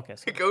 Okay.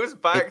 So It goes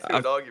back to an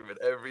I've- argument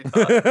every time.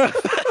 Is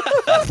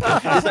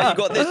that, you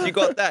got this, you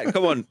got that.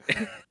 Come on.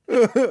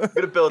 I'm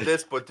gonna build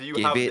this, but do you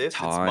Give have it this?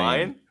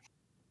 time.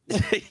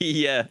 It's mine.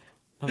 Yeah.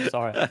 I'm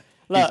sorry. He's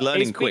Look,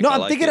 learning it's quick. No, I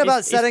I'm like thinking it. about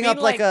It's setting been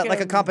up like a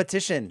like,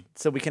 competition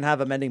so we can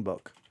have a mending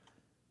book.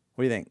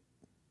 What do you think?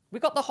 We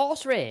got the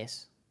horse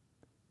race.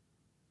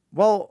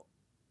 Well,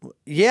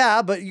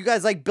 yeah, but you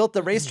guys like built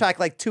the racetrack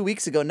like 2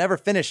 weeks ago, never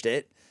finished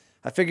it.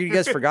 I figured you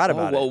guys forgot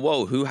about Whoa, it.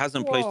 whoa. Who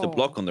hasn't placed a Whoa.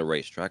 block on the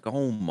racetrack?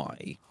 Oh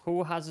my.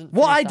 Who hasn't?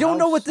 Well, I finished the don't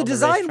know house what the on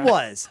design racetrack?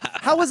 was.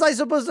 How was I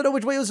supposed to know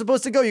which way it was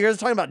supposed to go? You guys are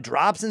talking about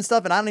drops and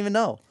stuff, and I don't even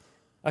know.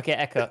 Okay,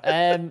 Echo.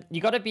 You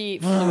got to be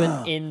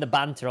fluent in the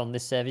banter on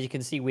this server. You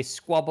can see we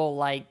squabble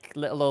like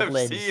little old I've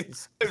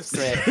ladies. seen. I've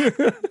seen.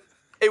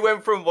 Great. It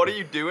went from "What are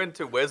you doing?"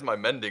 to "Where's my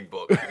mending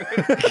book?" Yeah. All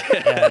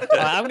right,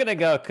 I'm gonna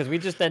go because we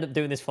just end up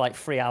doing this for like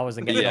 3 hours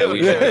and getting. Yeah,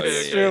 we should.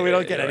 It's true. We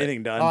don't get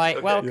anything done. All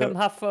right, welcome.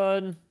 Have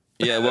fun.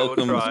 Yeah,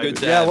 welcome. It's good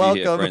to Yeah, have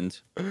you here, welcome.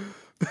 friend.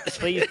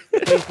 Please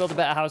build a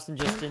better house than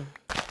Justin.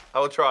 I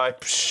will try.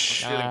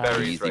 Stealing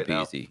berries Easy right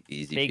now. peasy.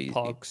 Easy Big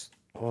peasy.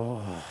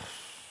 pogs.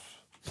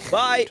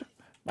 Bye.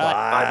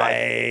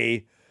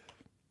 Bye.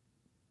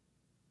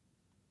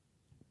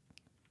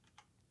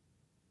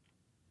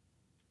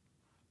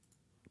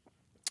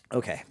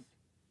 Okay.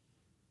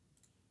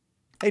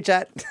 Hey,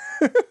 chat.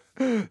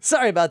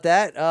 Sorry about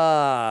that.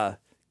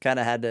 Kind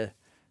of had to.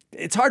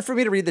 It's hard for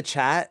me to read the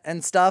chat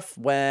and stuff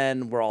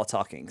when we're all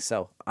talking,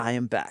 so I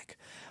am back.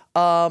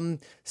 If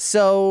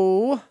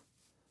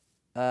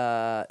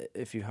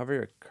you hover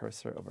your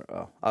cursor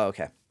over,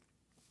 okay.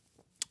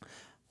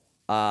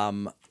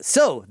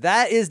 So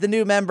that is the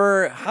new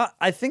member.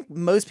 I think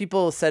most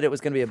people said it was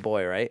going to be a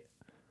boy, right?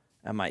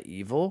 Am I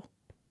evil?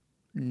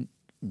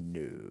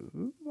 No.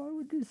 Why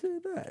would you say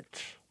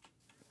that?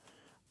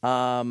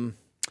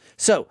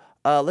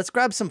 Let's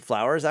grab some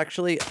flowers.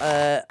 Actually,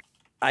 I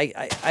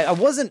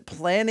wasn't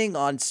planning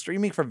on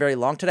streaming for very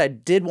long today. I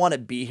did want to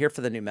be here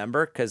for the new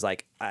member because,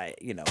 like, I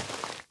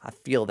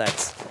feel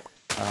that's,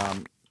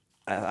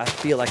 I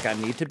feel like I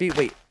need to be.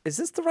 Wait, is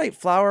this the right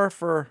flower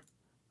for?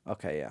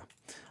 Okay, yeah.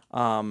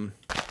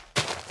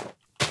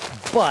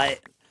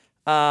 But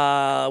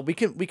we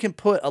can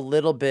put a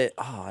little bit.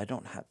 Oh, I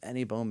don't have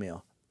any bone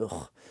meal.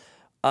 Ugh.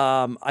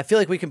 I feel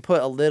like we can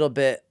put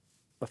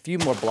a few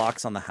more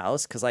blocks on the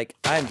house because, like,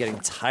 I'm getting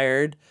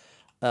tired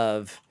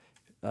of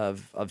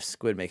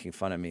Squid making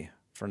fun of me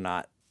for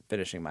not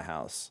finishing my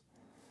house.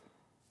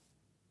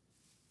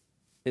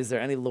 Is there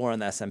any lore in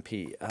the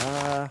SMP?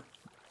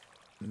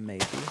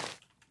 Maybe.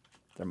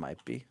 There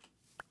might be.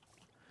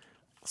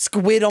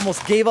 Squid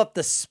almost gave up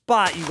the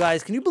spot, you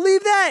guys. Can you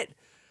believe that?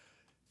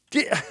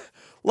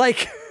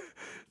 Like,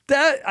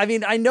 that, I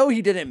mean, I know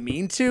he didn't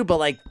mean to, but,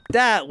 like,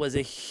 that was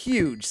a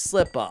huge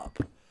slip up.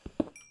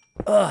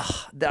 Ugh.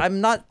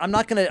 I'm not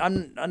planning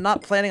on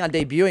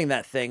debuting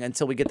that thing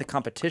until we get the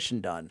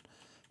competition done.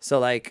 So,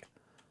 like,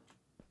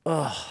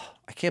 ugh,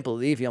 I can't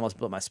believe he almost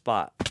blew my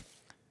spot.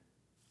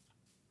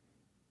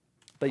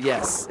 But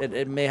yes,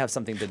 it may have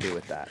something to do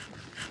with that.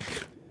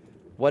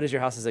 What is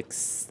your house's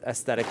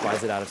aesthetic? Why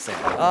is it out of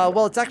sand?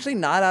 Well, it's actually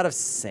not out of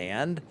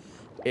sand.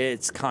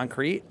 It's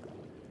concrete.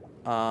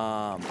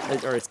 Or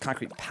it's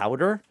concrete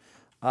powder.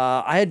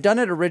 I had done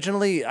it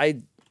originally.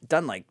 I'd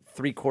done like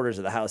 3/4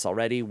 of the house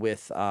already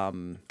with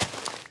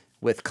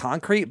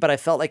concrete, but I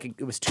felt like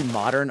it was too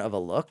modern of a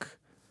look.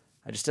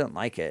 I just didn't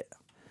like it.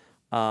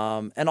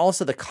 And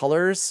also the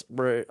colors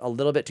were a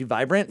little bit too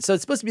vibrant. So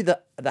it's supposed to be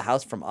the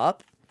house from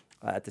up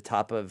at the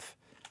top of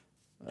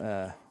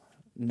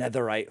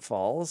Netherite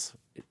Falls.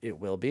 It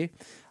will be.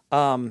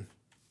 But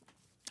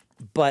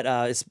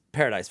it's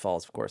Paradise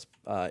Falls, of course,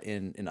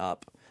 in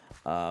up.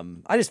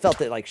 I just felt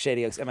that, like,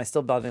 Shady, am I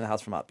still building the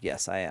house from up?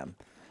 Yes, I am.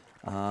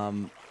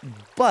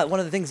 But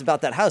one of the things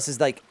about that house is,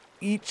 like,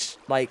 each,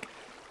 like,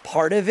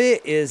 part of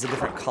it is a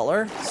different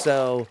color.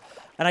 So,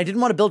 and I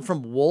didn't want to build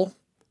from wool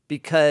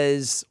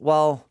because,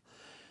 well,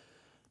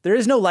 there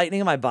is no lightning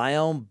in my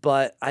biome,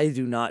 but I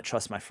do not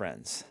trust my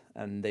friends,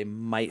 and they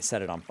might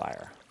set it on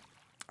fire.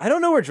 I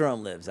don't know where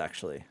Jerome lives,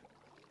 actually.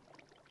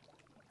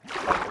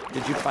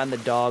 Did you find the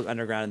dog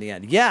underground in the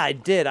end? Yeah, I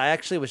did. I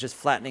actually was just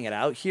flattening it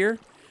out here,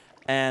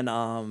 and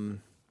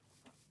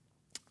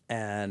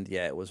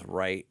yeah, it was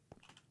right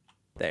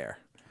there.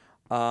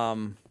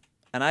 And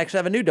I actually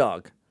have a new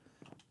dog.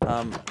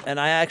 And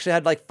I actually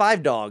had like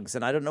 5 dogs,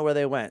 and I don't know where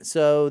they went.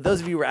 So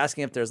those of you who were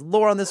asking if there's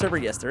lore on this server,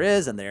 yes, there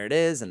is, and there it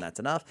is, and that's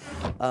enough.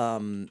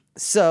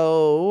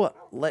 So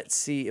let's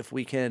see if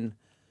we can.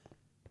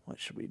 What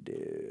should we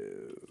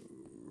do?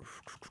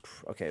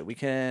 Okay, we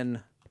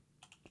can.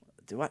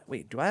 Do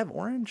I have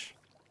orange?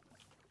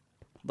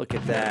 Look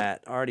at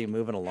that, already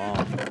moving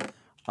along.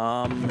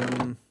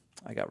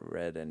 I got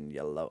red and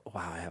yellow.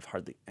 Wow, I have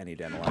hardly any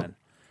dandelion.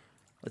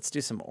 Let's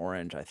do some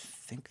orange. I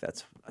think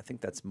that's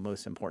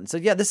most important. So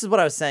yeah, this is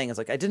what I was saying. Is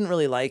like I didn't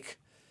really like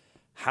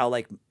how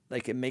like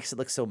it makes it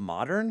look so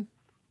modern,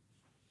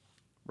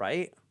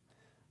 right?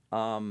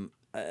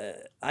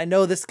 I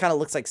know this kind of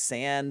looks like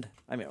sand.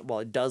 I mean, well,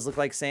 it does look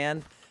like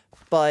sand,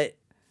 but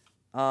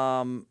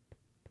I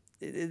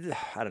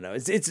don't know.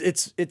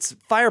 It's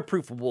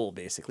fireproof wool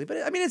basically.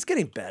 But I mean, it's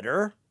getting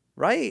better,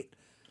 right?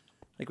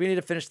 Like we need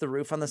to finish the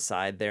roof on the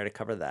side there to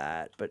cover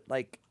that. But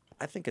like,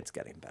 I think it's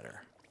getting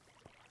better.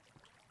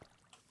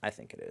 I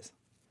think it is.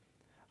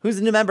 Who's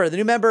the new member? The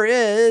new member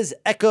is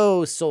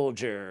Echo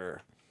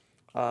Soldier.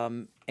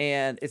 And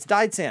it's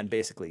dyed sand,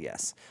 basically,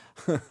 yes.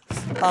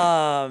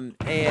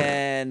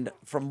 And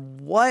from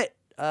what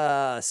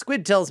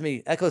Squid tells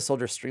me, Echo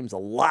Soldier streams a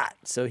lot.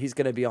 So he's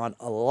going to be on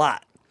a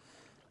lot.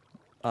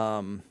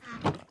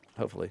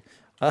 Hopefully.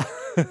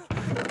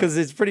 Because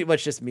it's pretty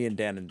much just me and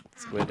Dan and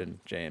Squid and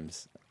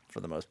James for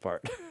the most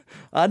part.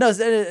 No,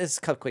 it's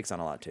Cupquake's on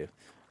a lot, too.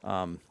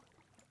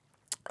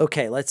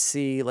 Okay, let's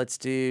see. Let's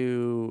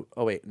do...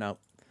 Oh, wait, no.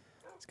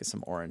 Let's get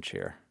some orange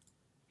here.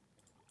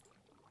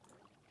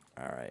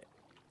 All right.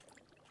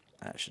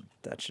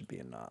 That should be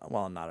enough.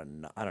 Well, not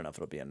enough. I don't know if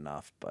it'll be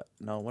enough, but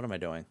no, what am I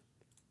doing?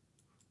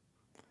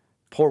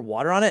 Pour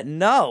water on it?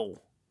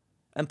 No.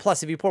 And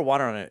plus, if you pour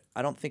water on it,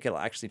 I don't think it'll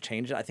actually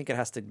change it. I think it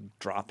has to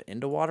drop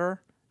into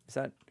water. Is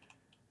that...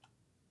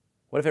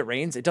 What if it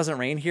rains? It doesn't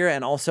rain here,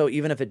 and also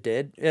even if it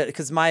did,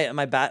 because my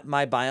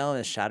biome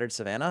is shattered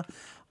savanna.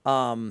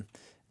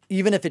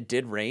 Even if it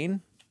did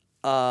rain,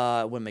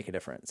 it wouldn't make a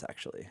difference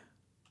actually,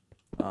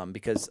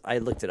 because I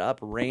looked it up.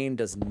 Rain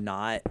does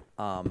not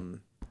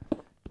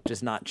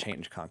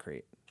change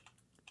concrete,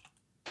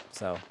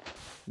 so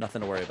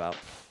nothing to worry about.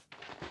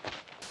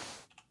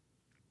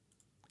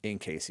 In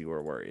case you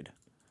were worried.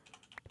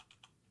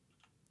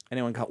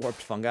 Anyone got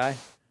warped fungi?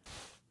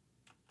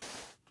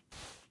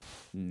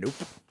 Nope.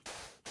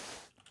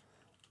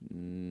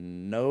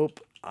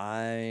 Nope.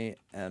 I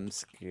am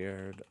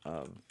scared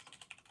of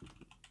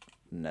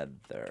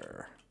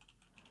nether.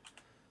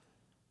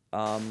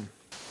 There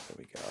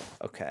we go.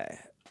 Okay.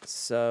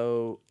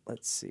 So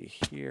let's see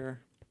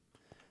here.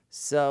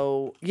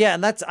 So yeah,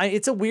 and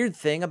it's a weird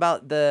thing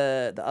about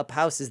the up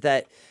house is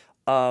that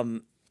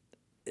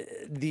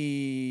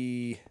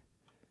the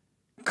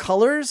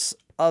colors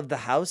of the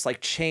house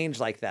like change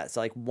like that.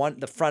 So like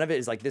the front of it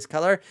is like this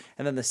color,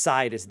 and then the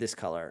side is this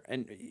color,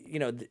 and you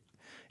know.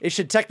 It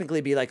should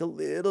technically be like a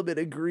little bit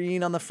of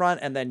green on the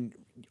front and then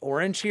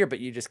orange here, but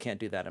you just can't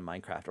do that in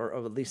Minecraft, or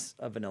at least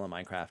a vanilla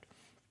Minecraft.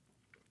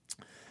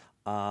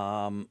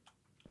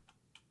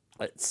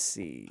 Let's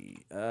see.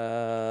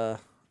 I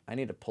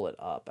need to pull it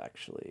up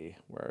actually.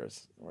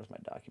 Where's my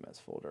documents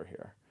folder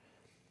here?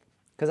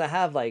 Because I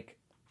have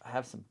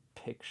some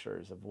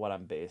pictures of what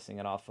I'm basing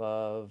it off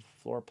of.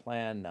 Floor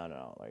plan.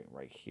 No, like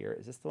right here.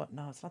 Is this the one?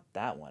 No, it's not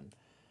that one.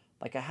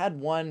 Like I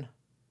had one.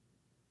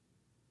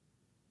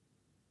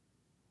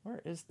 Where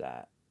is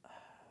that?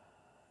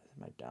 Is it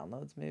my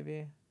downloads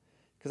maybe?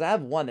 Because I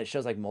have one that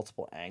shows like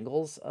multiple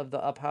angles of the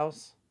up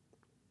house.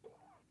 Is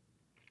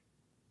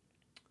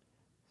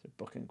it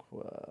book and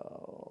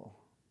quill?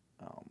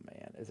 Oh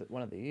man, is it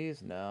one of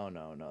these? No.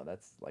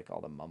 That's like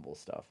all the mumble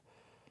stuff.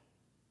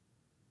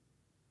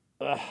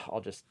 Ugh,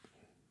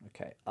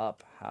 okay,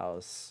 up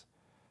house.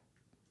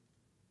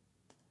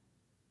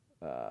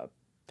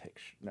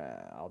 Picture. Nah,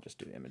 I'll just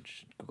do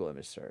Google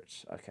image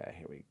search. Okay,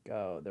 here we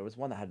go. There was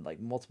one that had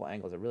like multiple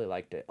angles. I really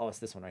liked it. Oh, it's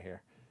this one right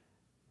here.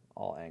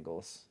 All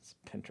angles. It's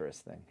a Pinterest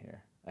thing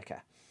here. Okay.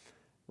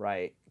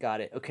 Right. Got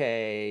it.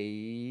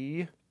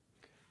 Okay.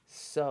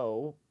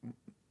 So,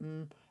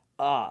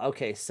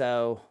 okay.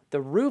 So the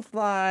roof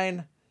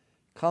line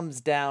comes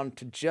down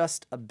to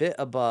just a bit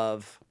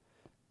above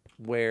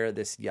where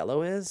this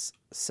yellow is.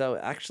 So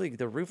actually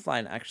the roof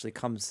line actually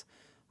comes,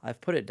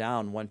 I've put it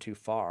down one too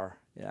far.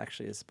 It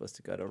actually is supposed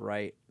to go to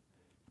right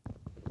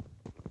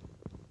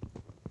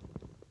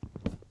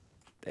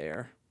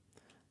there.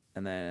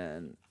 And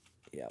then,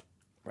 yep,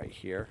 right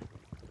here.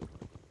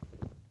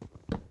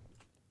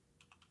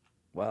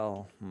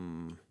 Well,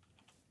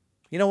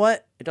 you know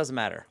what? It doesn't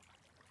matter.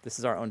 This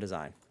is our own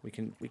design. We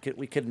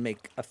could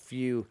make a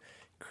few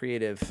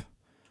creative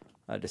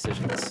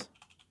decisions.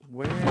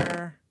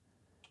 Where?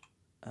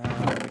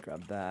 Let me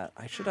grab that.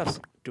 I should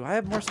have. Do I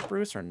have more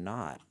spruce or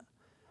not?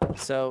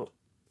 So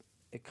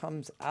it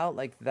comes out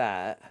like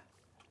that,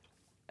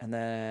 and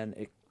then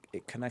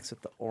it connects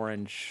with the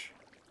orange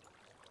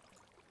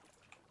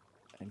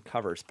and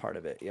covers part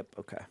of it. Yep.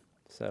 Okay.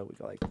 So we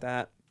go like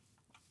that,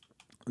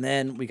 and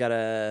then we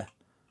gotta.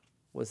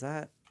 Was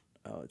that?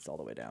 Oh, it's all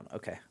the way down.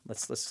 Okay.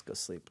 Let's just go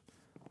sleep.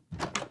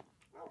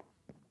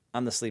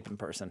 I'm the sleeping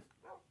person.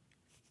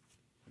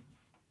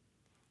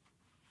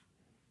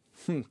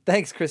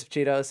 Thanks, Crisp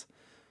Cheetos.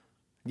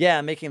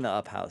 Yeah, making the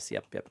up house.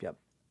 Yep.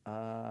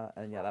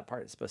 And yeah, that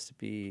part is supposed to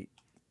be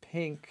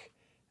pink,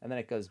 and then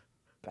it goes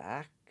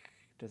back.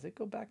 Does it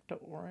go back to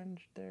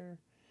orange there?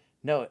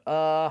 No.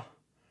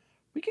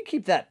 We could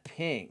keep that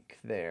pink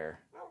there,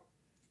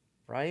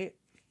 right?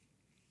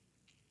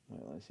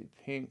 Wait, let's see.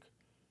 Pink.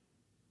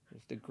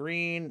 There's the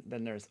green.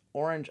 Then there's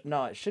orange.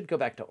 No, it should go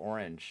back to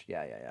orange.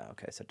 Yeah.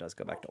 Okay, so it does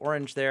go back to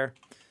orange there.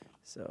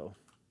 So.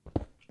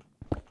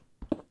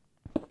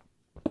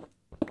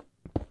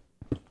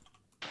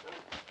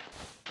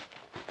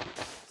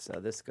 So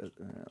this goes,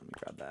 let me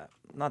grab that.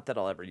 Not that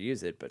I'll ever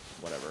use it, but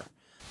whatever.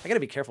 I gotta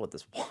be careful with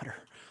this water.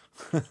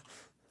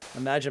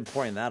 Imagine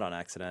pouring that on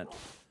accident.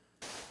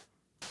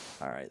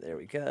 All right, there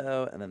we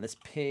go. And then this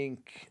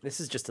pink, this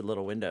is just a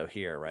little window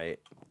here, right?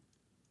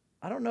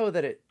 I don't know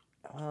that it,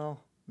 well,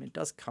 I mean, it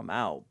does come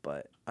out,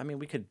 but I mean,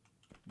 we could,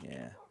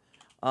 yeah.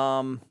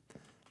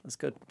 Let's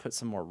go put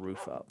some more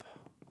roof up.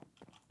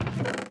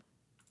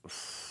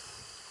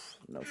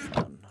 No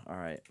fun. All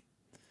right.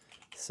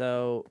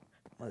 So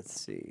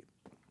let's see.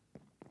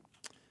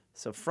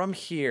 So from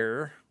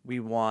here,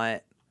 we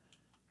want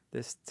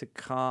this to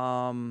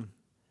come,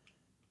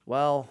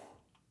 well,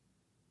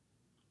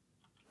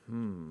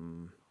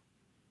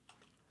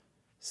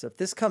 so if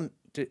this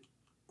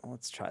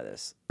let's try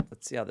this.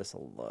 Let's see how this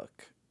will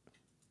look.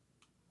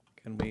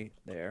 Can we,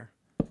 there.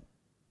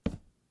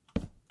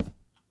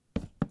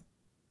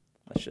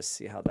 Let's just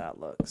see how that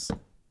looks.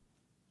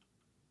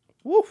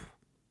 Woo!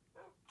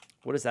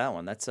 What is that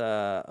one? That's,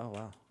 oh,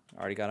 wow.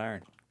 Already got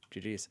iron.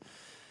 GG's.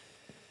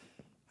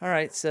 All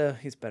right, so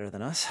he's better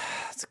than us.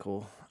 That's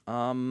cool.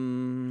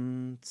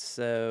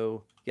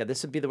 So, yeah,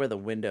 this would be where the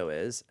window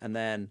is, and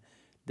then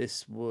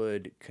this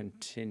would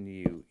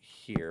continue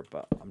here,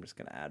 but I'm just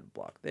going to add a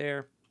block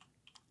there.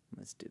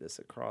 Let's do this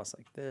across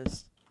like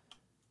this.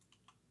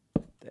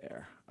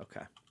 There.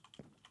 Okay.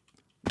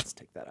 Let's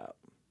take that out.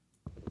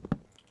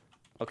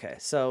 Okay,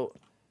 so...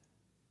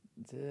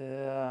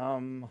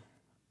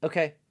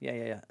 okay,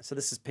 yeah. So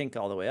this is pink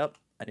all the way up.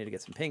 I need to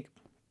get some pink.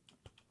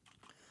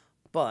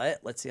 But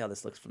let's see how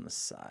this looks from the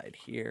side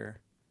here.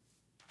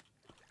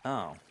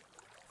 Oh.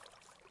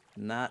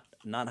 Not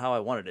how I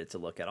wanted it to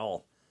look at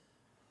all.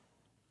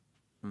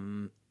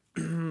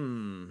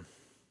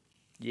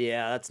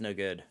 Yeah, that's no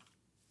good.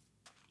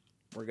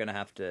 We're gonna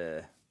have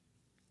to...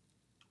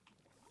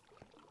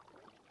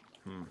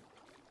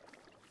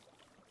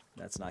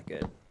 That's not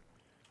good.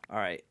 All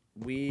right,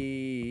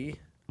 Ooh,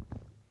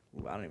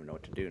 I don't even know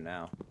what to do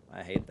now.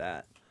 I hate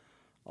that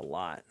a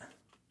lot.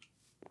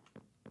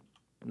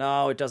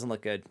 No, it doesn't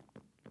look good.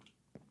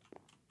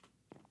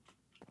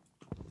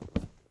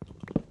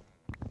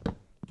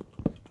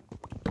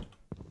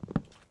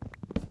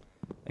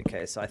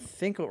 Okay, so I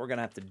think what we're going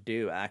to have to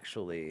do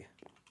actually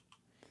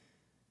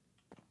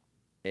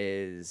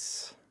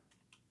is...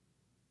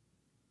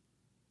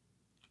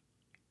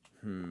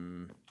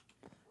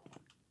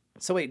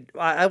 So wait,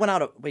 I went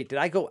out... Wait, did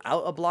I go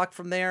out a block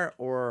from there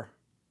or...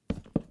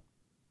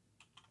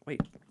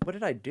 Wait, what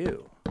did I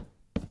do?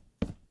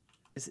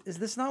 Is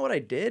this not what I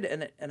did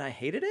and I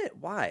hated it?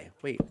 Why?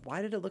 Wait,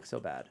 why did it look so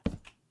bad?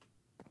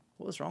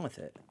 What was wrong with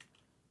it?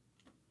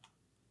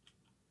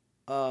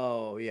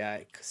 Oh, yeah,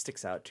 it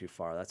sticks out too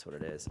far. That's what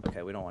it is.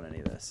 Okay, we don't want any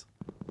of this.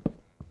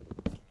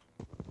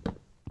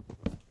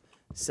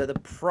 So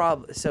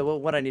so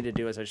what I need to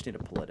do is I just need to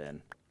pull it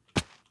in.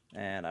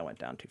 And I went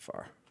down too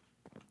far.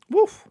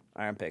 Woof!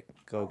 Iron pick.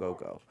 Go, go,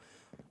 go.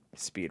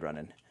 Speed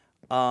running.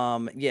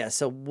 Yeah,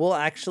 so we'll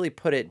actually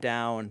put it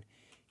down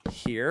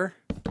here.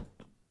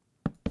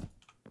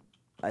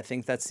 I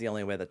think that's the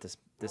only way that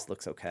this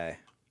looks okay.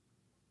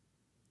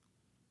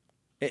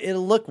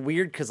 It'll look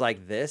weird because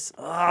like this.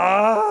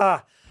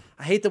 I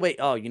hate the way...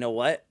 Oh, you know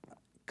what?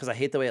 Because I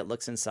hate the way it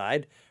looks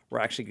inside. We're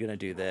actually going to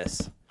do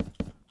this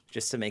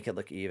just to make it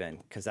look even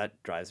because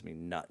that drives me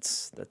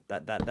nuts.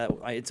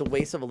 It's a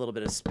waste of a little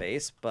bit of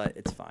space, but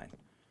it's fine.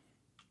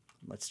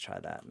 Let's try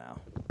that now.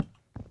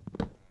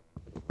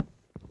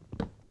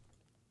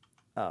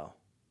 Oh,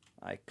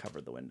 I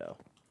covered the window.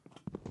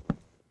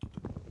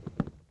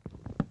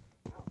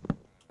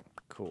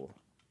 Cool.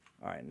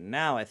 All right,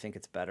 now I think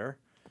it's better.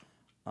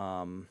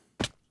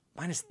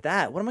 Minus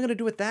that. What am I going to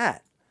do with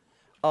that?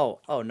 Oh,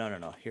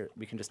 no. Here,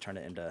 we can just turn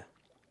it into...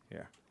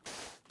 Here.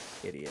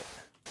 Idiot.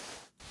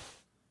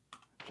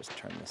 Just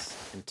turn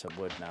this into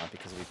wood now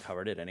because we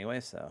covered it anyway,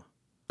 so...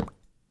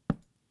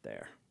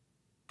 There.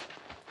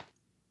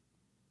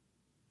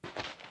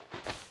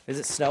 Is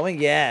it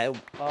snowing? Yeah,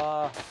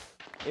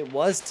 it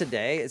was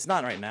today. It's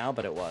not right now,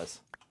 but it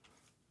was.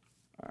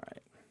 All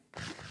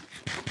right.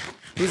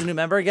 Who's a new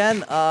member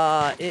again?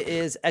 It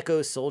is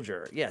Echo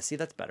Soldier. Yeah, see,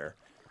 that's better.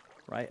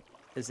 Right?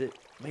 Is it...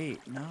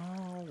 Wait,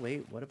 no.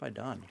 Wait, what have I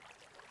done?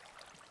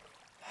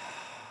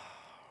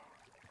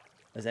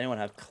 Does anyone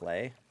have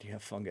clay? Do you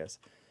have fungus?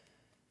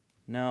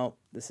 No,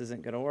 this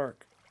isn't going to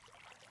work.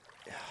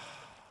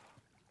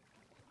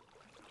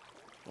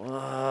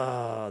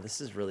 Whoa,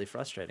 this is really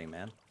frustrating,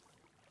 man.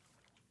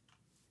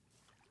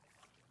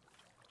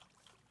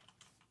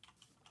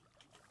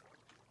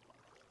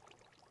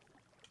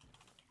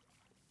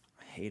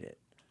 I hate it.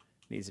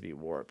 It needs to be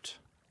warped.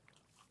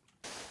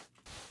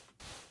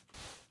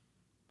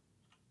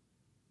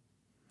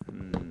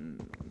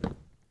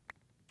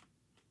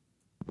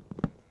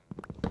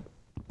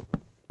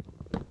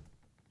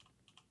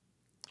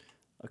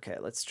 Okay,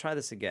 let's try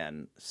this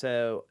again.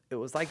 So it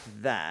was like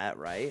that,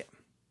 right?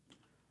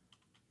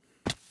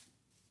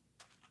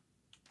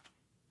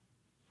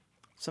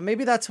 So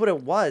maybe that's what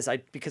it was.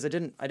 Because I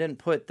didn't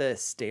put the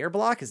stair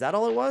block. Is that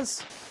all it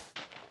was?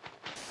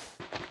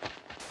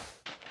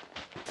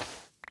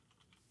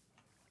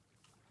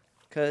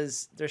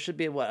 Because there should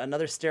be what,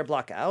 another stair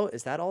block out?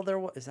 Is that all there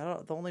was? Is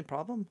that the only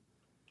problem?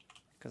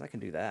 Because I can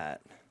do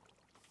that.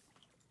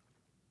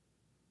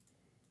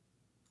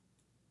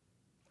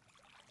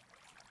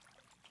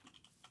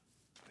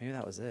 Maybe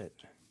that was it.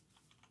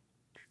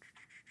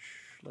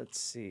 Let's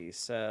see.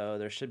 So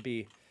there should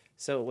be...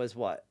 So it was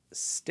what?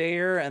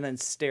 Stair and then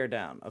stair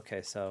down.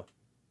 Okay, so...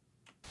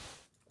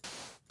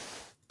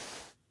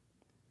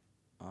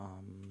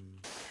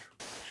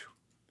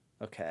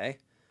 Okay.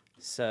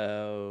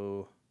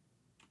 So...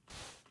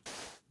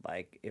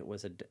 Like, it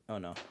was a... Oh,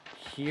 no.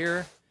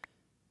 Here.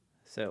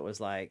 So it was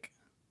like...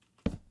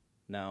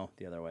 No,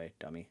 the other way,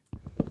 dummy.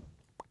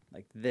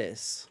 Like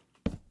this.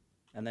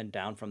 And then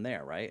down from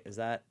there, right? Is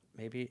that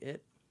maybe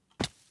it?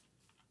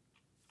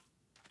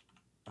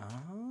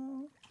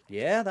 Oh,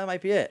 yeah, that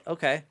might be it.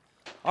 Okay.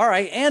 All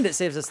right, and it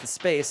saves us the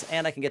space,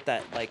 and I can get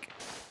that, like...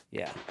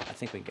 Yeah, I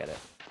think we can get it.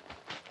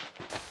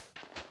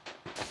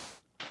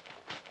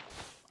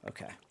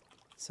 Okay.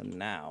 So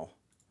now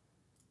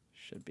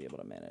should be able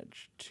to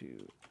manage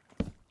to.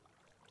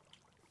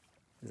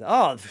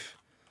 Oh,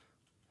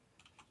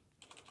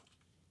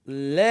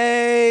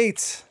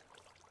 late.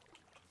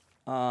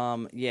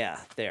 Yeah,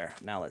 there.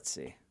 Now let's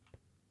see.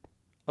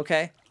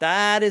 Okay,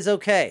 that is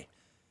okay.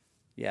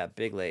 Yeah,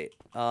 big late.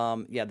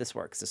 Yeah, this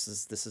works.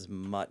 This is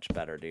much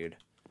better, dude.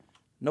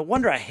 No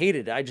wonder I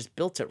hated it. I just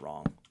built it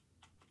wrong.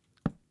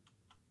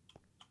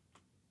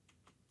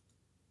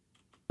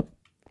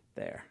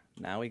 There.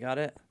 Now we got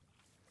it.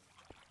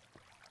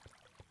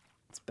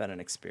 It's been an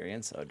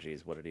experience. Oh,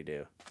 geez. What did he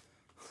do?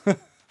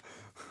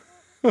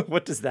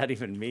 What does that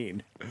even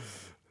mean?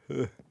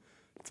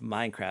 It's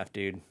Minecraft,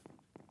 dude.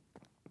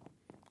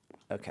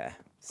 Okay.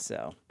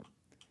 So,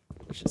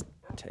 let's just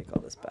take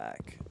all this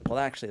back. Well,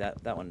 actually,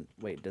 that one...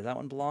 Wait, does that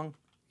one belong?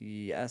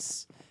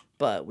 Yes.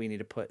 But we need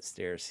to put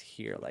stairs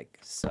here, like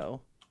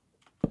so.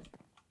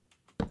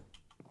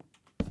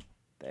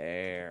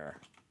 There.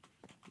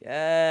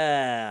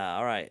 Yeah.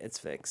 All right. It's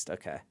fixed.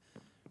 Okay.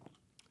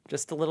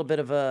 Just a little bit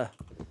of a...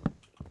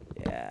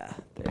 Yeah.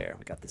 There.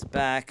 We got this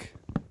back.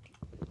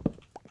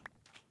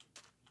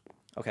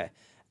 Okay.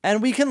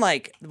 And we can,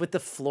 like, with the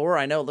floor,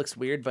 I know it looks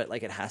weird, but,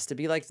 like, it has to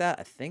be like that.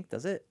 I think.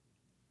 Does it?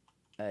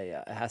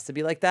 Yeah. It has to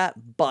be like that.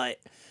 But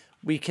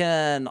we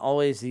can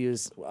always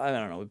use... I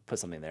don't know. We put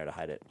something there to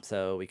hide it.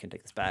 So we can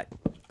take this back.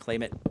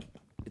 Claim it.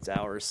 It's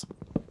ours.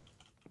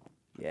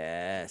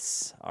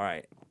 Yes. All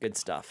right. Good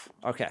stuff.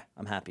 Okay.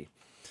 I'm happy.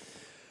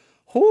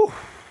 Whew,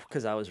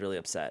 because I was really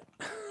upset,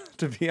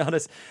 to be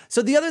honest.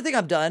 So the other thing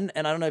I've done,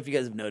 and I don't know if you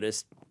guys have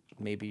noticed,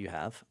 maybe you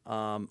have,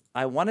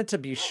 I wanted to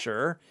be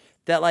sure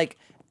that, like,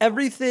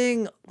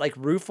 everything, like,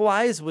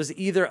 roof-wise was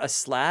either a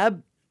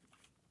slab,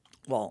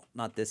 well,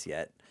 not this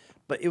yet,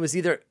 but it was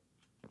either,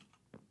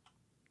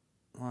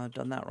 well, I've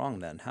done that wrong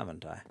then,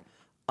 haven't I?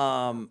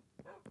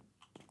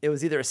 It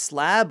was either a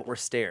slab or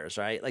stairs,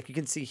 right? Like, you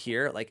can see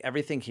here, like,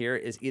 everything here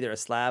is either a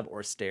slab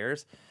or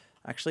stairs.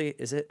 Actually,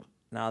 is it?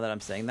 Now that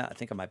I'm saying that, I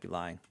think I might be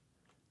lying.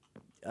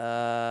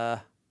 Yeah,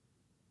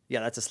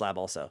 that's a slab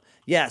also.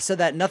 Yeah, so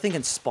that nothing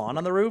can spawn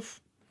on the roof.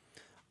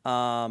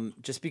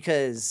 Just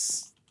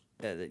because,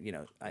 you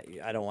know,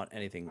 I don't want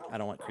anything. I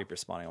don't want creepers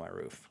spawning on my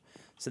roof.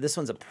 So this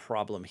one's a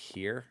problem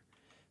here.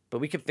 But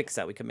we can fix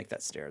that. We can make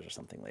that stairs or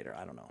something later.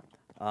 I don't know.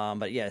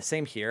 But yeah,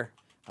 same here.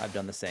 I've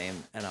done the same.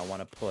 And I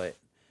want to put...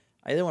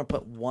 I either want to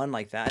put one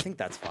like that. I think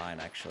that's fine,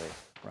 actually.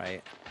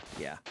 Right?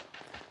 Yeah.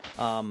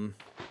 And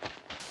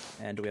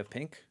do we have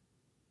pink?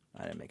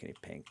 I didn't make any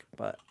pink,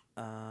 but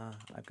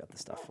I've got the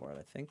stuff for it,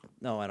 I think.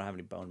 No, I don't have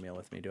any bone meal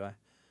with me, do I?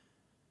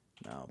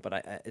 No,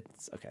 but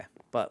it's okay.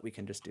 But we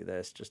can just do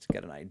this just to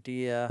get an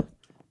idea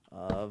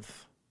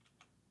of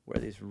where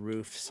these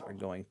roofs are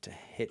going to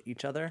hit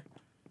each other.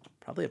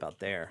 Probably about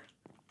there,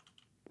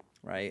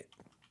 right?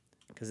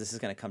 Because this is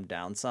going to come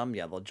down some.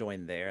 Yeah, they'll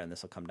join there, and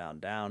this will come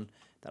down.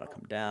 That'll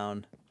come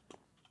down.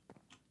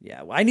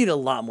 Yeah, well, I need a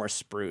lot more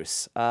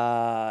spruce.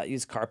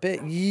 Use carpet?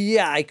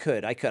 Yeah, I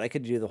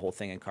could do the whole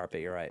thing in carpet.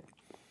 You're right.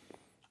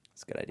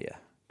 It's a good idea.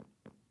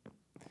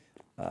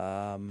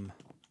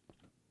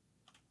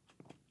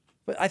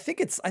 But I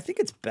think it's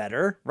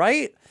better,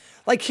 right?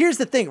 Like, here's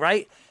the thing,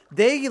 right?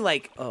 They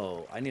like,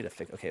 oh, I need to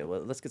fix. Okay,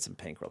 well, let's get some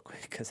pink real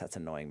quick because that's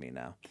annoying me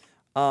now.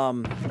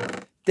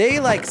 They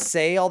like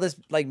say all this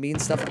like mean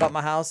stuff about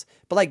my house,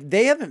 but like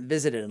they haven't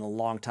visited in a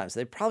long time,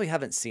 so they probably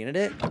haven't seen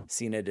it.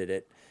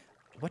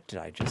 What did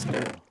I just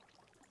do?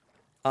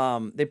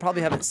 They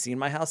probably haven't seen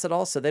my house at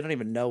all, so they don't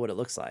even know what it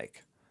looks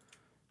like.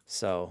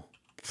 So,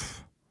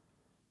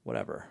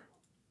 whatever.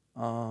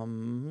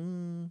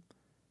 Gravel.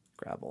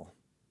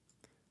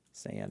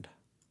 Sand.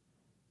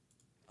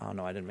 Oh,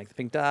 no, I didn't make the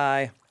pink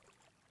dye.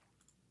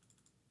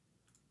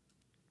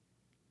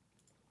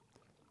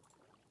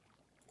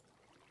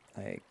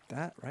 Like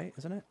that, right?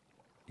 Isn't it?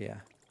 Yeah.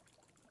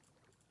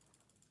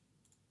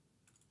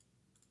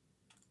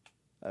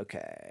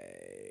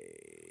 Okay.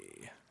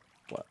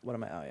 What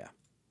am I? Oh, yeah.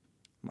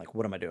 I'm like,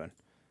 what am I doing?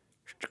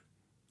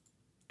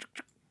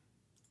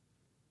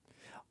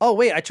 Oh,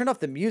 wait, I turned off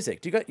the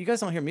music. You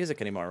guys don't hear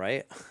music anymore,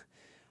 right?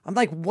 I'm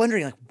like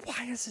wondering, like,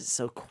 why is it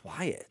so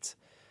quiet?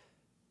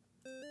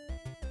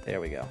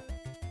 There we go.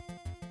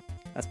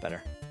 That's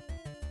better.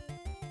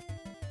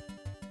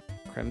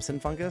 Crimson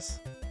fungus?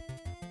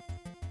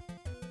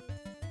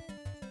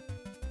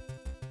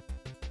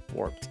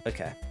 Warped.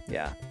 Okay,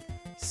 yeah.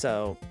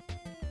 So,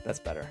 that's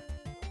better.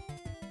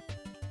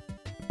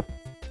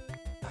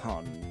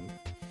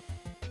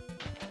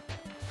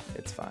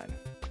 It's fine.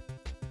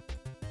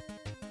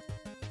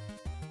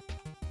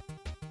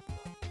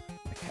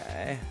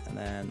 Okay, and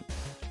then...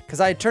 Because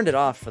I turned it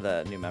off for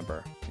the new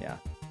member. Yeah.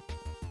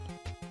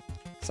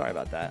 Sorry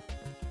about that.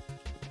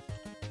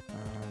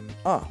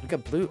 Oh, we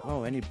got blue.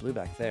 Oh, I need blue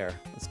back there.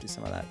 Let's do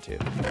some of that, too.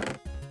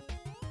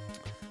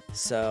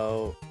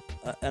 So...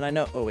 and I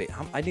know... Oh, wait.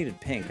 I needed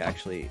pink,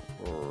 actually.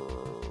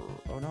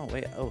 Oh, no.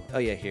 Wait. Oh,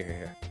 yeah.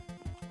 Here.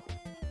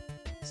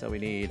 So we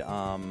need...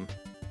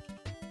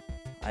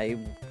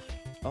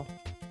 Oh,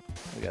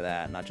 look at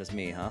that. Not just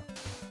me, huh?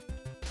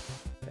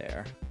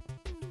 There.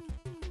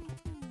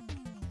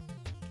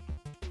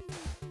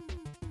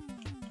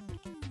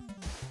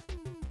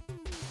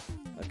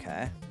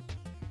 Okay.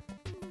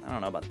 I don't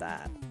know about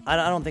that. I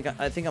don't think...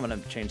 I think I'm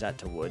going to change that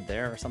to wood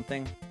there or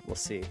something. We'll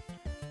see.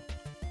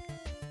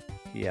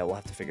 Yeah, we'll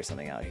have to figure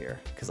something out here.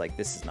 Because, like,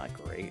 this is not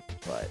great,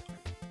 but...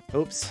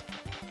 Oops.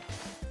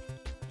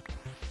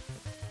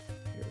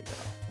 Here we go.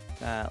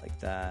 That, like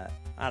that.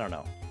 I don't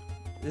know.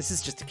 This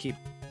is just to keep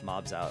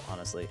mobs out,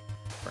 honestly,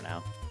 for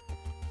now.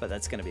 But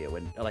that's going to be a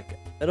window. Like,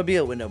 it'll be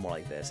a window more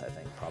like this, I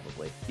think,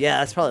 probably. Yeah,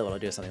 that's probably what I'll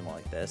do, something more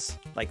like this.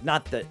 Like,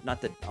 not that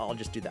I'll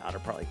just do the outer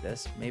part like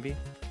this, maybe.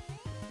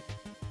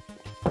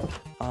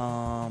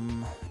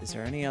 Is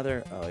there any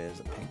other... Oh, yeah, there's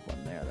a pink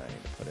one there that I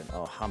need to put in.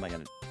 Oh, how am I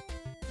going to...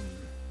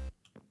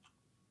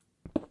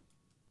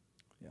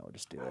 Yeah, we'll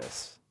just do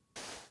this.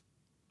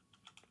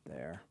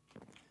 There.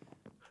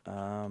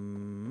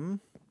 I'm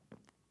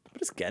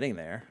just getting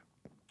there,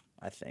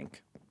 I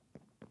think.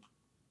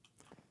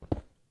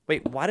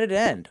 Wait, why did it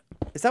end?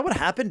 Is that what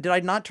happened? Did I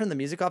not turn the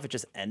music off? It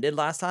just ended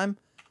last time?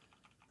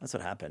 That's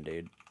what happened,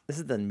 dude. This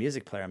is the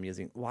music player I'm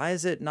using. Why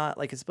is it not...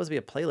 Like, it's supposed to be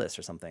a playlist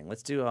or something.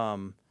 Let's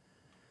do,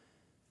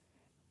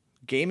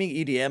 gaming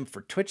EDM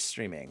for Twitch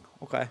streaming.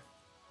 Okay.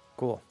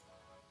 Cool.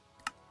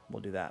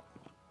 We'll do that.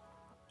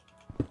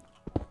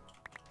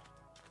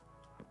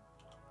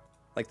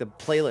 Like, the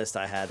playlist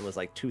I had was,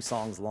 like, 2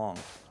 songs long.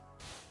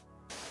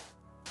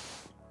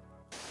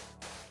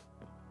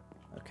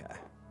 Okay.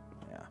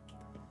 Yeah.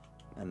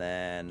 And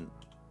then,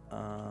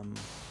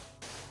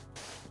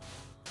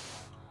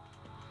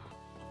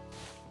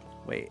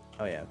 wait.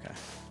 Oh, yeah, okay.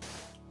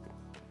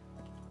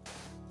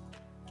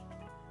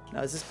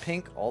 Now, is this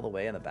pink all the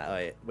way in the back?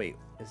 Oh, wait,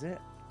 is it?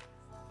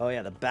 Oh,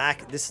 yeah, the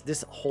back.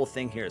 This whole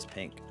thing here is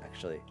pink,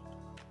 actually.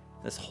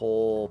 This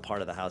whole part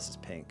of the house is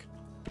pink.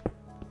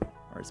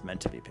 Or it's meant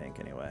to be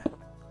pink, anyway.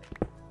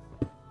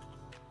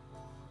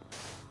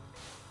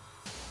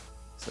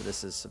 So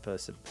this is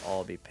supposed to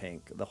all be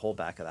pink. The whole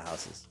back of the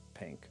house is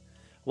pink.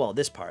 Well,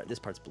 this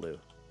part's blue,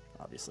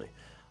 obviously.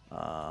 2,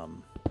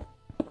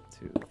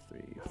 3,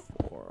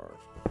 4,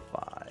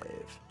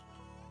 5.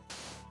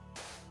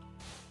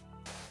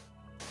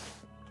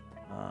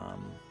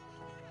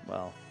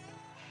 Well,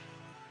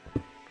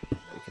 we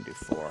can do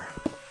 4.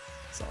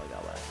 That's all I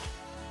got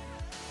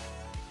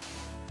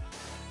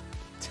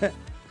left.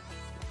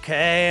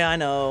 Okay, I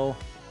know,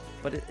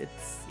 but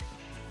it's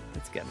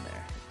getting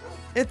there.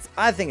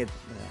 I think it.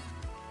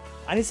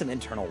 I need some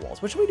internal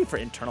walls. What should we do for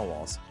internal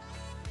walls?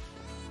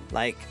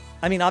 Like,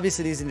 I mean,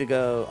 obviously these need to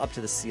go up to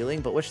the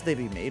ceiling, but what should they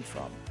be made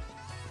from?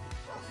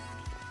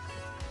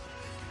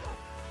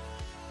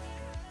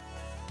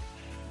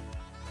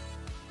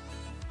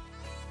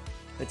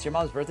 It's your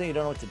mom's birthday. You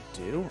don't know what to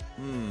do.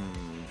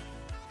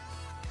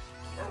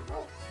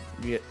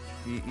 You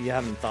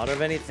haven't thought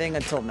of anything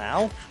until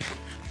now.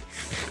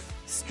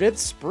 Stripped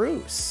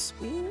spruce.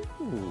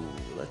 Ooh,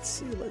 let's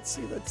see.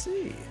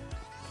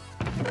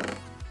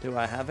 Do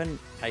I haven't?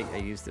 I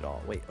used it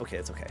all. Wait, okay,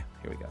 it's okay.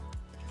 Here we go.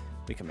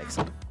 We can make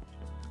some.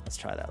 Let's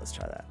try that.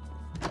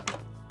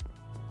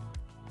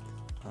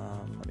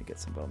 Let me get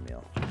some bone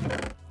meal.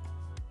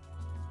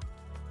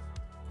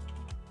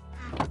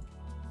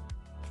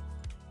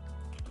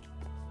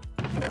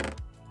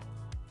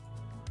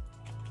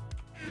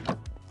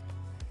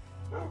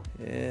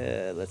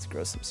 Yeah, let's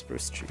grow some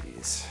spruce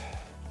trees.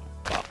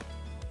 Wow.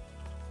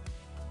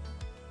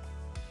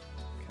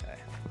 Okay.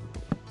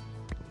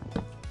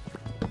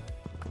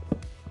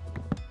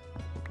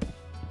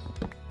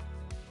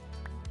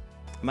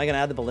 Am I gonna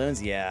add the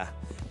balloons? Yeah.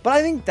 But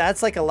I think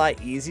that's like a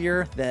lot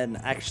easier than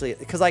actually,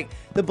 because like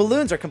the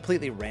balloons are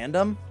completely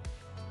random.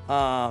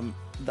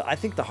 I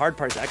think the hard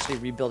part is actually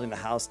rebuilding the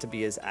house to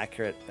be as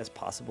accurate as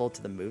possible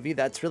to the movie.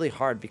 That's really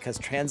hard because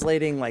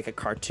translating like a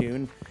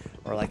cartoon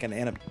or like a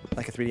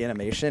 3D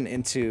animation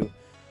into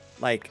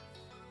like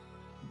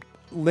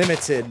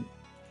limited.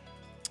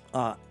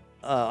 I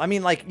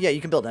mean, like, yeah, you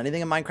can build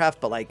anything in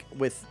Minecraft, but like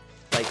with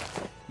like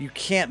you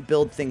can't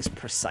build things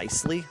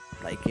precisely.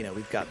 Like, you know,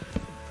 we've got,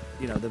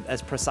 you know,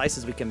 as precise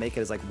as we can make it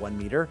is like 1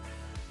 meter.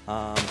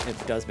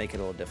 It does make it a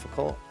little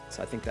difficult.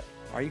 So I think that.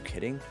 Are you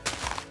kidding?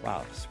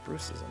 Wow,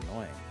 spruce is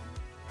annoying.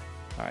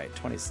 All right,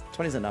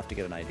 20's enough to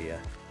get an idea.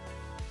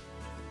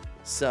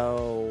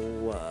 So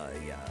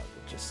yeah,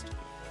 we'll just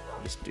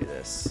do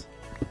this.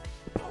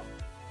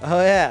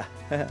 Oh yeah.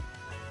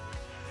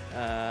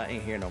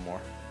 Ain't here no more.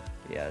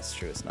 Yeah, it's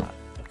true. It's not.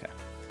 Okay.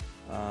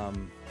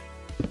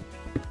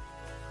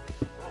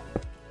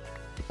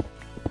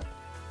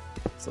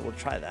 So we'll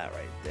try that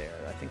right there.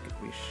 I think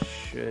we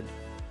should.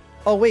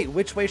 Oh wait,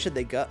 which way should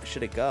they go?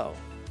 Should it go?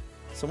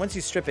 So once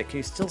you strip it, can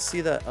you still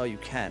see the... Oh, you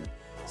can.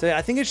 So yeah,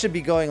 I think it should be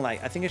going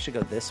like... I think it should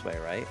go this way,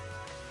 right?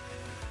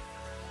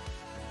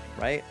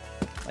 Right?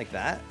 Like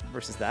that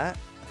versus that?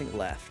 I think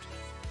left.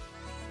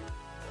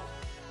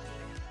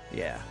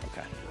 Yeah,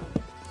 okay.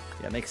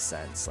 Yeah, it makes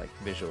sense, like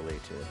visually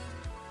too.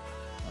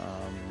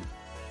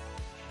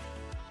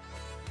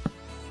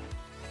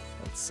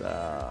 Let's...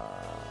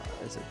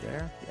 Is it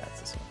there? Yeah,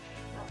 it's this one.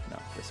 No,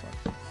 this one.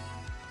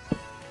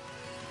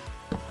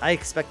 I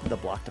expected the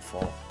block to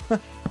fall.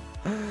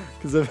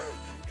 Because I've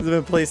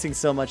been placing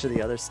so much of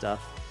the other stuff,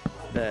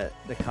 the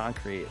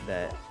concrete,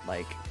 that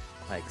like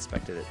I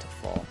expected it to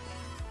fall.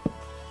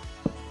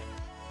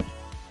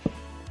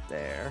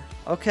 There.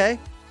 Okay.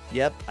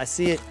 Yep, I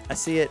see it. I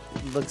see it.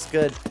 Looks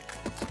good.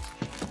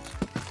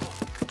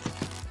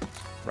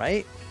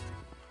 Right?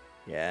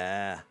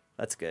 Yeah,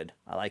 that's good.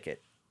 I like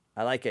it.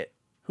 I like it.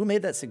 Who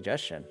made that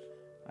suggestion?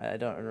 I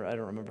don't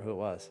remember who it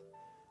was.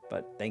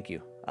 But thank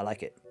you. I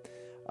like it.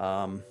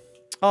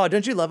 Oh,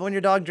 don't you love it when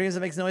your dog dreams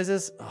and makes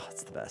noises? Oh,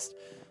 it's the best.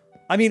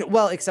 I mean,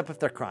 well, except if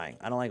they're crying.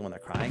 I don't like when they're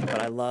crying,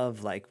 but I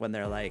love like when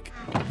they're like,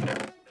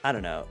 I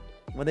don't know,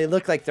 when they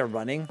look like they're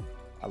running.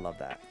 I love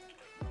that.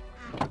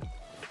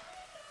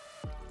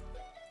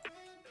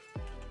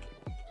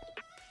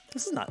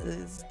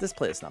 This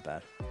play is not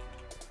bad.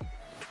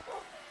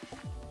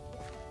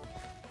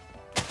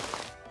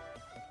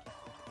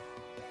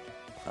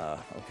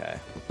 Okay.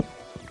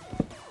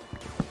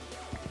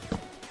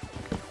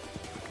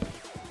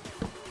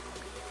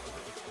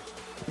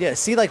 Yeah,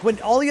 see, like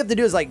when all you have to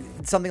do is like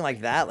something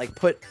like that, like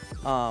put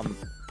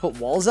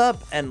walls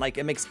up, and like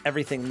it makes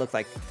everything look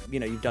like, you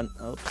know, you've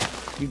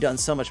done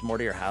so much more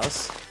to your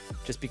house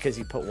just because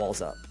you put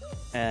walls up.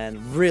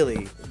 And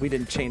really, we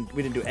didn't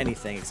do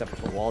anything except for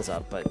put walls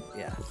up, but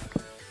yeah.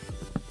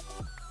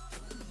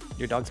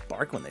 Your dogs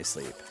bark when they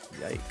sleep.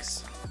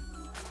 Yikes.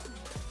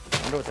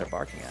 I wonder what they're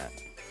barking at.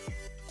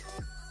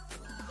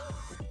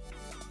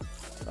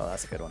 Oh,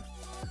 that's a good one.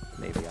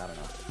 Maybe, I don't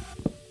know.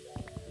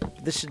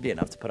 This should be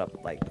enough to put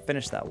up, like,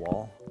 finish that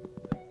wall.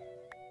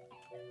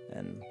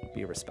 And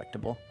be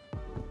respectable.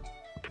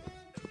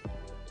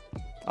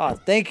 Oh,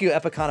 thank you,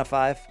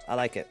 Epicona5. I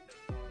like it.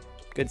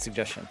 Good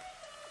suggestion.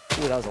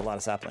 Ooh, that was a lot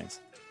of saplings.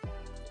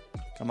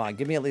 Come on,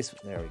 give me at least...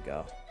 There we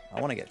go. I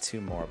want to get 2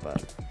 more,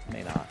 but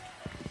may not.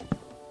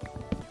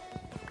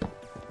 There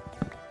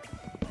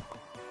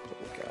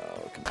we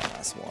go. Come on,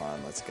 last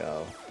one. Let's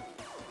go.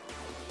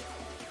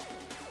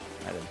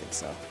 I didn't think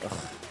so. Ugh.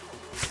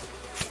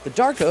 The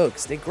dark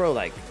oaks, they grow,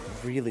 like,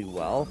 really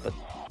well, but...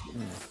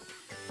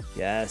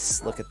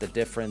 Yes, look at the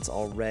difference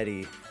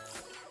already.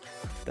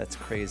 That's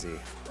crazy.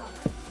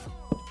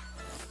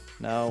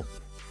 No.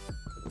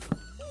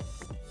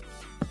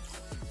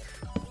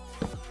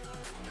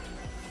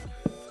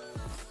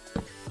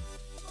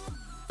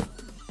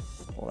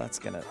 Well, that's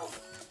gonna...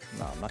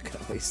 No, I'm not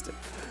gonna waste it.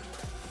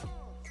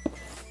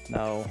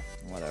 No,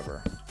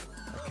 whatever.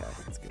 Okay,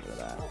 let's get rid of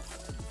that.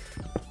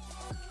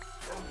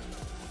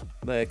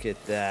 Look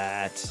at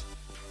that.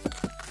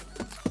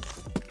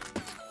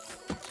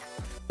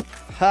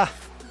 Ha!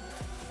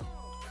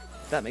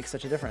 That makes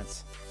such a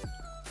difference.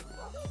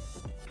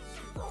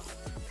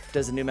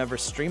 Does a new member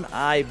stream?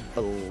 I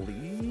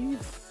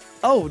believe.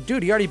 Oh,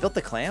 dude, he already built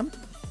the clam?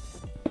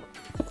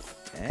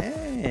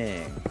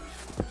 Dang.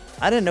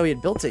 I didn't know he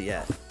had built it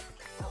yet.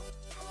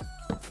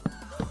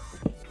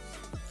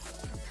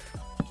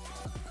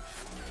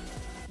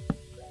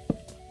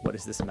 What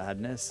is this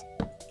madness?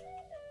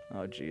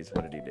 Oh, geez,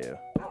 what did he do?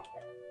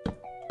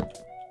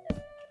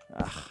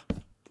 Ugh.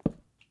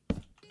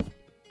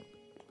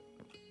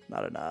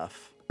 Not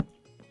enough.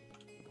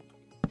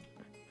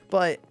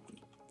 But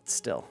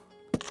still.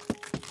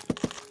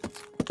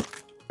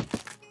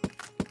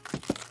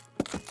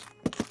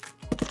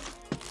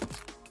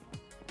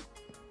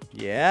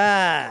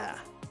 Yeah.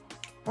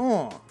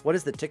 Oh, what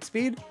is the tick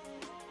speed?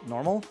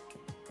 Normal?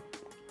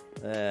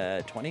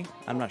 20?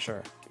 I'm not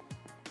sure.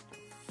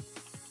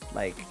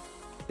 Like,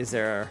 is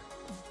there...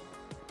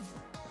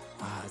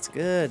 Ah, that's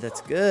good.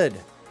 That's good.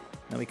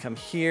 Then we come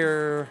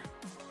here.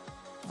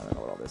 I don't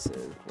know what all this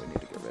is. We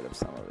need to get rid of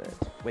some of it.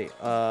 Wait,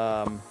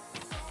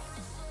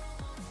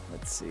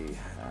 let's see.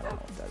 I don't know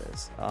what that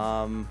is.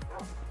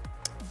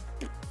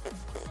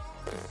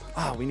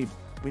 Oh, we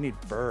need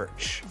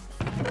birch.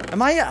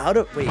 Am I out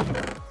of... Wait.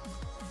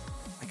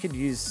 I could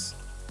use...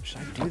 Should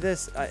I do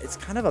this? It's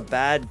kind of a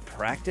bad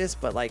practice,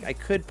 but like I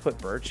could put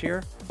birch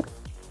here.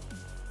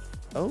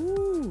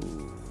 Oh.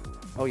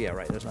 Oh yeah,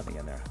 right. There's nothing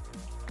in there.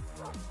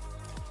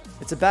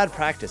 It's a bad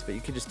practice, but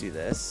you could just do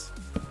this.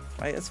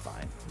 Right? It's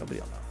fine.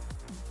 Nobody will know.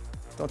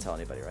 Don't tell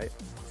anybody, right?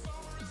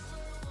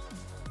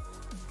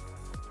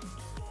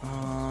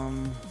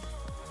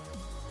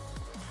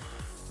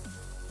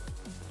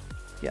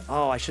 Yeah.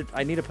 Oh,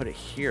 I need to put it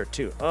here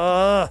too.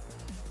 All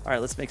right,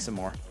 let's make some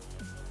more.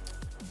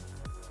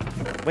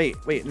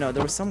 Wait. No,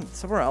 there was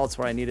somewhere else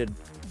where I needed.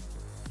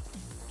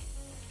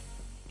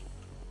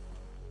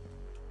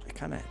 I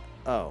kind of.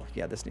 Oh,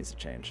 yeah. This needs to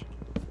change.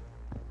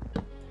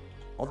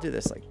 I'll do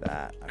this like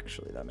that.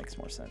 Actually, that makes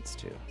more sense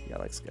too. Yeah,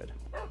 looks good.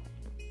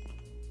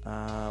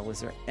 Was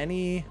there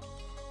anywhere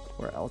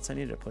else I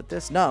needed to put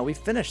this? No, we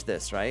finished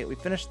this, right? We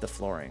finished the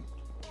flooring.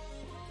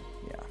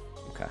 Yeah.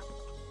 Okay.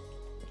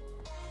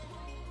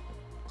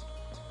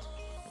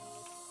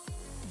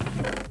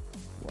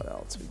 What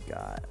else we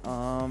got?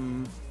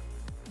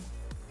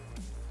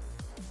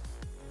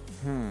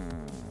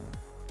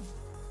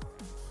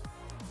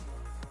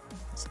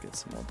 Let's get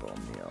some more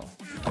bone meal.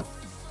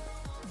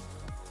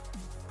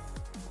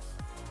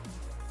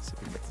 See if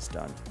we can get this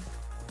done.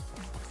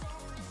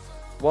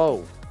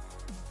 Whoa.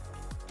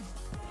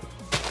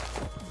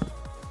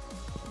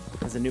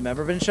 Has a new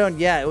member been shown?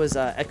 Yeah, it was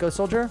Echo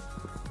Soldier.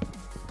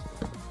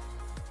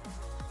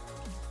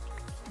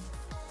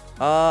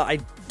 I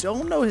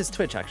don't know his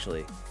Twitch,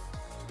 actually.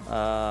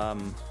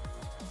 Hold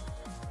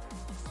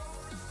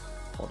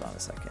on a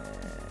second.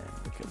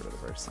 Get rid of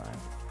the burst sign.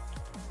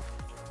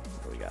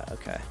 What do we got?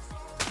 Okay.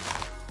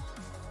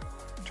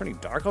 Turning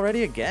dark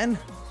already again?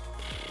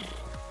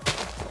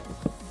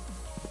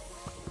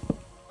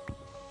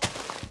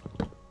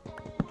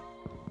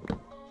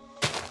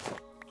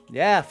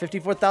 Yeah,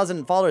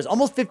 54,000 followers.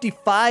 Almost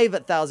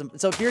 55,000.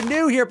 So if you're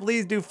new here,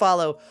 please do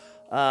follow.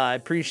 I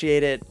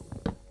appreciate it.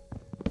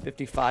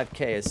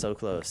 55K is so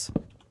close.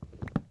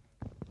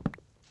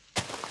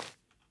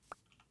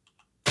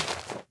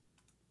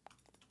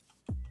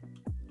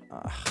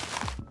 Ugh.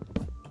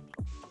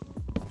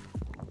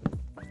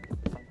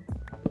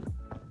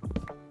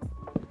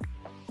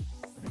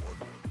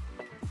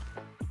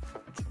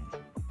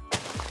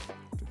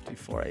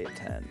 $54, $8,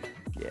 $10.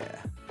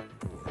 Yeah.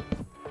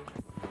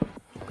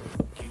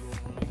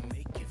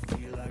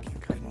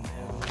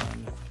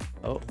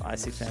 Oh, I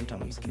see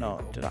phantoms.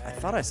 No, did I? I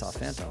thought I saw a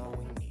phantom.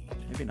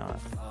 Maybe not.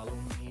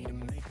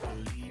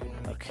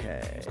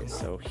 Okay,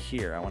 so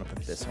here, I want to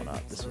put this one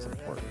up. This was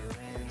important.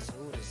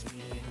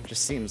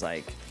 Just seems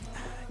like,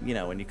 you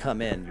know, when you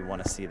come in, you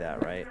want to see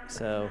that, right?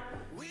 So,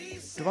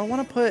 do I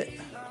want to put...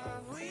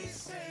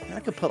 I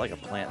could put like a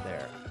plant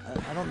there.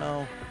 I don't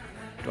know.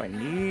 Do I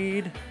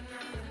need...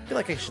 I feel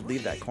like I should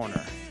leave that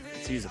corner.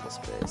 It's usable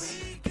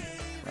space,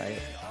 right?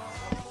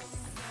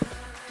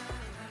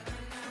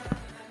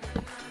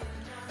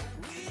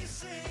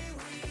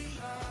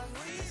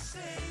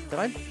 Did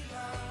I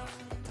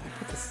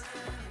put this?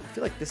 I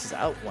feel like this is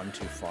out one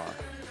too far.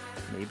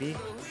 Maybe.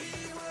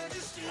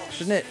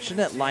 Shouldn't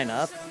it line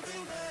up?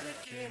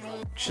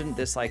 Shouldn't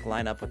this like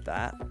line up with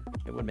that?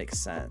 It would make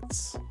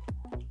sense.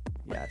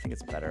 Yeah, I think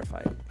it's better if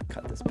I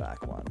cut this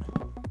back one.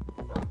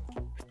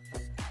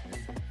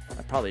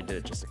 I probably did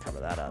it just to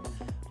cover that up.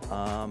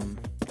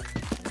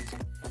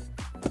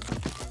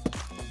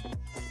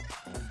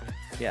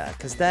 Yeah,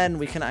 because then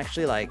we can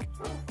actually like...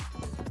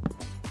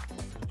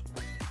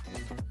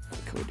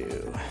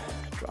 do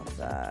drop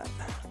that.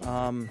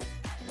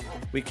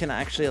 We can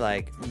actually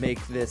like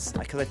make this,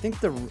 because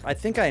I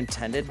think I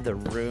intended the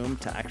room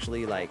to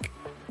actually like,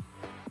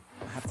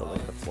 I have to look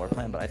at the floor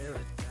plan, but I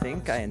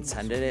think I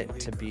intended it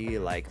to be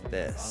like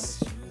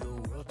this,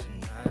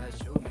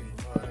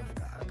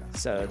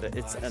 so that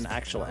it's an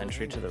actual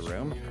entry to the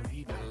room.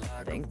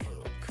 I think.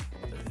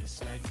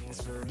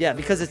 Yeah,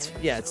 because it's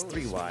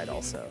 3 wide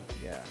also.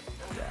 Yeah.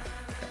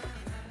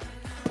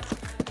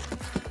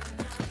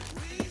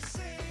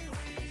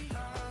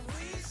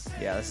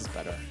 Yeah, this is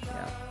better.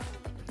 Yeah.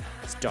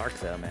 It's dark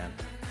though, man.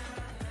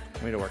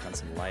 We need to work on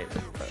some light,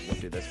 but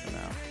we'll do this for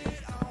now.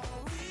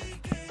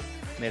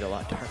 Made it a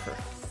lot darker.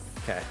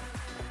 Okay.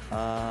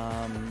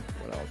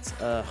 What else?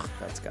 Ugh,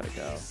 that's gotta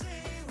go.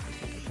 We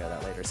can take care of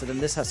that later. So then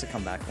this has to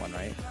come back one,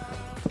 right?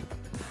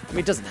 I mean,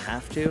 it doesn't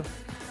have to,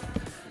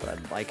 but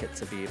I'd like it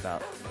to be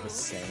about the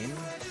same.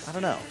 I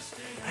don't know.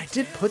 I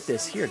did put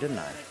this here, didn't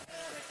I?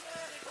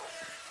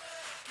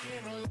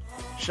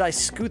 Should I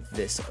scoot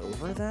this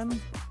over then?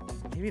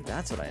 Maybe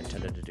that's what I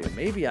intended to do.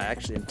 Maybe I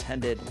actually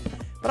intended,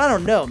 but I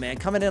don't know, man.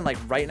 Coming in like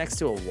right next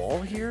to a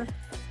wall here.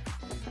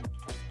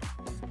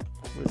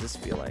 What does this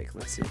feel like?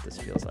 Let's see what this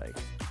feels like.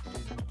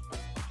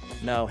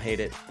 No, hate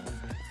it.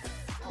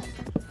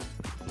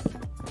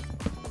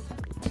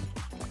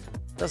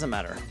 Doesn't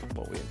matter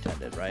what we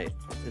intended, right?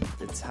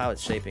 It's how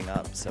it's shaping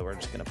up, so we're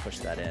just gonna push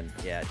that in.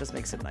 Yeah, it just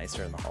makes it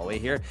nicer in the hallway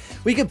here.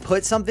 We could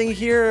put something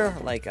here,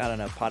 like, I don't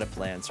know, potted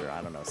plants or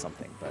I don't know,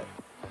 something, but...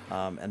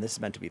 and this is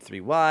meant to be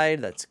 3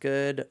 wide. That's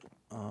good.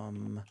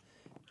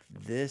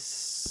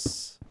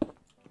 This...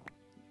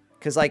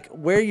 Because, like,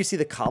 where you see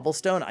the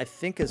cobblestone, I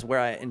think is where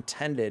I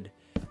intended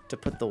to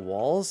put the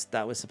walls.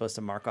 That was supposed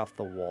to mark off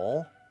the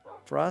wall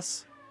for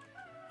us.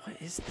 What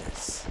is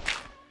this?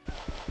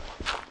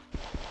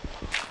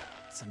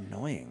 It's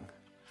annoying.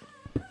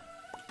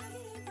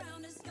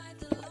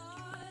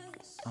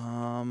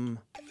 I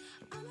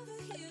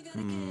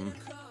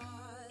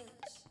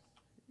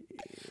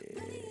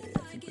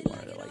think we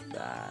wanted it like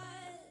that.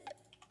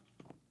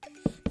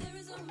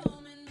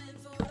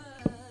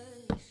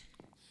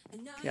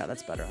 Yeah,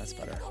 that's better. That's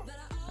better.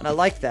 And I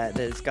like that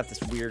it's got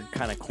this weird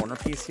kind of corner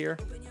piece here.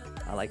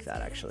 I like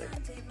that, actually.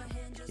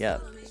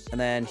 Yep. And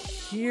then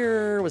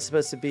here was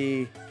supposed to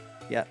be,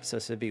 yep,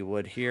 supposed to be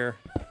wood here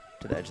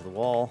to the edge of the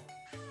wall.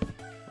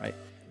 Right?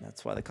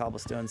 That's why the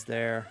cobblestone's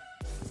there.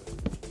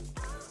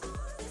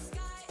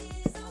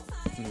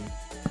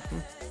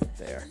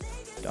 There.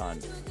 Done.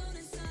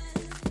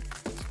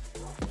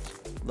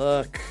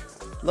 Look.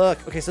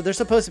 Look. Okay, so there's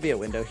supposed to be a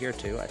window here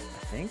too, I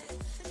think.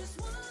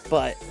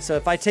 But, so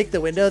if I take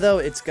the window though,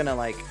 it's gonna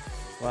like,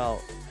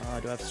 well,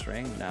 do I have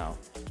string? No.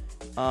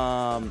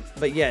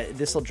 But yeah,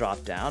 this will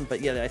drop down.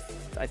 But yeah,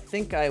 I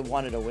think I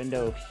wanted a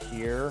window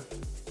here.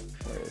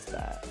 Where is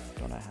that?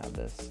 Don't I have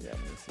this? Yeah,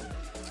 let me see.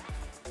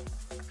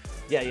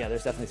 Yeah,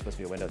 there's definitely supposed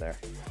to be a window there.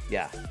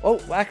 Yeah.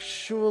 Oh,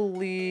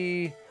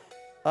 actually,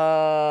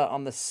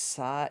 on the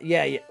side.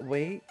 Yeah,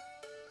 wait.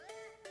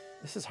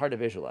 This is hard to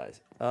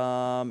visualize.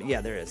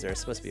 Yeah, there is. There's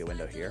supposed to be a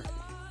window here.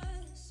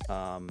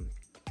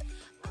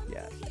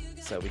 Yeah,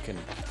 so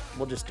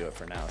we'll just do it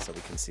for now so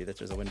we can see that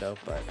there's a window,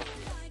 but,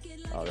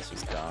 oh, this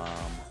was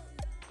dumb.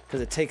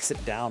 Because it takes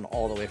it down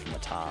all the way from the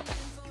top.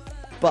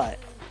 But,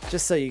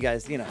 just so you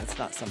guys, you know, it's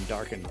not some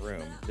darkened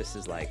room. This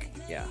is like,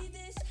 yeah.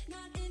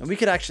 And we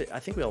could actually, I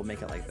think we'll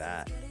make it like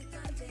that,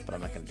 but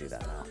I'm not going to do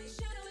that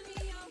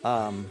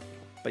now.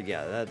 But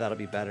yeah, that'll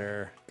be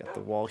better. Got the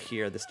wall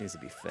here. This needs to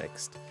be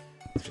fixed.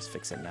 Let's just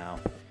fix it now.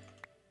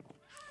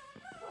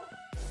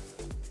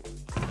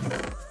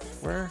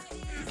 Where?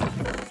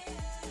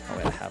 Oh,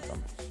 wait, I have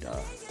them. Duh.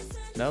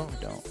 No,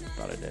 don't.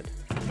 Thought I did.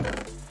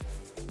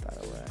 That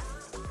away.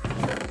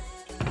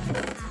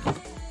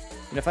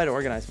 And if I had to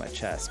organize my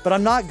chest, but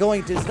I'm not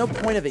going to. There's no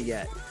point of it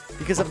yet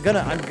because I'm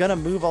gonna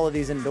move all of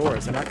these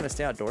indoors. I'm not gonna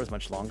stay outdoors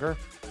much longer.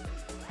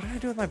 What did I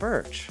do with my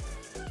birch?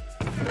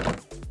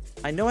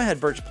 I know I had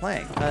birch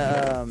plank,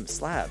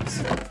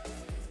 slabs.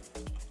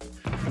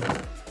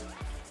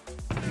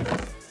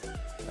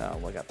 Oh,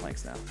 well, I got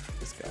planks now.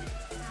 Let's go.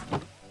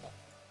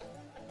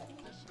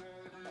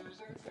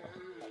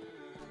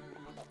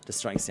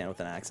 Destroying sand with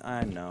an axe.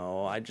 I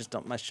know. I just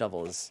don't. My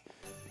shovel is.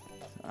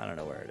 I don't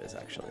know where it is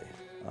actually.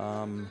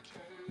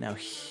 Now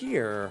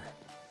here.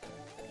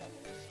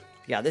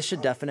 Yeah, this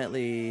should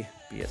definitely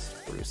be a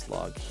spruce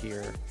log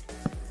here.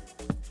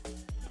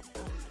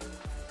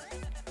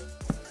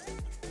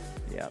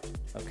 Yep.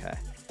 Okay.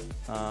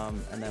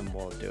 And then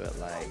we'll do it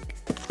like.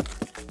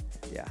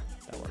 Yeah,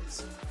 that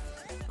works.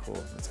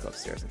 Cool. Let's go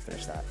upstairs and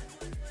finish that.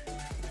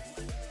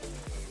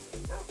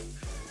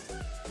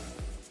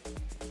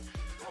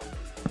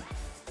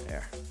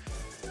 There.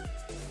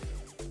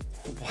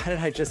 Why did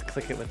I just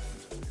click it with...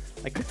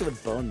 I clicked it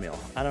with bone meal.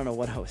 I don't know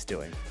what I was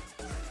doing.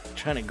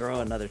 Trying to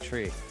grow another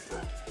tree.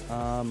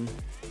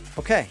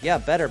 Okay. Yeah,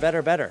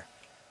 better.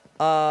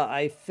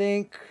 I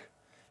think...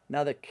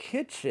 Now the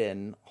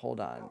kitchen... Hold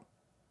on.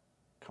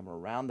 Come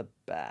around the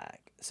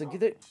back. So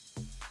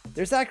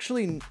there's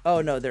actually...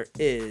 Oh, no, there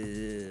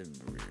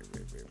is...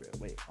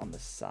 Wait, on the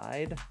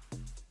side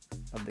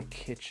of the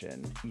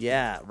kitchen.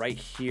 Yeah, right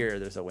here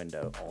there's a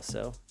window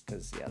also.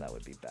 Because, yeah, that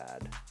would be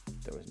bad.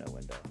 If there was no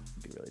window.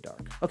 It'd be really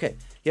dark. Okay,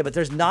 yeah, but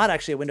there's not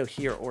actually a window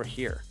here or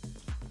here.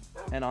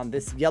 And on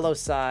this yellow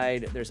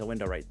side, there's a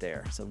window right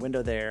there. So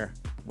window there,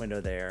 window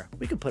there.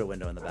 We could put a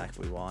window in the back if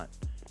we want.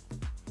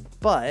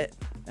 But,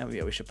 and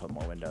yeah, we should put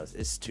more windows.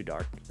 It's too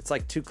dark. It's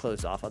like too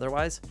closed off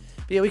otherwise.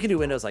 But yeah, we can do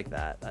windows like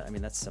that. I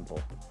mean, that's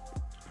simple.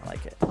 I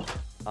like it.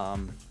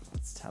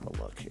 Let's have a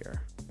look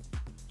here.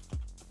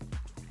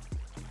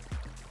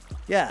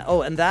 Yeah,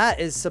 oh, and that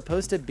is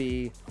supposed to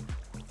be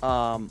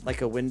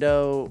like a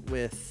window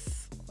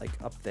with, like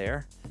up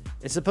there.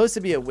 It's supposed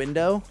to be a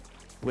window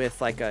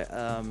with like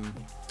a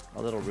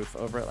little roof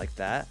over it like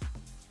that.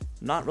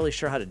 I'm not really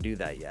sure how to do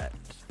that yet.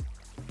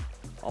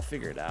 I'll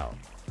figure it out.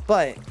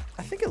 But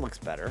I think it looks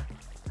better,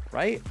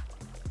 right?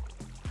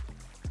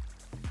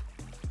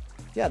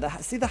 Yeah,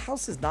 see, the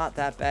house is not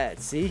that bad.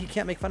 See, he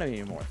can't make fun of me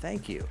anymore.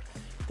 Thank you.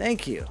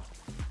 Thank you.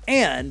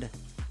 And,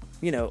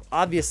 you know,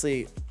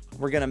 obviously,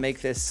 we're going to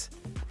make this...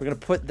 We're going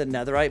to put the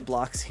netherite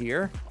blocks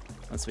here,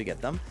 once we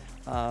get them.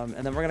 And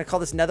then we're going to call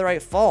this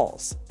Netherite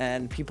Falls.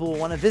 And people will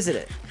want to visit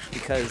it,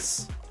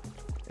 because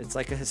it's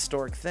like a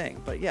historic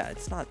thing. But yeah,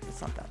 it's not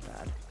that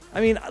bad. I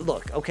mean,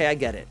 look, okay, I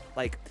get it.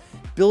 Like,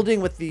 building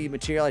with the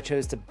material I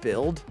chose to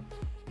build,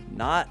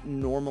 not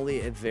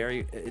normally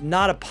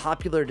not a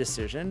popular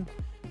decision,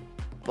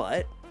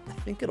 but I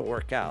think it'll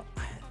work out.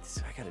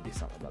 I gotta do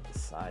something about this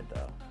side,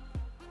 though.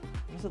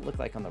 What does it look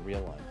like on the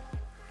real one?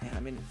 Yeah, I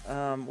mean,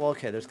 well,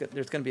 okay, there's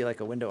gonna be like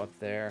a window up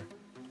there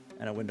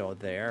and a window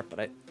there,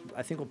 but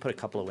I think we'll put a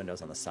couple of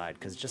windows on the side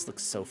because it just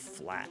looks so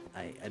flat.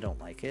 I don't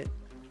like it.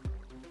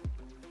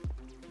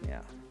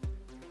 Yeah.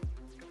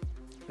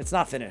 It's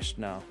not finished,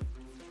 no.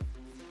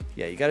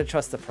 Yeah, you gotta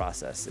trust the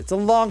process. It's a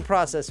long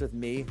process with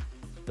me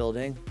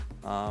building,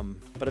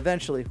 but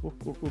eventually,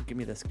 give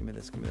me this.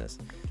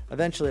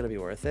 Eventually it'll be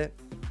worth it.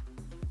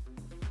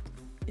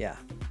 Yeah.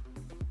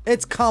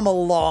 It's come a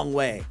long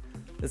way.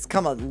 It's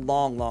come a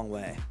long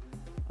way.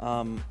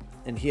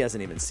 And he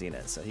hasn't even seen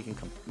it, so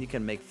he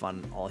can make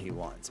fun all he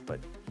wants, but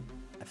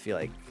I feel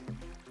like,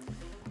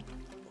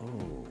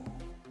 oh,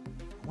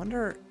 I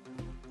wonder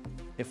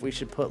if we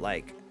should put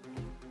like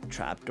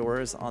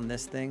trapdoors on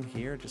this thing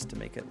here just to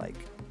make it like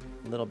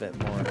a little bit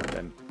more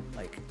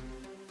like,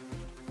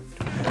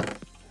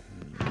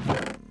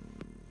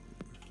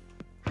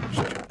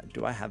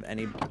 do I have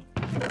any?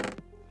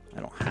 I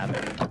don't have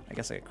any. I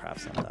guess I could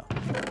craft some though,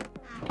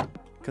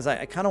 because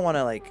I kind of want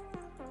to like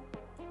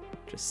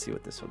just see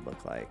what this would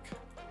look like.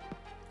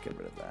 Get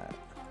rid of that.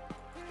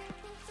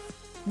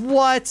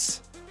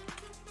 What?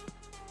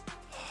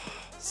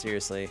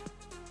 Seriously.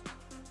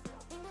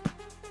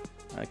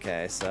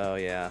 Okay, so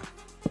yeah,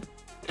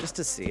 just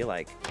to see,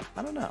 like,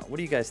 I don't know. What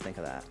do you guys think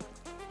of that?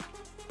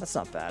 That's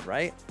not bad,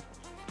 right?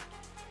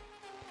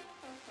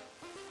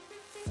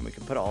 And we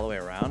can put it all the way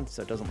around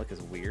so it doesn't look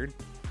as weird.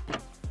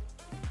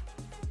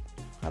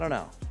 I don't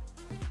know.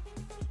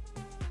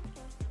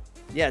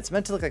 Yeah, it's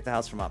meant to look like the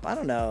house from up. I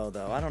don't know,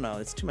 though. I don't know.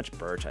 It's too much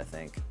birch, I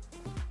think.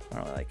 I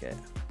don't really like it.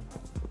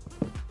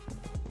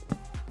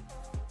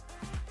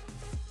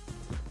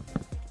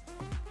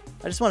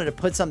 I just wanted to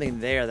put something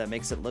there that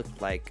makes it look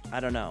like, I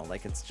don't know,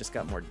 like it's just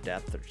got more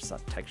depth or just a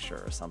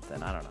texture or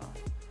something. I don't know.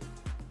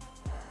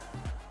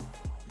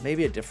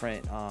 Maybe a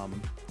different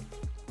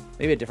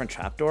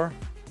trapdoor.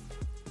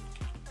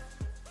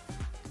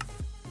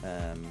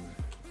 Yeah.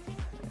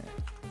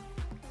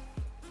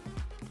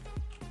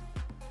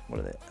 What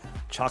are they?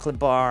 Chocolate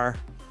bar.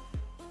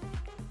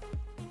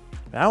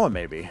 That one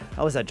maybe.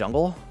 Oh, was that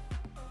jungle?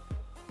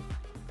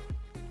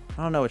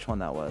 I don't know which one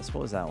that was.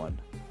 What was that one?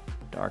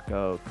 Dark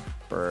oak,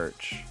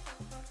 birch,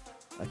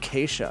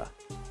 acacia.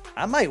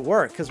 That might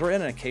work because we're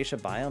in an acacia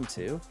biome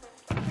too.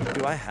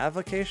 Do I have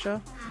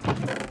acacia?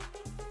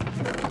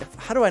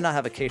 How do I not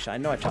have acacia? I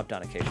know I chopped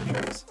down acacia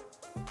trees.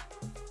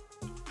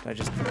 Did I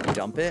just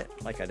dump it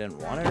like I didn't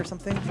want it or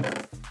something?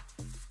 I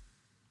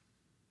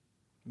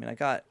mean, I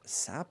got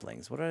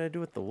saplings. What did I do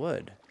with the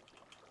wood?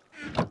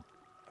 I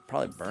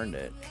probably burned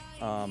it.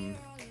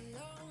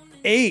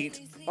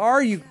 8?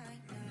 Are you...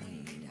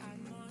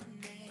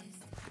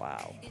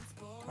 Wow.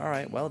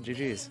 Alright, well,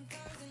 GG's.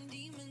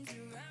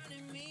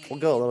 We'll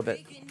go a little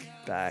bit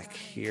back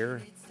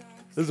here.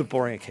 This is a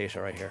boring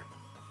acacia right here.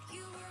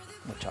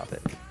 We'll chop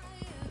it.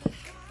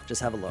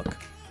 Just have a look.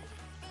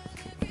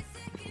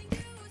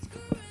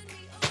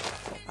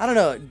 I don't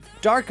know.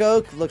 Dark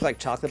oak looked like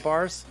chocolate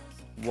bars.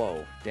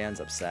 Whoa, Dan's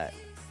upset.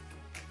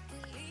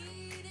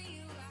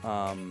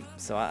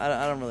 So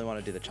I don't really want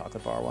to do the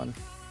chocolate bar one.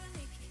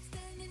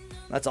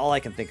 That's all I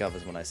can think of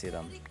is when I see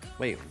them.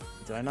 Wait,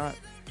 did I not?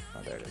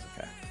 Oh, there it is.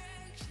 Okay.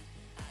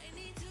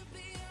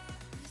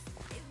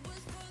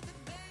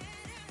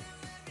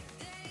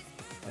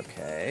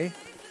 Okay.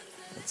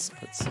 Let's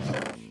put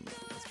that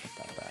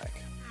back.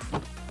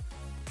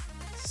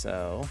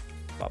 So,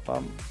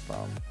 bum.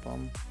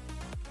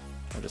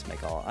 I'll just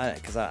make all,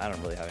 because I don't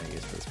really have any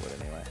use for this wood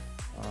anyway.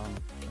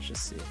 Let's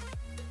just see.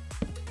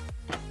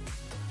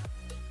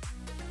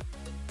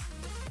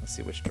 Let's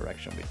see which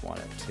direction we'd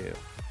want it to,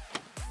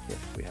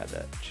 if we had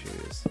to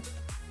choose.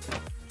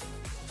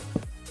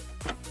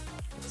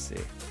 Let's see.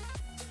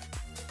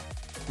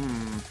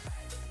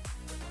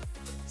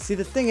 See,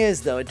 the thing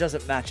is, though, it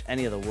doesn't match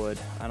any of the wood.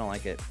 I don't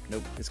like it.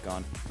 Nope, it's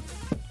gone.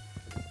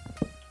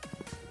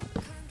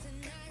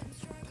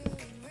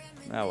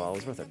 Oh well, it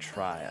was worth a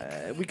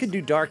try. We could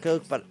do dark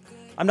oak, but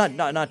I'm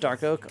not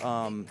dark oak.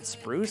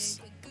 Spruce.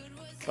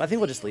 But I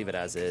think we'll just leave it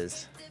as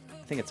is.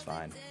 I think it's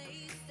fine.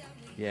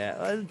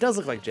 Yeah, it does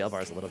look like jail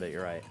bars a little bit.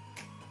 You're right.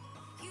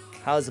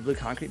 How is the blue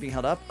concrete being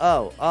held up?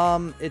 Oh,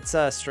 it's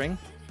a string.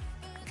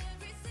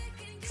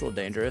 It's a little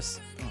dangerous.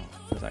 Oh,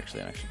 there's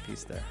actually an extra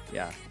piece there.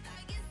 Yeah,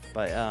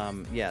 but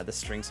yeah, the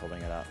string's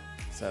holding it up.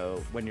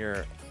 So when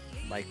you're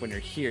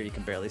here, you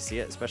can barely see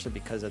it, especially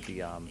because of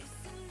the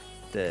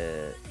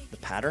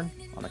pattern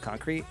on the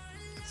concrete.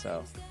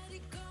 So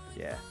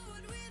yeah,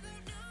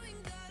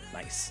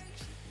 nice.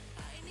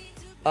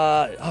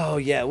 Oh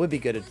yeah, it would be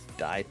good to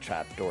dye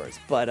trapdoors,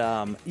 but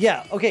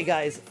yeah, okay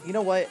guys, you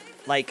know what,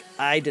 like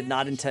I did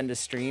not intend to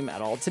stream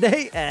at all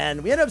today,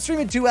 and we ended up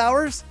streaming 2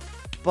 hours,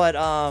 but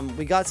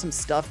we got some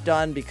stuff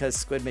done because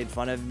Squid made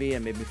fun of me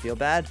and made me feel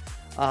bad.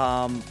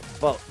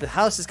 But the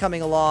house is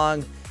coming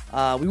along.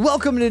 We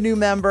welcomed a new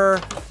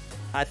member.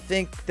 I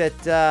think this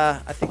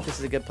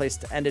is a good place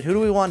to end it. Who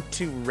do we want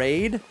to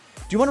raid? Do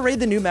you want to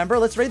raid the new member?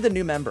 Let's raid the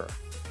new member.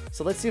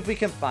 So let's see if we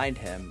can find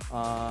him.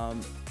 I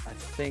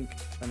think,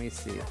 let me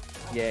see.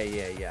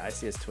 Yeah. I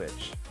see his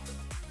Twitch.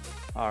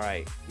 All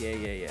right.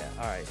 Yeah.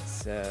 All right.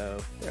 So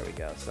there we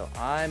go. So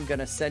I'm going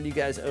to send you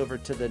guys over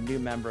to the new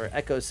member,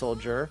 Echo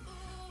Soldier.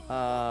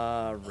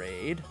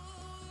 Raid.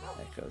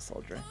 Echo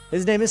Soldier.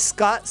 His name is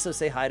Scott. So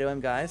say hi to him,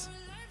 guys.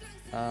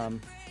 I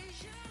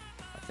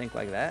think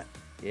like that.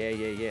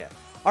 Yeah.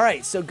 All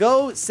right, so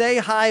go say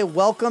hi,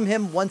 welcome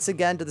him once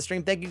again to the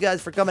stream. Thank you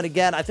guys for coming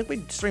again. I think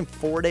we streamed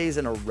 4 days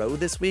in a row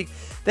this week.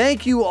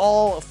 Thank you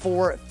all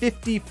for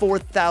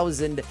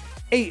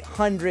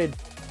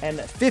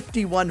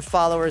 54,851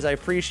 followers. I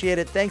appreciate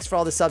it. Thanks for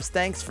all the subs.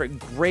 Thanks for a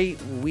great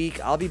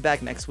week. I'll be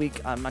back next week.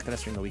 I'm not going to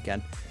stream the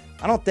weekend.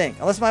 I don't think,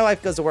 unless my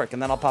wife goes to work,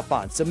 and then I'll pop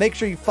on. So make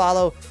sure you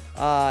follow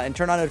and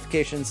turn on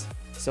notifications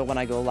so when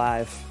I go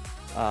live,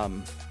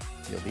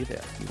 you'll be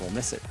there. You won't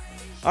miss it.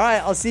 All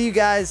right, I'll see you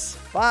guys.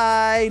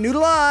 Bye.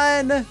 Noodle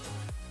on.